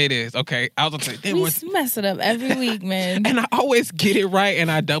 Mm-hmm. Oh, yeah, it is. Okay. I was going to say, We mess it up every week, man. and I always get it right,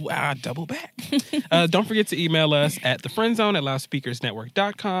 and I double back. Don't forget to email us at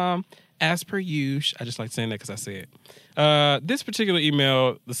thefriendzone@loudspeakersnetwork.com. As per usual, I just like saying that because I say it. This particular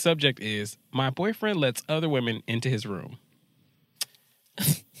email, the subject is, my boyfriend lets other women into his room.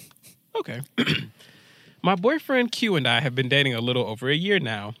 Okay. My boyfriend Q and I have been dating a little over a year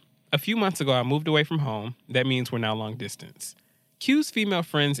now. A few months ago, I moved away from home. That means we're now long distance. Q's female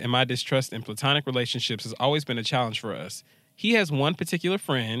friends and my distrust in platonic relationships has always been a challenge for us. He has one particular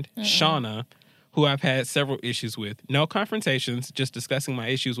friend, Shauna, who I've had several issues with. No confrontations, just discussing my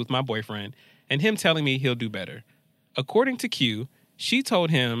issues with my boyfriend, and him telling me he'll do better. According to Q, she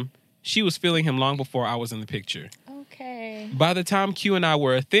told him she was feeling him long before I was in the picture. Okay. By the time Q and I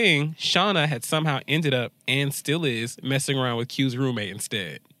were a thing, Shauna had somehow ended up, and still is, messing around with Q's roommate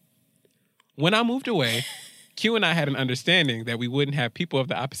instead. When I moved away, Q and I had an understanding that we wouldn't have people of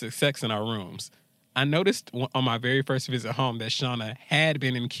the opposite sex in our rooms. I noticed on my very first visit home that Shauna had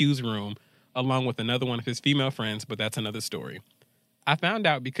been in Q's room along with another one of his female friends, but that's another story. I found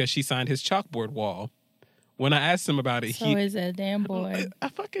out because she signed his chalkboard wall. When I asked him about it, is a damn board. A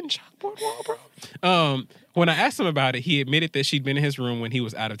fucking chalkboard wall, bro. When I asked him about it, he admitted that she'd been in his room when he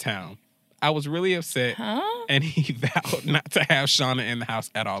was out of town. I was really upset, and he vowed not to have Shauna in the house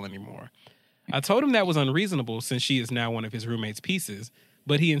at all anymore. I told him that was unreasonable since she is now one of his roommate's pieces,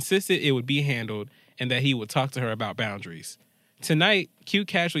 but he insisted it would be handled and that he would talk to her about boundaries. Tonight, Q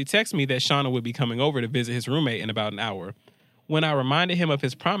casually texted me that Shauna would be coming over to visit his roommate in about an hour. When I reminded him of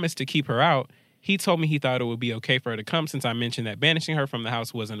his promise to keep her out, he told me he thought it would be okay for her to come since I mentioned that banishing her from the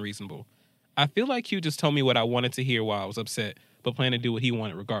house was unreasonable. I feel like Q just told me what I wanted to hear while I was upset, but planned to do what he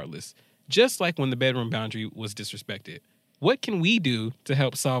wanted regardless. Just like when the bedroom boundary was disrespected. What can we do to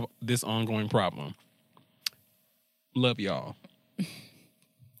help solve this ongoing problem? Love y'all.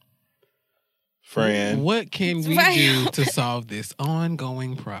 Friend. What can we do to solve this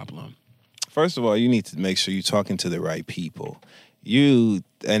ongoing problem? First of all, you need to make sure you're talking to the right people.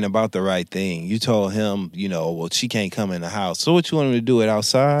 And about the right thing. You told him, well, she can't come in the house. So what you want him to do it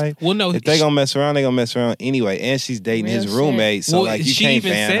outside? Well, no. If they gonna mess around, they gonna mess around anyway. And she's dating his roommate, so you can't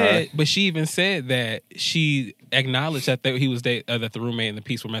fan her. But she even said that she acknowledged that he was that the roommate and the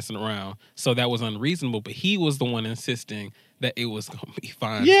piece were messing around. So that was unreasonable. But he was the one insisting that it was gonna be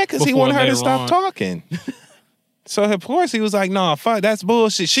fine. Yeah, because he wanted her to stop talking. So of course he was like, "No, fuck, that's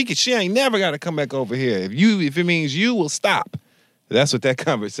bullshit. She ain't never got to come back over here. If it means you will stop." That's what that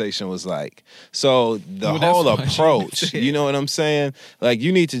conversation was like. So the whole approach, you know what I'm saying? Like,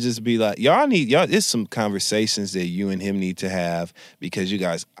 you need to just be like, it's some conversations that you and him need to have because you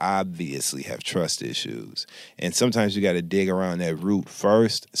guys obviously have trust issues. And sometimes you got to dig around that root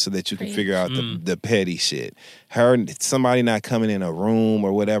first so that you can figure out the petty shit. Somebody not coming in a room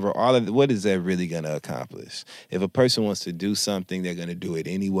or whatever, what is that really going to accomplish? If a person wants to do something, they're going to do it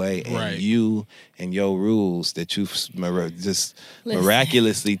anyway. And you and your rules that you just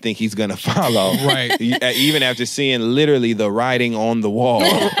miraculously think he's going to follow. Right. Even after seeing literally the writing on the wall.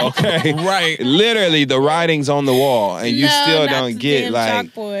 Okay. Right. Literally the writing's on the wall. And you still don't get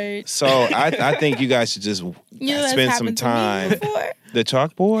chalkboard. So I think you guys should just spend some time. The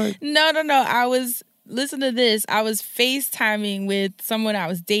chalkboard? No. Listen to this. I was FaceTiming with someone I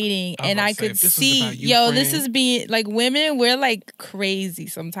was dating, and I could see, this is being, like, women, we're, like, crazy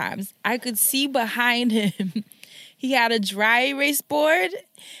sometimes. I could see behind him, he had a dry erase board,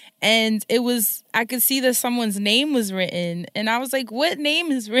 and I could see that someone's name was written, and I was like, what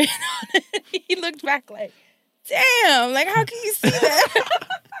name is written on it? He looked back like, damn, like, how can you see that?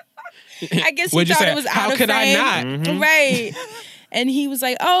 I guess he thought it was out of frame. How could I not? Mm-hmm. Right. And he was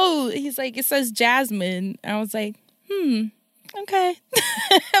like, it says Jasmine. I was like, okay.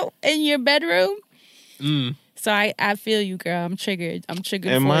 In your bedroom? So I feel you, girl. I'm triggered.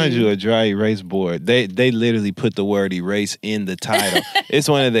 And mind you, a dry erase board, they literally put the word erase in the title. It's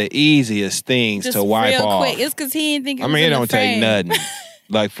one of the easiest things to wipe real off. Quick. It's because he didn't think it was it don't take nothing.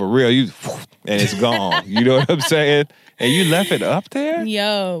 Like, for real, and it's gone. You know what I'm saying? And you left it up there?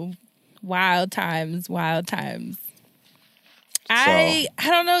 Yo, wild times. I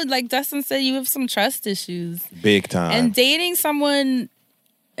don't know, like Dustin said, you have some trust issues. Big time. And dating someone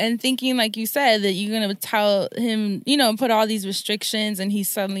and thinking, like you said, that you're going to tell him, put all these restrictions and he's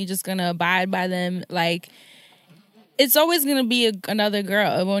suddenly just going to abide by them. Like, it's always going to be another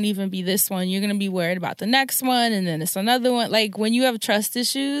girl. It won't even be this one. You're going to be worried about the next one and then it's another one. Like, when you have trust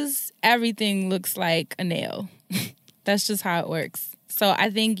issues, everything looks like a nail. That's just how it works. So I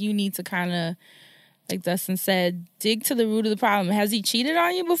think you need to kind of, like Dustin said, dig to the root of the problem. Has he cheated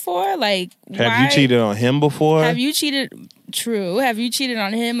on you before? Like, have you cheated on him before? Have you cheated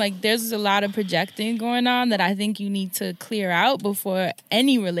on him? Like, there's a lot of projecting going on that I think you need to clear out before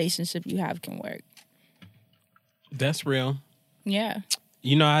any relationship you have can work. That's real. Yeah.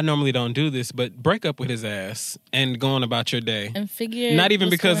 I normally don't do this, but break up with his ass and go on about your day. And figure not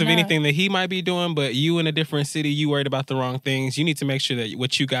even because of anything that he might be doing, but you in a different city, you worried about the wrong things. You need to make sure that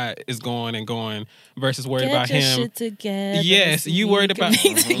what you got is going and going versus worried about him. Get your shit together. Yes, you worried about...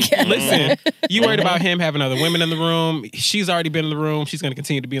 Listen, you worried about him having other women in the room. She's already been in the room. She's going to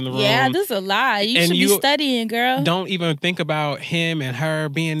continue to be in the room. Yeah, this is a lie. You should be studying, girl. Don't even think about him and her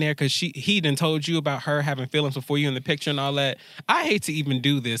being there because he done told you about her having feelings before you in the picture and all that. I hate to even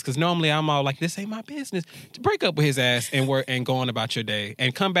do this because normally I'm all like, this ain't my business. To break up with his ass and work and go on about your day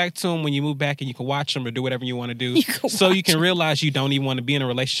and come back to him when you move back and you can watch him or do whatever you want to do. You can realize you don't even want to be in a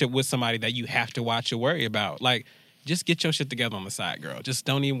relationship with somebody that you have to watch or worry about. Like, Just get your shit together on the side, girl. Just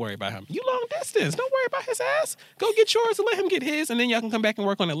don't even worry about him. You long distance. Don't worry about his ass. Go get yours and let him get his, and then y'all can come back and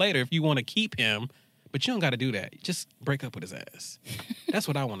work on it later if you want to keep him. But you don't got to do that. Just break up with his ass. That's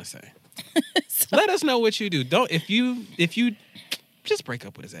what I want to say. Let us know what you do. If you just break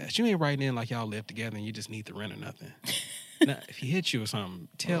up with his ass. You ain't writing in like y'all live together and you just need the rent or nothing. Now, if he hits you or something,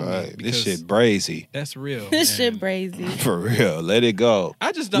 tell me. This shit brazy. That's real. This shit brazy. For real. Let it go.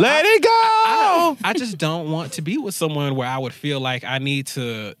 I just don't. Let it go. I just don't want to be with someone where I would feel like I need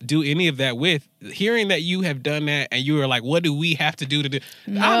to do any of that with. Hearing that you have done that and you are like, what do we have to do to do?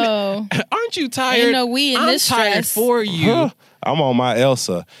 No. Aren't you tired? Ain't no we in this tired stress. for you. Huh. I'm on my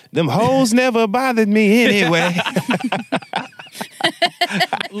Elsa. Them hoes never bothered me anyway.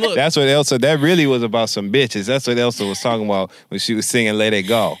 Look, That's what Elsa, that really was about some bitches. That's what Elsa was talking about when she was singing Let It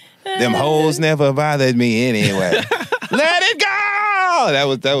Go. Them hoes never bothered me anyway. Let it go!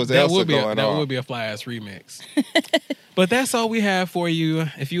 That was Elsa going on. That would be a fly-ass remix. But that's all we have for you.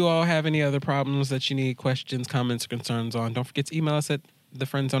 If you all have any other problems that you need questions, comments, or concerns on, don't forget to email us at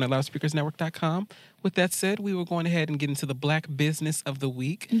thefriendzone@loudspeakersnetwork.com. With that said, we will go ahead and get into the Black Business of the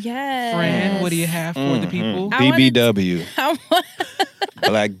Week. Yes. Fran, what do you have for the people? BBW.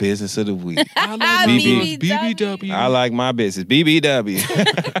 Black Business of the Week. I BBW. I like my business. BBW.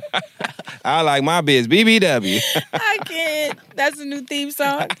 I like my biz. BBW. I can't. That's a new theme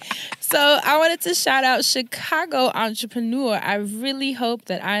song. So I wanted to shout out Chicago entrepreneur. I really hope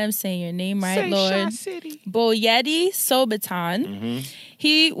that I am saying your name right, Lord. Boyeti Sobaton.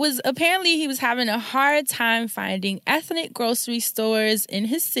 He was having a hard time finding ethnic grocery stores in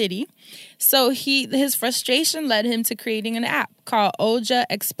his city. So his frustration led him to creating an app called Oja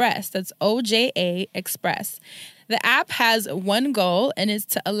Express. That's OJA Express. The app has one goal, and it's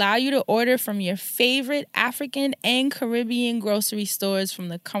to allow you to order from your favorite African and Caribbean grocery stores from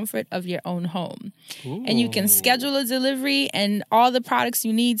the comfort of your own home. Ooh. And you can schedule a delivery and all the products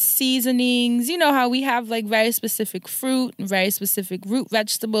you need, seasonings. You know how we have like very specific fruit, very specific root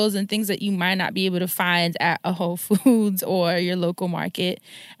vegetables, and things that you might not be able to find at a Whole Foods or your local market.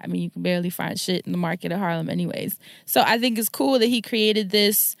 I mean, you can barely find shit in the market of Harlem anyways. So I think it's cool that he created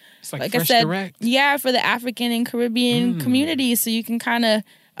this. It's like I said, direct. Yeah, for the African and Caribbean community, so you can kind of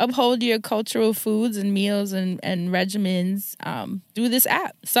uphold your cultural foods and meals and regimens through this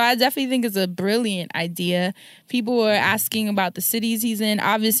app. So I definitely think it's a brilliant idea. People were asking about the cities he's in.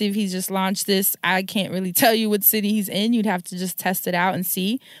 Obviously, if he's just launched this, I can't really tell you what city he's in. You'd have to just test it out and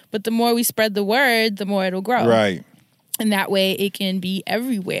see. But the more we spread the word, the more it'll grow. Right. And that way it can be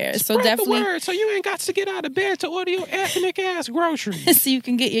everywhere. Spread so definitely the word so you ain't got to get out of bed to order your ethnic ass groceries. so you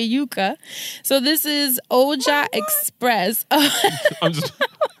can get your yuca. So this is Oja Express. I'm sorry.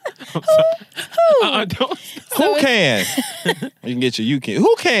 Who can? You can get your you can.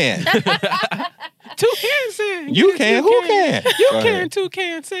 Who can? Two cans in. You can. Who can? You can. Two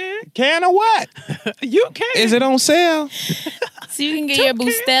cans in. Can of what? You can. Is it on sale? So you can get your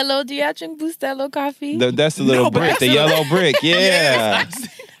Bustelo. Do y'all drink Bustelo coffee? That's the little brick, the yellow brick. Yeah.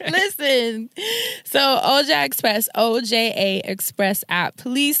 Listen. So Oja Express, OJA Express app.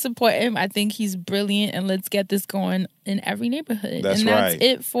 Please support him. I think he's brilliant, and let's get this going in every neighborhood. That's and that's right.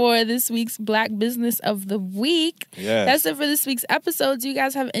 it for this week's Black Business of the Week. Yes. That's it for this week's episode. Do you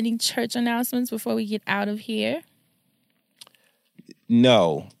guys have any church announcements before we get out of here?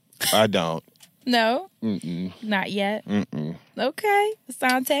 No, I don't. No? Not yet? Okay.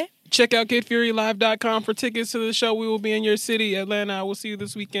 Asante? Check out KidFuryLive.com for tickets to the show. We will be in your city. Atlanta, I will see you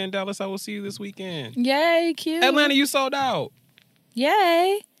this weekend. Dallas, I will see you this weekend. Yay, cute. Atlanta, you sold out.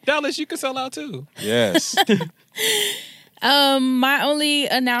 Yay. Dallas, you can sell out too. Yes. My only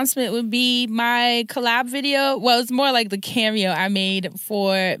announcement would be my collab video. Well, it's more like the cameo I made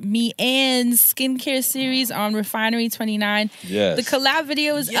for me and skincare series on Refinery 29. Yes. The collab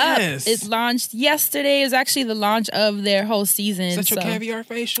video is up. It launched yesterday. It was actually the launch of their whole season. Is that your caviar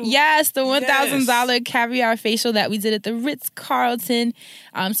facial? Yes, the $1,000 caviar facial that we did at the Ritz-Carlton.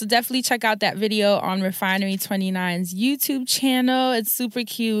 So definitely check out that video on Refinery 29's YouTube channel. It's super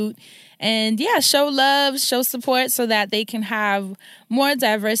cute. And yeah, show love, show support so that they can have more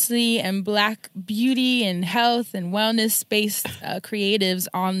diversity and Black beauty and health and wellness-based creatives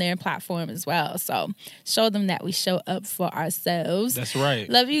on their platform as well. So show them that we show up for ourselves. That's right.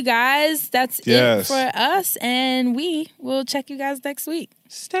 Love you guys. That's it for us. And we will check you guys next week.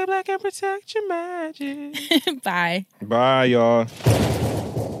 Stay black and protect your magic. Bye. Bye, y'all.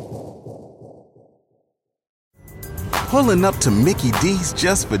 Pulling up to Mickey D's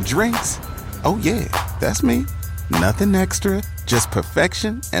just for drinks? Oh yeah, that's me. Nothing extra, just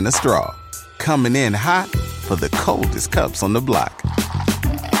perfection and a straw. Coming in hot for the coldest cups on the block.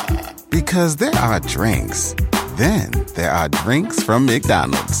 Because there are drinks. Then there are drinks from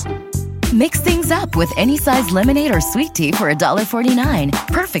McDonald's. Mix things up with any size lemonade or sweet tea for $1.49.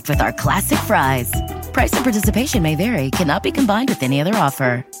 Perfect with our classic fries. Price and participation may vary. Cannot be combined with any other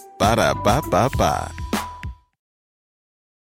offer. Ba-da-ba-ba-ba.